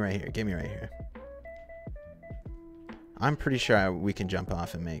 Yeah, give me right here. Give me right here. I'm pretty sure we can jump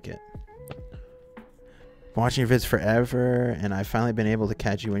off and make it. Watching your vids forever, and I've finally been able to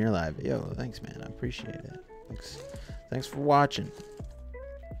catch you when you're live. Yo, thanks, man. I appreciate it. Thanks for watching.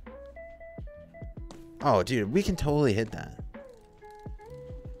 Oh, dude, we can totally hit that.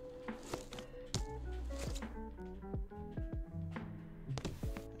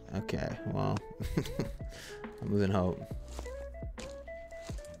 Okay, well, I'm losing hope.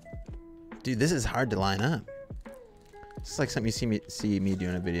 Dude, this is hard to line up. It's like something you see me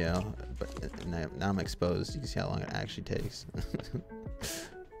doing a video, but now I'm exposed. You can see how long it actually takes.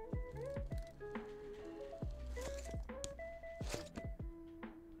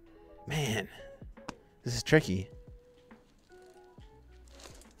 Man, this is tricky.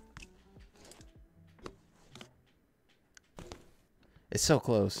 It's so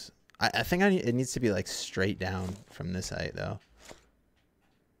close. I think it needs to be like straight down from this height though.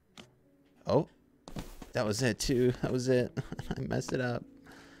 Oh, that was it too. That was it. I messed it up.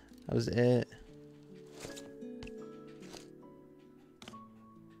 That was it.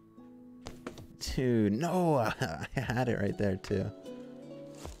 Dude, no, I had it right there too.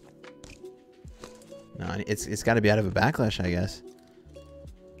 No, it's got to be out of a backlash, I guess.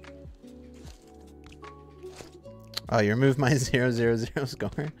 Oh, you removed my 000 score?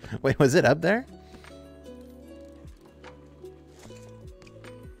 Wait, was it up there?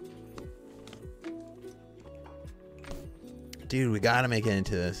 Dude, we gotta make it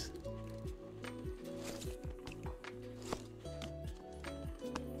into this.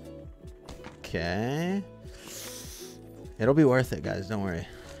 Okay. It'll be worth it, guys. Don't worry.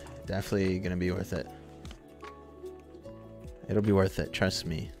 Definitely gonna be worth it. It'll be worth it. Trust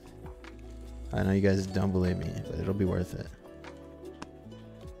me. I know you guys don't believe me, but it'll be worth it.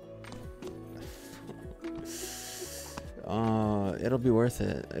 Oh, it'll be worth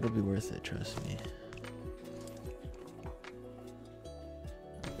it. It'll be worth it. Trust me.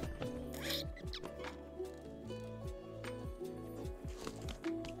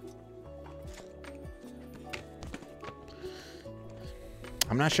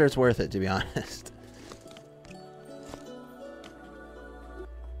 I'm not sure it's worth it, to be honest.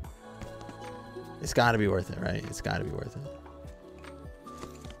 It's got to be worth it, right? It's got to be worth it.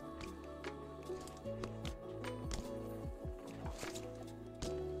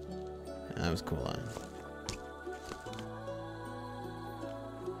 That was cool line.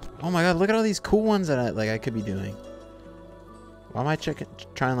 Oh my god, look at all these cool ones that I could be doing. Why am I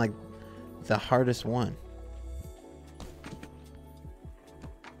trying like the hardest one?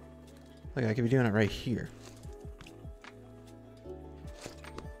 Look, I could be doing it right here.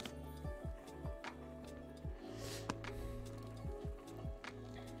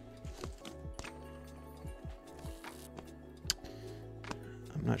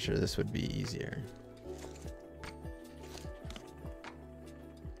 I'm not sure this would be easier.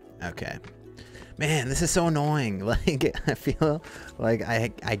 Okay. Man, this is so annoying. Like, I feel like I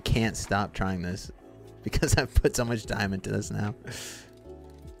can't stop trying this because I've put so much time into this now.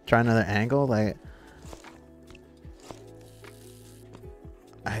 Try another angle. Like,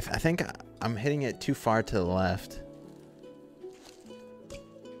 I think I'm hitting it too far to the left.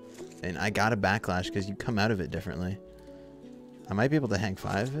 And I got a backlash because you come out of it differently. I might be able to hang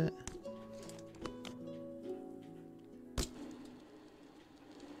 5 of it.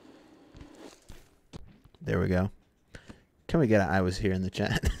 There we go. Can we get a I was here in the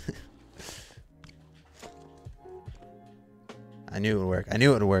chat? I knew it would work. I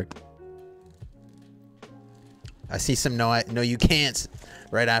knew it would work. I see some no you can't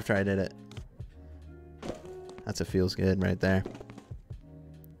right after I did it. That's a feels good right there.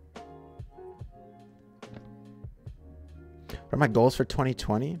 What are my goals for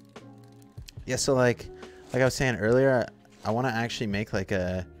 2020? Yeah, so like I was saying earlier, I want to actually make like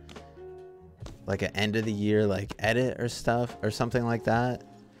an end of the year like edit or stuff or something like that.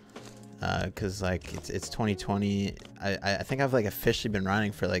 Cause like it's 2020. I think I've like officially been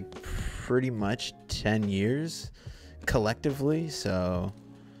running for like pretty much 10 years collectively. So,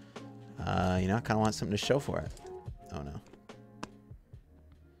 you know, I kind of want something to show for it. Oh no.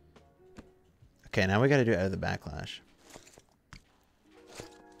 Okay, now we got to do it out of the backlash.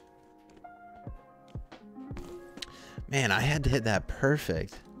 Man, I had to hit that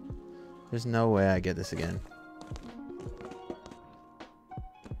perfect. There's no way I get this again.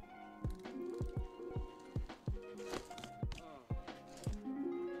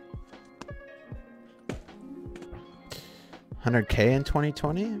 $100K in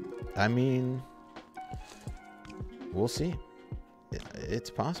 2020? I mean, we'll see. It's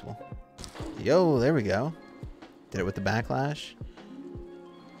possible. Yo, there we go. Did it with the backlash.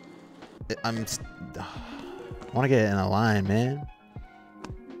 I want to get it in a line, man.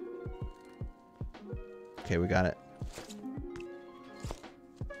 Okay, we got it.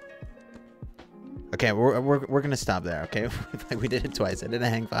 Okay, we're gonna stop there. Okay, we did it twice. I did a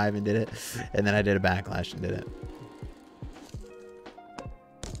hang 5 and did it, and then I did a backlash and did it.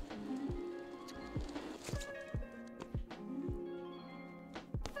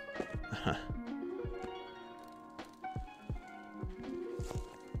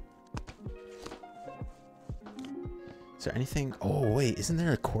 Is there anything? Oh wait, isn't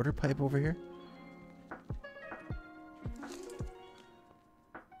there a quarter pipe over here?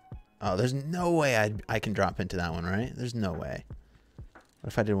 Oh, there's no way I can drop into that one, right? There's no way.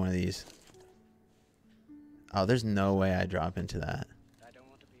 What if I did one of these? Oh, there's no way I drop into that. I don't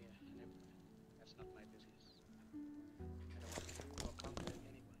want to be an emperor. That's not my business. I don't want to rule or conquer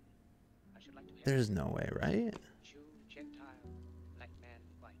anyone. I should like to help. There's no way, right? Jew, Gentile, black man,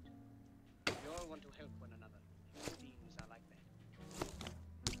 white. We all want to help one another. Human beings are like that.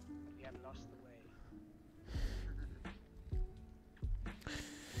 But we have lost the way.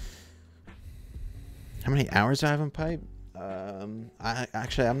 How many hours do I have in pipe? I'm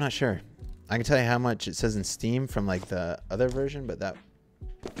not sure. I can tell you how much it says in Steam from like the other version, but that.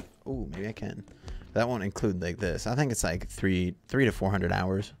 Oh, maybe I can. That won't include like this. I think it's like 3 to 400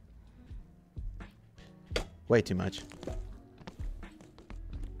 hours. Way too much.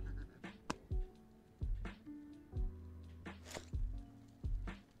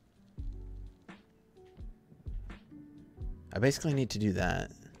 I basically need to do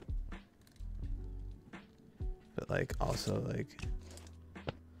that. But like also like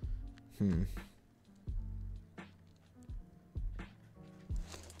You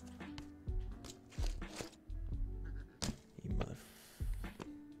mother.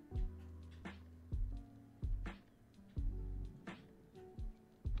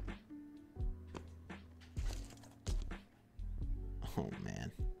 Oh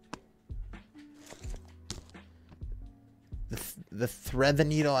man. The thread the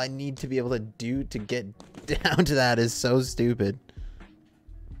needle I need to be able to do to get down to that is so stupid.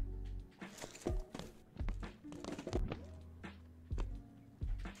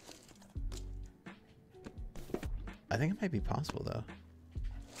 I think it might be possible though.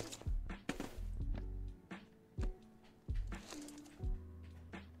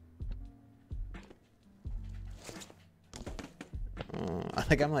 I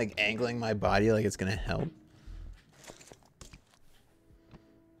think I'm like angling my body like it's gonna help.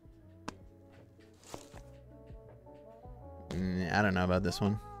 I don't know about this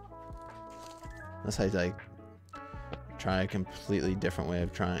one. Unless I like try a completely different way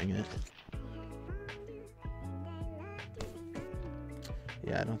of trying it.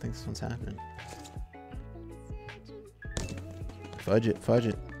 Yeah, I don't think this one's happening. Fudge it, fudge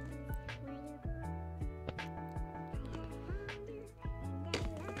it.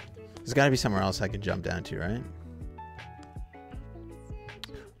 There's got to be somewhere else I can jump down to, right?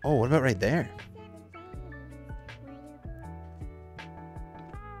 Oh, what about right there?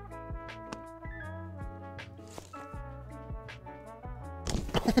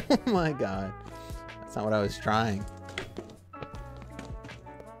 Oh my god. That's not what I was trying.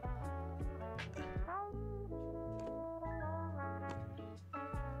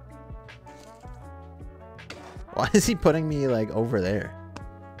 Why is he putting me like over there?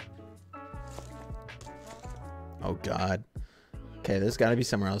 Oh god. Okay, there's got to be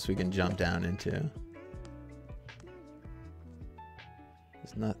somewhere else we can jump down into.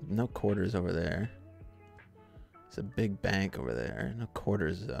 There's no quarters over there. It's a big bank over there. No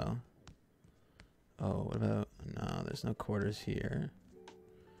quarters though. Oh, what about... No, there's no quarters here.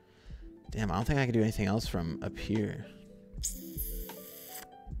 Damn, I don't think I can do anything else from up here.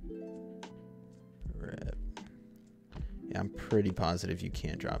 Rip. Yeah, I'm pretty positive you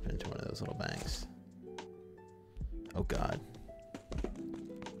can't drop into one of those little banks. Oh god.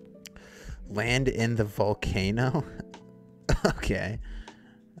 Land in the volcano? Okay.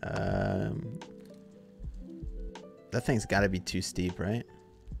 That thing's got to be too steep, right?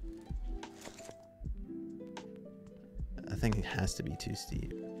 I think it has to be too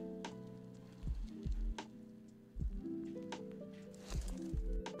steep.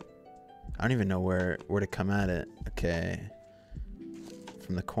 I don't even know where to come at it. Okay.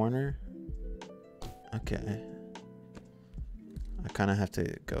 From the corner? Okay. I kind of have to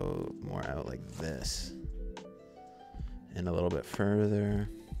go more out like this. And a little bit further.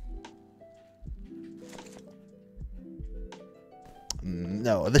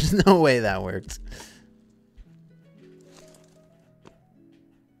 No, there's no way that works.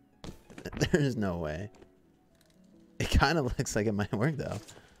 There's no way. It kind of looks like it might work though.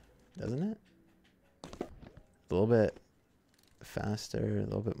 Doesn't it? A little bit faster, a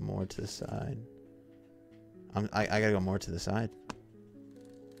little bit more to the side. I gotta go more to the side.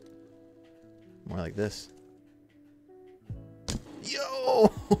 More like this.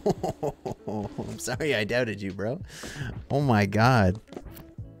 Yo! I'm sorry I doubted you, bro. Oh my god.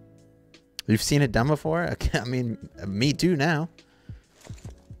 You've seen it done before? Okay, I mean, me too now.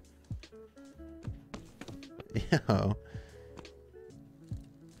 Yo.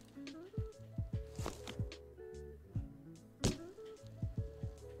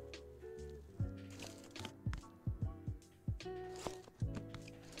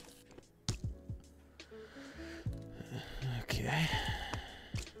 Okay.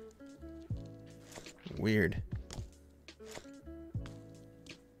 Weird.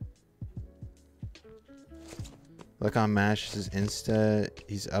 Look on Mash's Insta.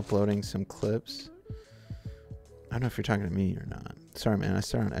 He's uploading some clips. I don't know if you're talking to me or not. Sorry, man. I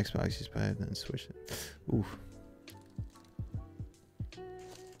started on Xbox, used by then switched it. Oof.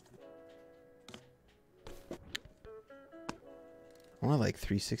 I want like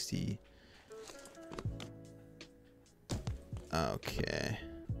 360. Okay.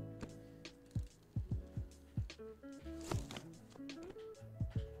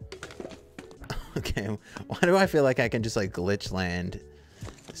 Okay, why do I feel like I can just like glitch land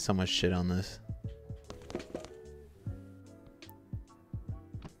so much shit on this?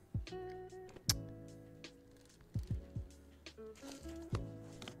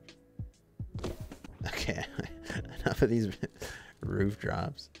 Okay, enough of these roof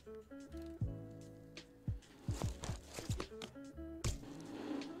drops.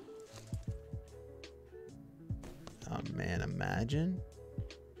 Oh man, imagine.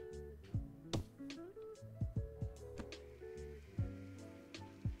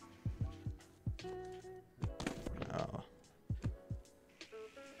 Oh.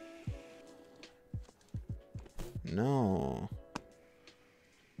 No.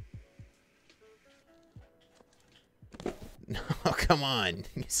 No, come on,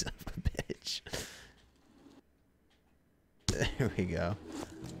 you son of a bitch. There we go.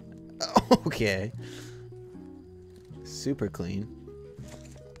 Okay. Super clean.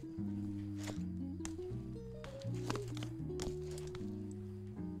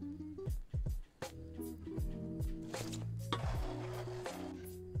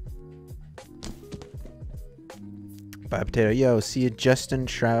 PipeWorks, yo, see you, Justin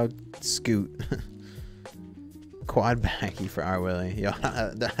Shroud Scoot. Quad backy for our Willie. Yo,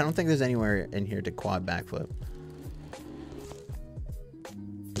 I don't think there's anywhere in here to quad backflip.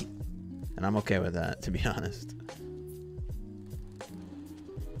 And I'm okay with that, to be honest.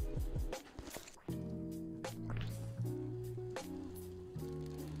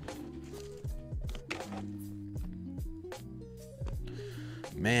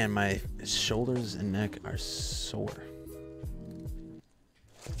 Man, my shoulders and neck are sore.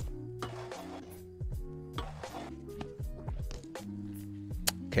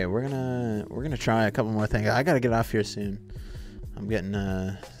 Okay, we're gonna try a couple more things. I gotta get off here soon. I'm getting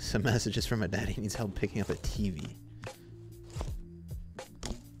some messages from my dad. He needs help picking up a TV.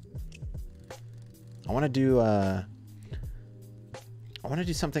 I want to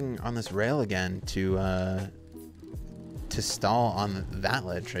do something on this rail again to stall on that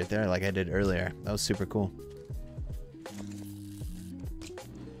ledge right there, like I did earlier. That was super cool.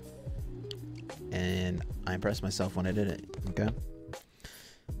 And I impressed myself when I did it. Okay.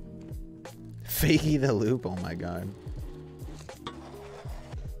 Fakey the loop. Oh my god.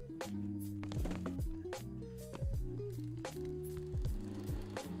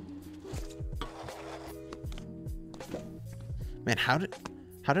 Man, how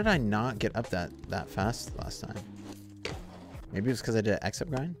did I not get up that fast last time? Maybe it was because I did an exit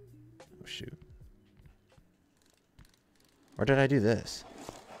grind? Oh shoot. Or did I do this?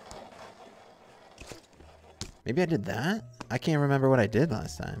 Maybe I did that? I can't remember what I did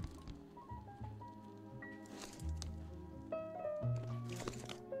last time.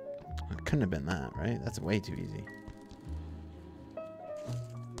 It couldn't have been that, right? That's way too easy.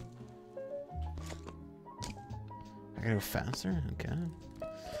 I gotta go faster? Okay.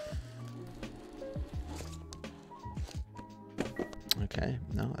 Okay,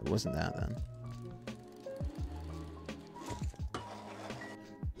 no, it wasn't that then.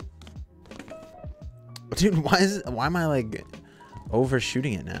 Dude, why am I like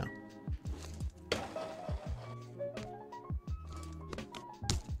overshooting it now?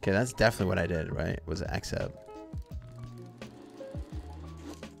 Okay, that's definitely what I did, right? Was it X up?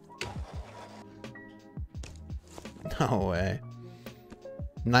 No way.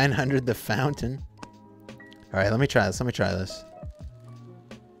 900 the fountain. All right, let me try this. Let me try this.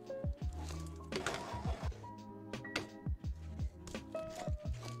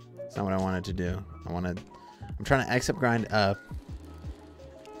 It's not what I wanted to do. I'm trying to X-up grind up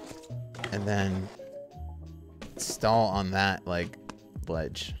and then stall on that like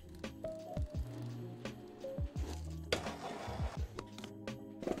ledge.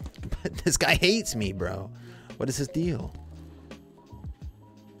 But this guy hates me, bro. What is his deal?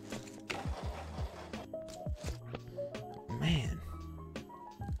 Man.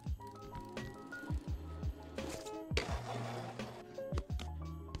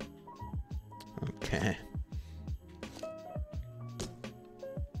 Okay.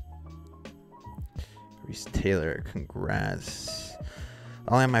 Reese Taylor, congrats.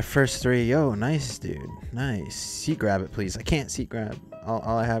 Only on my first 3. Yo, nice, dude. Nice. Seat grab it, please. I can't seat grab.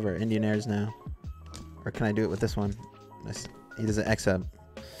 All I have are Indian Airs now. Or can I do it with this one? He does an X-up.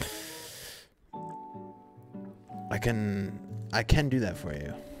 I can do that for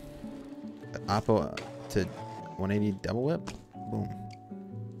you. Oppo to 180 double whip. Boom.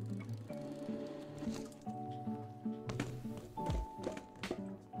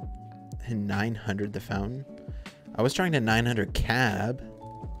 And 900 the fountain. I was trying to 900 cab.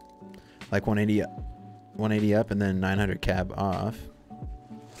 Like 180 up and then 900 cab off.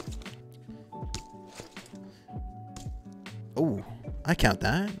 Oh, I count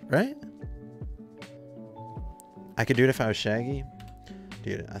that, right? I could do it if I was Shaggy.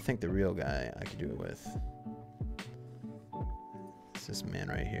 Dude, I think the real guy I could do it with. It's this man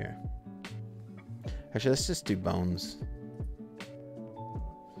right here. Actually, let's just do Bones.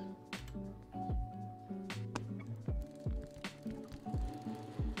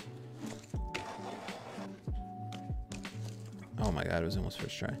 Oh my god, it was almost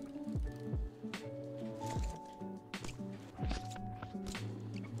first try.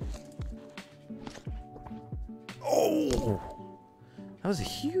 Oh! That was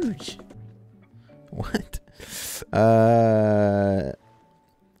huge. What?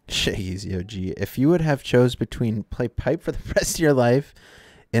 Shaggy's OG. If you would have chose between play pipe for the rest of your life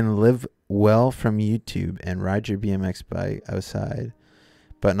and live well from YouTube and ride your BMX bike outside,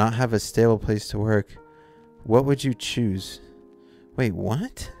 but not have a stable place to work, what would you choose? Wait,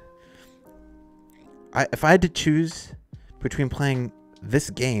 what? If I had to choose between playing this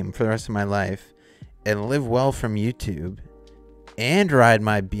game for the rest of my life and live well from YouTube and ride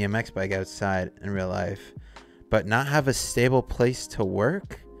my BMX bike outside in real life, but not have a stable place to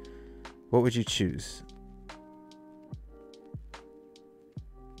work, what would you choose?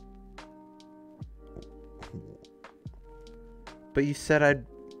 But you said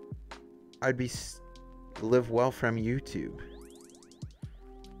I'd be live well from YouTube.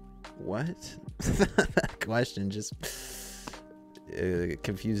 What? That question just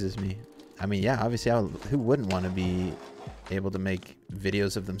confuses me. I mean, yeah, obviously, who wouldn't want to be able to make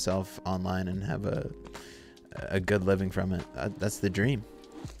videos of themselves online and have a good living from it? That's the dream.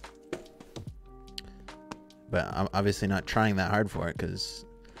 But I'm obviously not trying that hard for it, because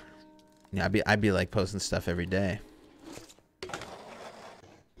yeah, I'd be like posting stuff every day.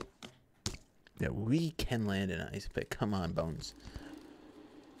 Yeah, we can land an ice pick. Come on, Bones.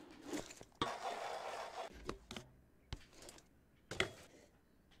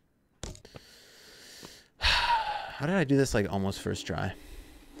 How did I do this like almost first try?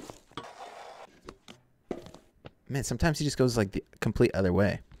 Man, sometimes he just goes like the complete other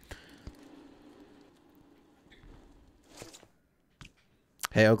way.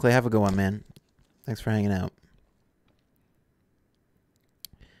 Hey, Oakley, have a good one, man. Thanks for hanging out.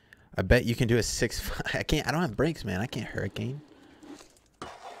 I bet you can do a 6'5". I can't. I don't have brakes, man. I can't hurricane.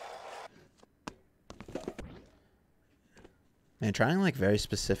 Man, trying like very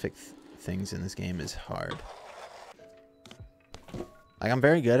specific things in this game is hard. Like, I'm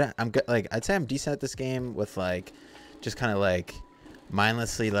very good at. I'm good. Like, I'd say I'm decent at this game with like, just kind of like,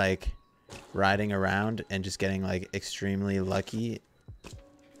 mindlessly like, riding around and just getting like extremely lucky.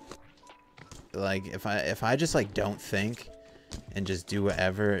 Like, if I just like don't think and just do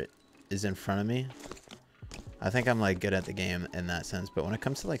whatever is in front of me, I think I'm like good at the game in that sense. But when it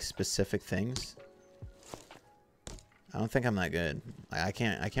comes to like specific things, I don't think I'm that good. Like, I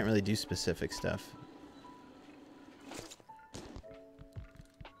can't really do specific stuff.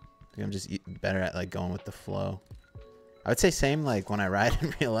 I think I'm just better at like going with the flow. I would say same like when I ride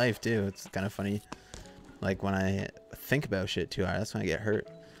in real life too. It's kind of funny. Like when I think about shit too hard, that's when I get hurt.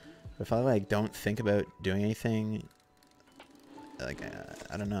 But if I like don't think about doing anything, like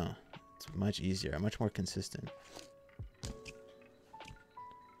I don't know, it's much easier. I'm much more consistent.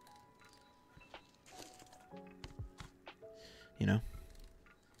 You know?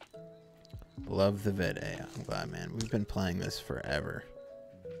 Love the vid. Hey, I'm glad, man. We've been playing this forever.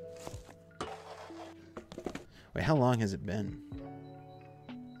 Wait, how long has it been?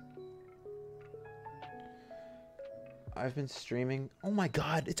 I've been streaming. Oh my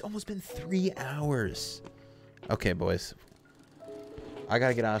god, it's almost been 3 hours. Okay, boys. I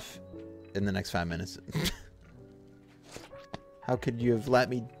gotta get off in the next 5 minutes. How could you have let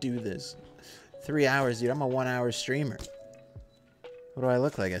me do this? 3 hours, dude. I'm a 1 hour streamer. What do I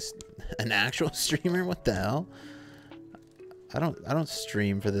look like? An actual streamer? What the hell? I don't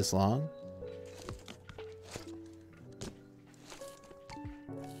stream for this long.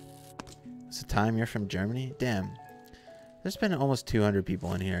 It's the time you're from Germany? Damn. There's been almost 200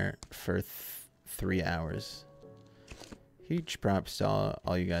 people in here for 3 hours. Huge props to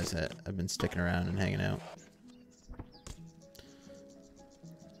all you guys that have been sticking around and hanging out.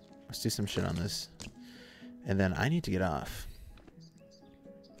 Let's do some shit on this. And then I need to get off.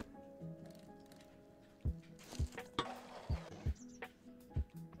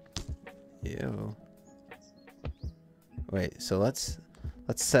 Ew. Wait, so let's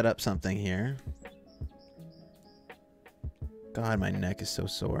set up something here. God, my neck is so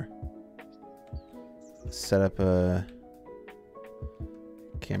sore. Let's set up a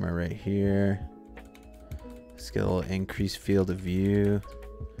camera right here. Let's get a little increased field of view.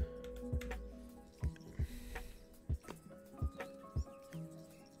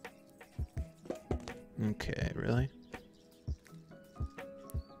 Okay, really?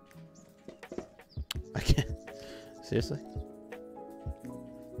 I can't. Seriously?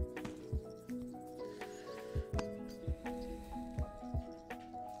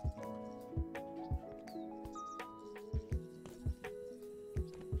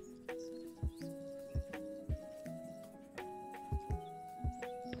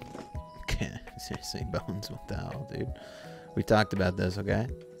 Okay, seriously, Bones, what the hell, dude? We talked about this, okay?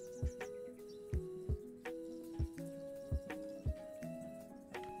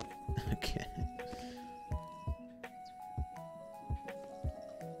 Okay.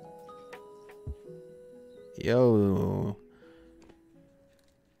 Yo.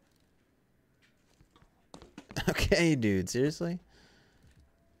 Okay, dude, seriously?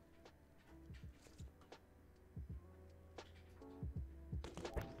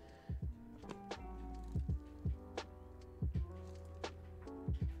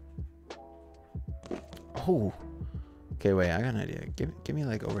 Oh. Okay, wait, I got an idea. Give me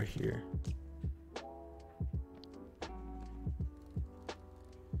like over here.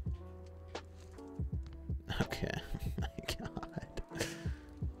 Okay. My God.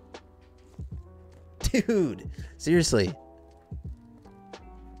 Dude, seriously.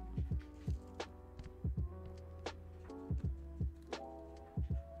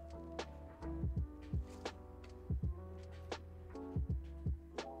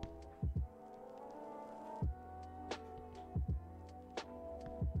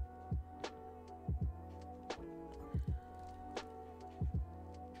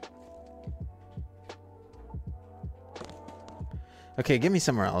 Okay, get me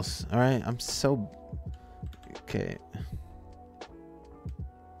somewhere else. All right, I'm so okay.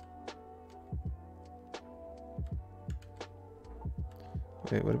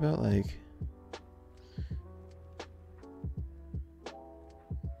 Wait, what about like?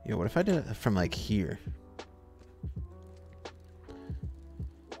 Yo, what if I did it from like here?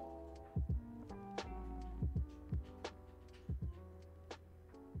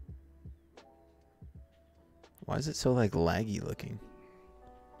 Why is it so like laggy looking?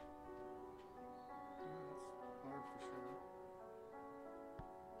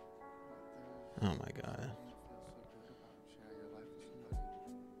 Oh my God.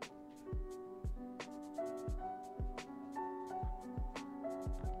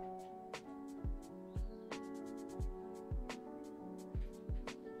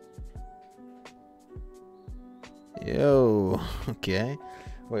 Yo, okay.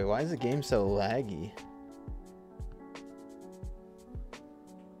 Wait, why is the game so laggy?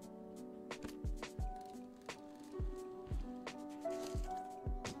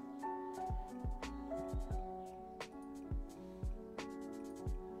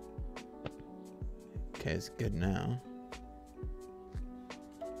 Okay, it's good now.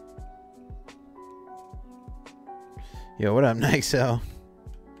 Yo, what up, Nixel?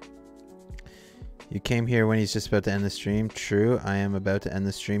 You came here when he's just about to end the stream. True, I am about to end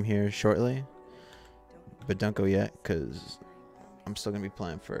the stream here shortly. But don't go yet, because I'm still going to be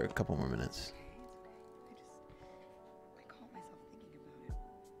playing for a couple more minutes.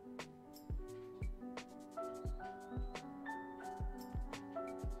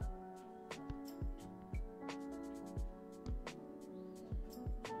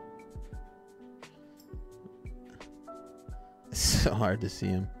 It's so hard to see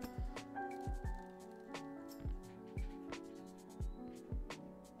him.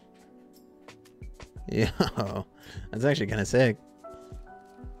 Yo, that's actually kind of sick.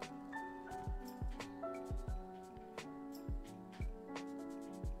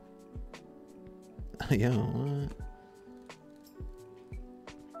 Yo, what?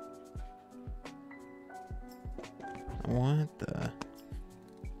 What the?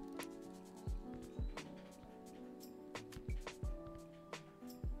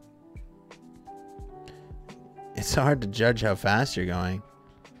 It's hard to judge how fast you're going.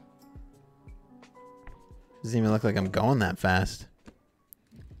 Doesn't even look like I'm going that fast.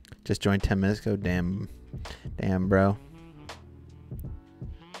 Just joined 10 minutes ago. Damn, bro.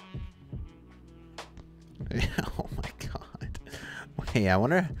 Oh my God. Wait, I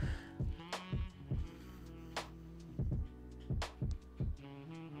wonder.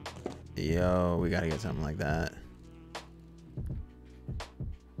 Yo, we gotta get something like that.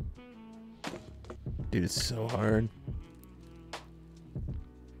 Dude, it's so hard.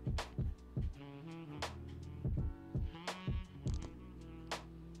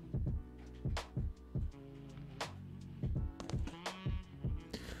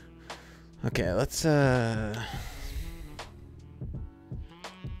 Okay, let's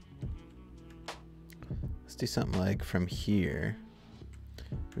do something like from here.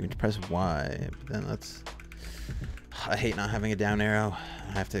 We can press Y, but then let's... I hate not having a down arrow.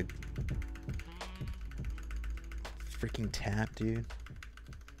 I have to freaking tap, dude.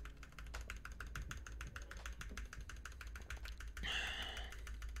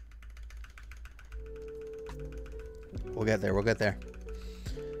 We'll get there. We'll get there.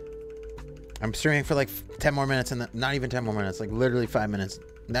 I'm streaming for like 10 more minutes, and not even 10 more minutes. Like literally 5 minutes.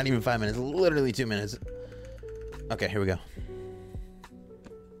 Not even 5 minutes. Literally 2 minutes. Okay, here we go.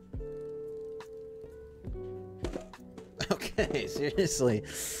 Okay, seriously.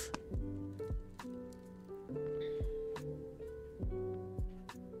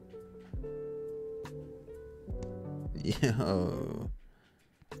 Yo.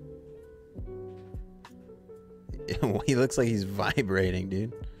 He looks like he's vibrating,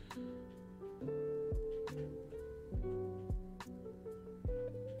 dude.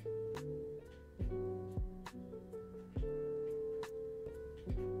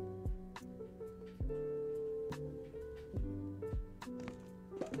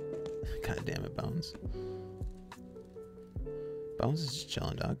 God damn it, Bones. Bones is just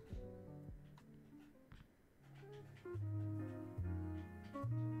chilling, dog.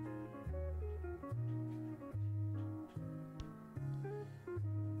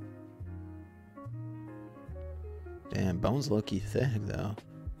 Damn, Bones low-key thick, though.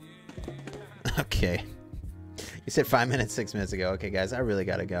 Okay. You said 5 minutes, 6 minutes ago. Okay, guys, I really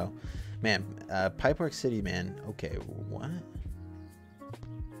gotta go. Man, PipeWorks City, man. Okay, what?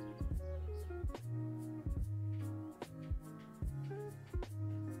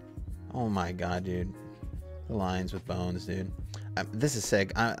 Oh my god, dude. The lines with Bones, dude. This is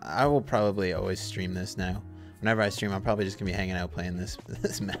sick. I will probably always stream this now. Whenever I stream, I'm probably just gonna be hanging out playing this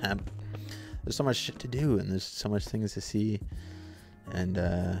map. There's so much shit to do, and there's so much things to see, and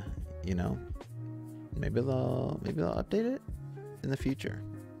you know, maybe they'll update it in the future,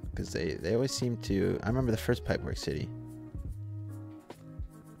 because they always seem to. I remember the first PipeWorks City.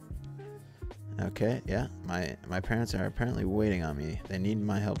 Okay, yeah, my parents are apparently waiting on me. They need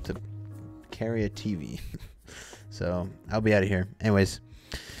my help to carry a TV. So I'll be out of here. Anyways,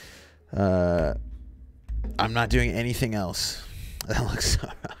 I'm not doing anything else. That looks so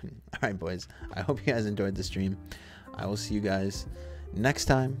wrong. All right, boys. I hope you guys enjoyed the stream. I will see you guys next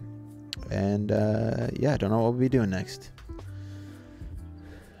time. And yeah, I don't know what we'll be doing next.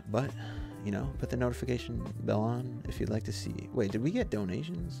 But, you know, put the notification bell on if you'd like to see. Wait, did we get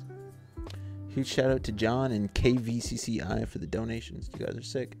donations? Huge shout out to John and KVCCI for the donations. You guys are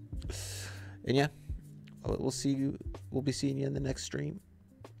sick. And yeah, we'll see you. We'll be seeing you in the next stream.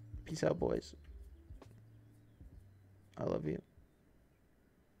 Peace out, boys. I love you.